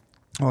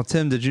 Well,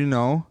 Tim, did you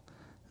know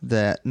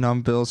that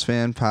Numb Bills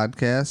Fan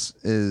Podcast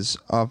is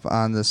up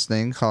on this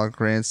thing called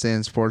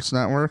Grandstand Sports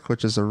Network,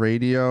 which is a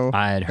radio.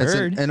 I had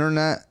heard. It's an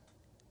internet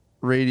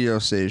radio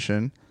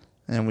station,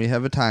 and we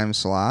have a time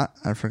slot.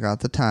 I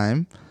forgot the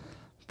time,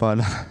 but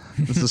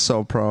this is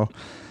so pro.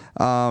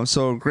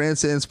 So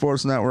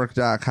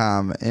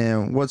grandstandsportsnetwork.com,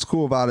 and what's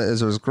cool about it is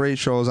there's great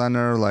shows on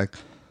there, like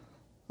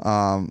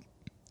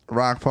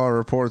Rock Power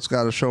Report's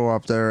got a show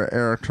up there,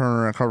 Eric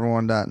Turner at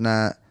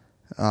cover1.net,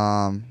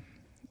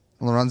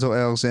 Lorenzo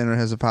Alexander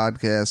has a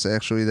podcast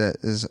actually that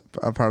is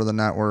a part of the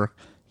network.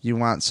 You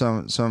want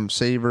some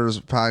Sabres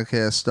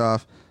podcast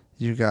stuff,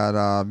 you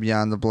got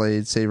Beyond the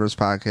Blade, Sabres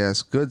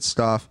podcast, good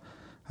stuff.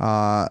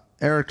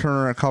 Eric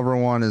Turner at Cover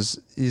One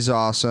he's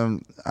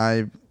awesome.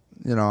 I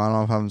don't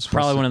know if I'm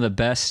probably one of the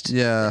best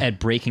at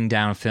breaking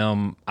down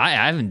film. I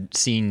haven't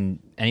seen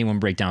anyone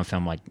break down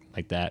film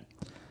like that.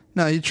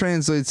 No, he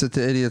translates it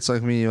to idiots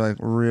like me like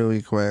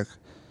really quick.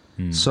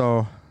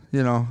 So,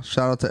 shout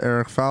out to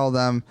Eric. Follow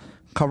them,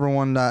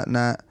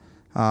 cover1.net,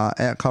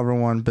 at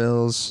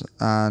cover1bills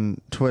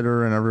on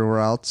Twitter and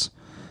everywhere else.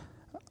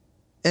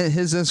 And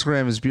his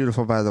Instagram is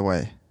beautiful, by the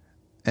way.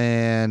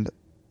 And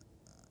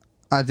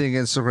I think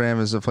Instagram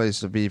is the place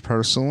to be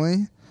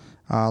personally.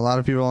 A lot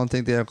of people don't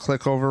think they have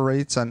click-over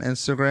rates on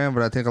Instagram,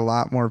 but I think a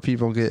lot more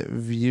people get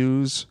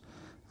views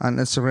on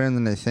Instagram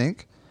than they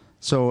think.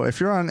 So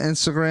if you're on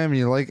Instagram,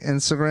 you like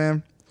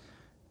Instagram,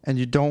 and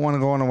you don't want to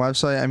go on a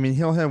website, I mean,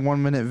 he'll have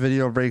 1-minute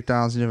video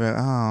breakdowns, and you'll be like,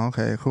 oh,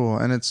 okay, cool.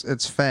 And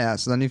it's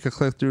fast. Then you can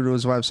click through to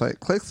his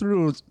website. Click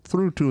through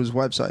to his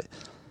website.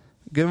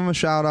 Give him a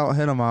shout-out.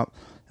 Hit him up.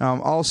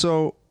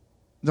 Also,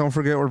 don't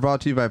forget we're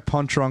brought to you by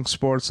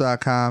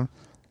punchdrunksports.com,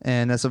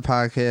 and that's a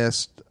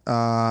podcast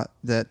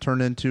that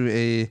turned into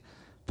a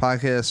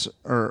podcast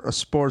or a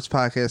sports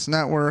podcast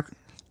network.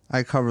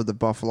 I cover the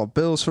Buffalo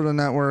Bills for the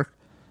network,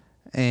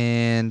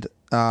 and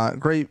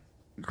great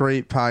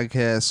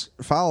podcast.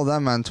 Follow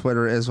them on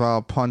Twitter as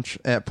well,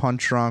 at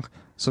Punch Drunk.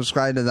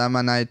 Subscribe to them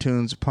on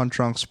iTunes, Punch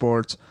Drunk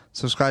Sports.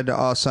 Subscribe to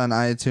us on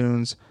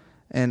iTunes,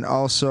 and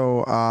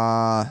also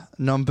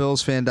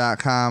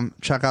numbbillsfan.com.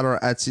 Check out our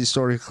Etsy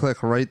store. You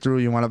click right through.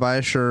 You want to buy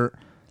a shirt,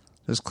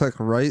 just click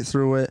right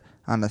through it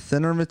on a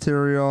thinner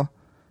material.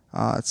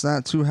 It's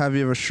not too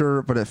heavy of a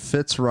shirt, but it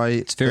fits right.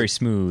 It's very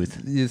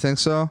smooth. You think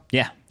so?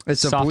 Yeah.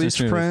 It's a bleach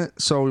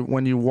print, so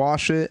when you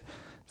wash it,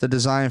 the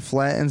design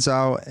flattens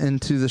out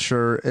into the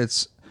shirt.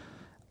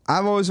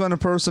 I've always been a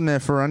person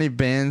that for any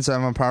bands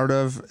I'm a part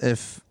of,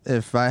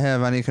 if I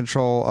have any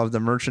control of the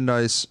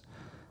merchandise,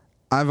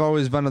 I've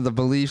always been of the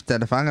belief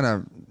that if I'm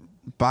going to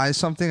buy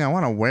something, I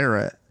want to wear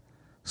it.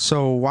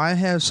 So why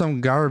have some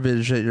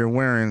garbage that you're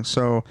wearing?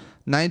 So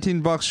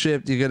 $19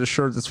 shipped, you get a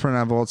shirt that's printed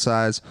on both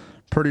sides.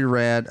 Pretty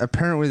rad.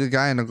 Apparently the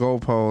guy in the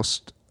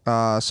goalpost,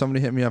 somebody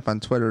hit me up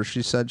on Twitter.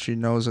 She said she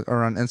knows,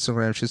 or on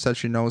Instagram, she said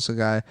she knows the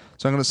guy.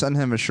 So I'm going to send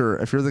him a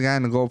shirt. If you're the guy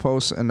in the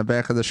goalpost in the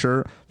back of the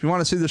shirt, if you want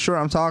to see the shirt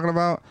I'm talking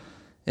about,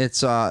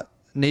 it's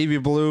navy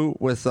blue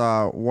with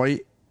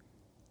whitish,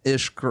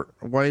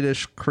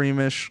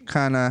 creamish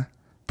kind of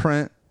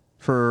print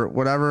for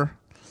whatever.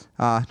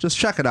 Just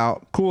check it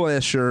out. Cool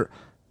ass shirt.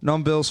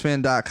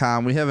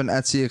 NumbBillsFan.com. We have an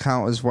Etsy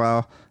account as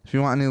well. If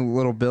you want any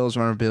little Bills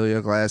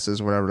memorabilia,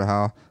 glasses, whatever the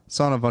hell. It's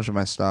on a bunch of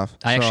my stuff.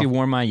 I actually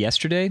wore mine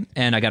yesterday,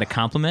 and I got a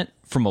compliment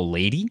from a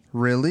lady.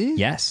 Really?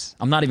 Yes.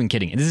 I'm not even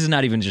kidding. This is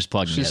not even just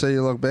plugging She said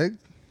you look big?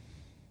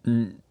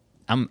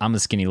 I'm a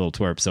skinny little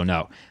twerp, so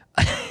no.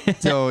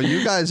 Yo,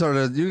 you guys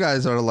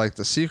are like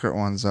the secret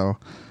ones though.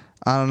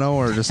 I don't know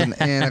where just an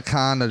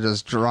anaconda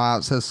just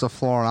drops, hits the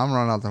floor, and I'm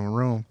running out the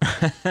room.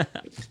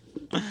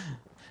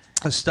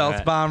 A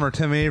stealth bomber,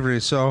 Tim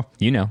Avery. So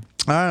you know.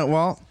 All right,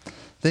 well,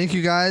 thank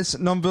you guys.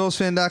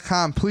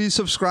 NumbBillsFan.com. Please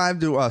subscribe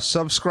to us.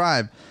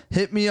 Subscribe.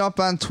 Hit me up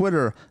on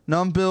Twitter,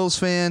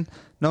 NumbBillsFan.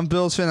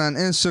 NumbBillsFan on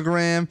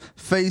Instagram,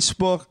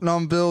 Facebook,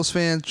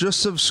 NumbBillsFan.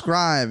 Just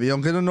subscribe. You'll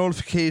get a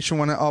notification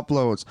when it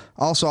uploads.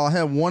 Also, I'll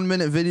have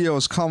 1-minute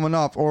videos coming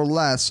up or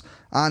less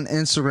on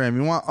Instagram.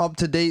 You want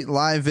up-to-date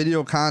live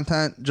video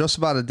content, just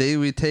about a day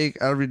we take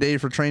every day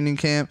for training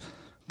camp,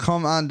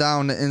 come on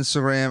down to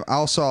Instagram.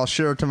 Also, I'll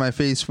share it to my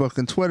Facebook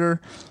and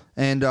Twitter.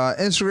 And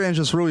Instagram is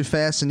just really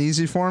fast and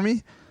easy for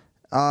me.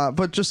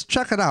 But just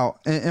check it out.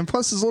 And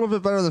plus, it's a little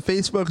bit better than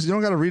Facebook because you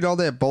don't got to read all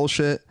that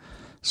bullshit.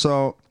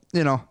 So,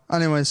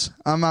 anyways,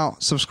 I'm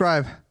out.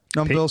 Subscribe.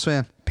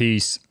 NumbBillsFan.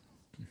 Peace.